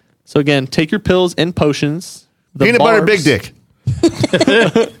name. So again, take your pills and potions. The Peanut butter, Barbs- big dick.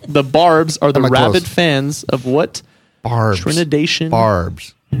 The Barbs are the Am I close? rabid fans of what? Barbs. Trinidadian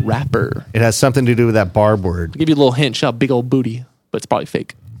Barbs. rapper. It has something to do with that barb word. I'll give you a little hint. She got a big old booty, but it's probably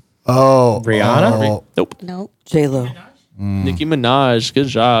fake. Oh, Rihanna? oh. Nope. Nope. J-Lo. Nicki Minaj. Good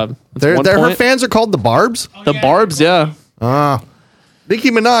job. That's They're, 1 her point. fans are called the Barbs? The Barbs, yeah.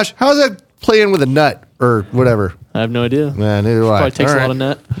 Nicki Minaj. How does that play in with a nut or whatever? I have no idea. Man, neither do I. Probably takes All a right. lot of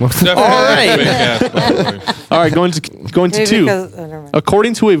net. Definitely All right. fake ass, by the way. All right, going to Maybe 2. because- never mind.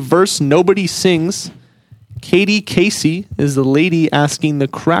 According to a verse nobody sings, Katie Casey is the lady asking the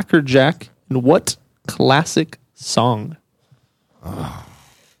Cracker Jack in what classic song?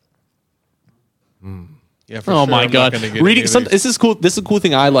 Yeah, for Oh sure, my I'm not god! gonna get Reading any some. of This is cool. This is a cool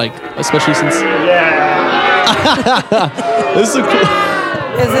thing I like, especially since. This is a cool.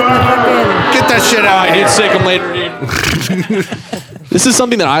 Is it the fucking... Get that shit out I need to take them later. This is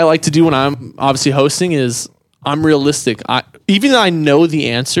something that I like to do when I'm obviously hosting. Is I'm realistic. Even though I know the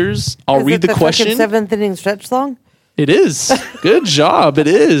answers, I'll Is read it the fucking question. 7th inning stretch song? It is. Good job. It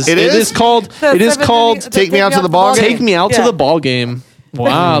is. It It is? is called. The It is 7th called. inning- Take Me Out to the Ball Game? Take me out to Yeah. the ball game.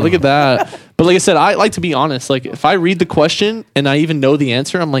 Wow, look at that. But like I said, I like to be honest. Like if I read the question and I even know the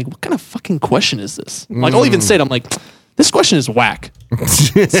answer, I'm like, what kind of fucking question is this? Like I'll even say it. I'm like, this question is whack.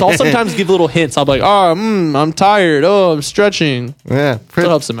 So I'll sometimes give little hints. I'll be like, oh, I'm tired. Oh, I'm stretching. Yeah. So it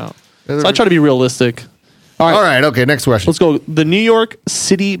helps them out. So I try to be realistic. All right. All right. Okay. Next question. Let's go. The New York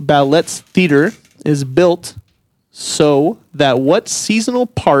City Ballet's theater is built so that what seasonal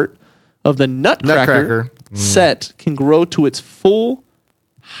part of the Nutcracker, Nutcracker. set can grow to its full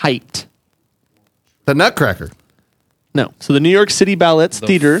height? The Nutcracker. No. So the New York City Ballet's The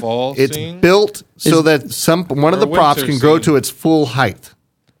theater. fall It's scene? built so Is- that one of the Or props winter can grow scene. to its full height.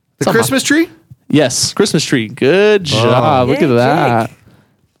 The Somehow. Christmas tree? Yes, Christmas tree. Good job. Look at Yay, that.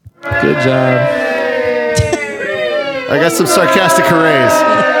 Good job. I got some sarcastic hoorays.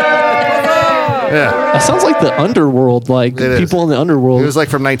 Yeah. That sounds like the underworld, like It is. people in the underworld. It was like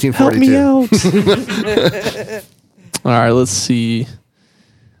from Help 1942. me out. All right, let's see.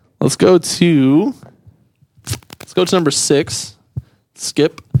 Let's go to number 6.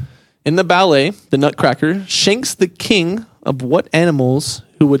 Skip. In the ballet, the Nutcracker, Shanks the king of what animals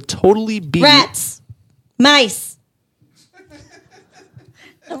who would totally be Rats. Mice.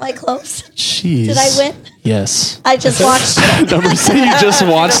 Am I close? Jeez. Did I win? Yes. I just watched it. Number 6, you just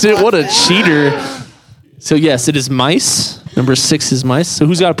watched it. What a cheater. So yes, it is mice. Number 6 is mice. So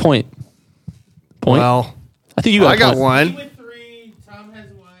who's got a point? Point? Well, I think you got I a got point. one. With 3, Tom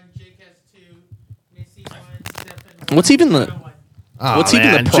has 1, Jake has 2, Missy 1, Stefan What's even the Oh, What's even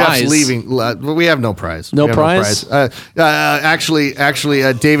the man, prize? Jeff's leaving. We have no prize. No We have prize?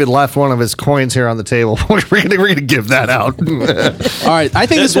 Actually, David left one of his coins here on the table. we're gonna give that out. All right, I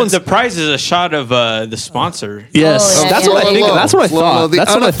think this one's the prize is a shot of the sponsor. yes. Oh, yeah, that's yeah. what I think. Low, That's what I slow, thought. low. The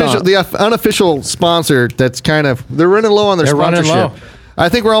That's what I unofficial, thought. the unofficial sponsor. That's kind of they're running low on their They're running sponsorship. low. I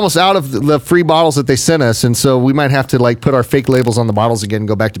think we're almost out of the free bottles that they sent us, and so we might have to like put our fake labels on the bottles again and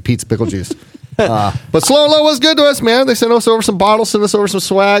go back to Pete's Pickle Juice. But Slow and Low was good to us, man. They sent us over some bottles, sent us over some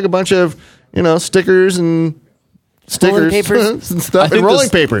swag, a bunch of stickers and stickers papers. and stuff, and think rolling this-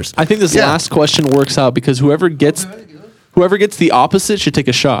 papers. I think this Yeah. last question works out because whoever gets the opposite should take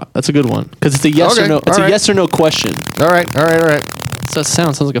a shot. That's a good one because it's a yes Okay, or no. It's all a right. yes or no question. All right. What's that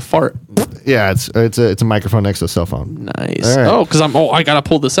sound? Sounds like a fart. Yeah, it's a microphone next to a cell phone. Nice. All right. Oh, because I gotta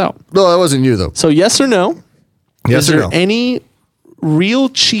pull this out. No, that wasn't you though. So yes or no? Yes Is or there no? any real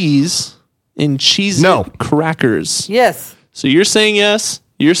cheese in cheese No. crackers? Yes. So you're saying yes.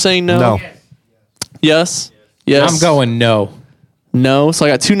 You're saying no. No. Yes. Yes. I'm going no. no. So I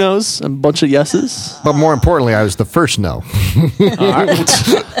got 2 no's and a bunch of yeses. But more importantly, I was the first no. All right.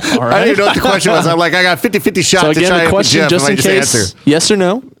 All I right. didn't even know what the question was. I'm like, I got 50-50 shot So to again, try the it with question, Jeff, just and in I just case, answer. yes or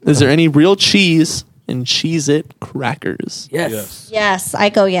no? Is there any real cheese and Cheez-It crackers. Yes, I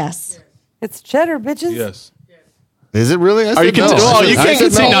go yes. It's cheddar, bitches. Yes. Is it really? I Are you said no. oh, you I can't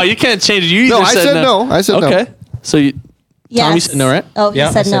said say no. You can't change it. You either No, I said no. I said no. Okay. So you, Yes. Tommy said no, right? Oh, he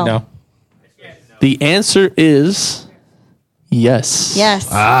said no. The answer is yes. Yes.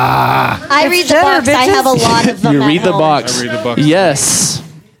 Ah. I read the box. I have a lot of them. You at read the home. box. I read the box. Yes.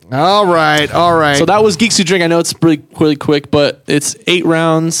 All right. All right. So that was Geeks Who Drink. I know it's really quick, but it's 8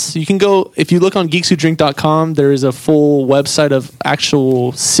 rounds. You can go, if you look on geekswhodrink.com, there is a full website of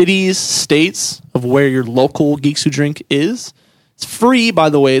actual cities, states of where your local Geeks Who Drink is. It's free, by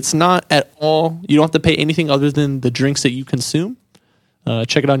the way. It's not at all. You don't have to pay anything other than the drinks that you consume.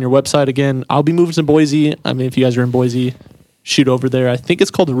 Check it on your website. Again, I'll be moving to Boise. I mean, if you guys are in Boise, shoot over there. I think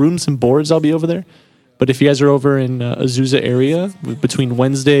it's called Rooms and Boards. I'll be over there. But if you guys are over in Azusa area between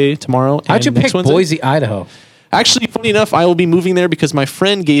Wednesday, tomorrow, and How'd you next pick Wednesday, Boise, Idaho? Actually, funny enough, I will be moving there because my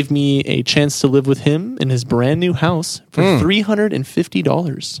friend gave me a chance to live with him in his brand new house for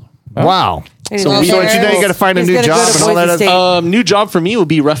 $350. Wow. He's So not you there. got to find a He's new gonna go job to and all Boise that. State. New job for me will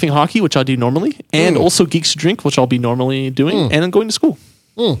be roughing hockey, which I do normally, and also Geeks Who Drink, which I'll be normally doing, and I'm going to school.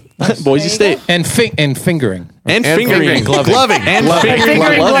 Boise State. And fingering. And And fingering. fingering. Gloving. And Gloving. fingering.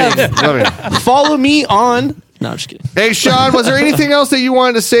 Gloving. Gloving. Gloving. Follow me on... No, I'm just kidding. Hey, Sean, was there anything else that you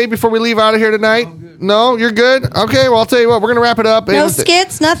wanted to say before we leave out of here tonight? No, you're good? Okay, well, I'll tell you what, we're going to wrap it up. No And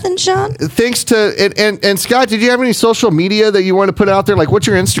skits, nothing, Sean. thanks to, and Scott, did you have any social media that you want to put out there? Like, what's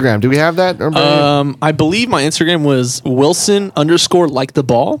your Instagram? Do we have that? Or I believe my Instagram was Wilson_like the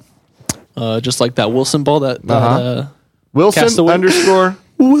ball. Just like that Wilson ball that Wilson Castaway. _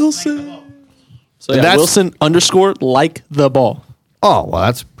 Wilson. So yeah, That's- Wilson_like the ball. Oh, well,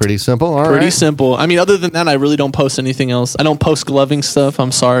 that's pretty simple. All right. Pretty simple. I mean, other than that, I really don't post anything else. I don't post gloving stuff.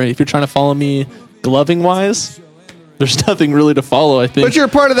 I'm sorry. If you're trying to follow me gloving wise, there's nothing really to follow, I think. But you're a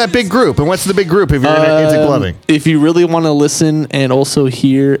part of that big group. And what's the big group if you're into gloving? If you really want to listen and also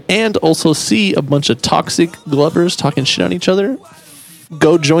hear and also see a bunch of toxic glovers talking shit on each other,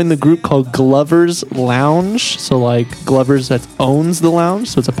 go join the group called Glover's Lounge. So like Glover's that owns the lounge.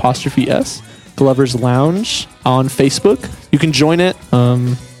 So it's 'S. Glover's Lounge on Facebook. You can join it.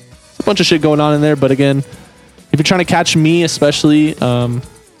 There's a bunch of shit going on in there. But again, if you're trying to catch me, especially,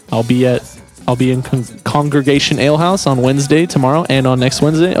 I'll be in Congregation Ale House on Wednesday, tomorrow, and on next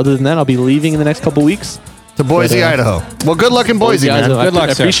Wednesday. Other than that, I'll be leaving in the next couple weeks. To Boise, Idaho. Well, good luck in Boise, man. Idaho. Good luck,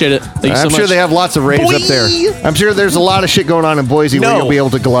 I sir. appreciate it. Thank you so I'm much. sure they have lots of raves up there. I'm sure there's a lot of shit going on in Boise where No. you'll be able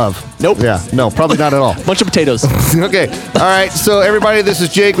to glove. Nope. Yeah. No, probably not at all. Bunch of potatoes. Okay. All right. So, everybody, this is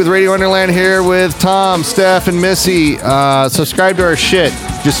Jake with Radio Underland here with Tom, Steph, and Missy. Subscribe to our shit.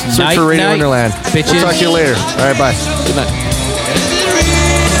 Just search Night, for Radio night, Underland. bitches. We'll talk to you later. All right. Bye. Good night.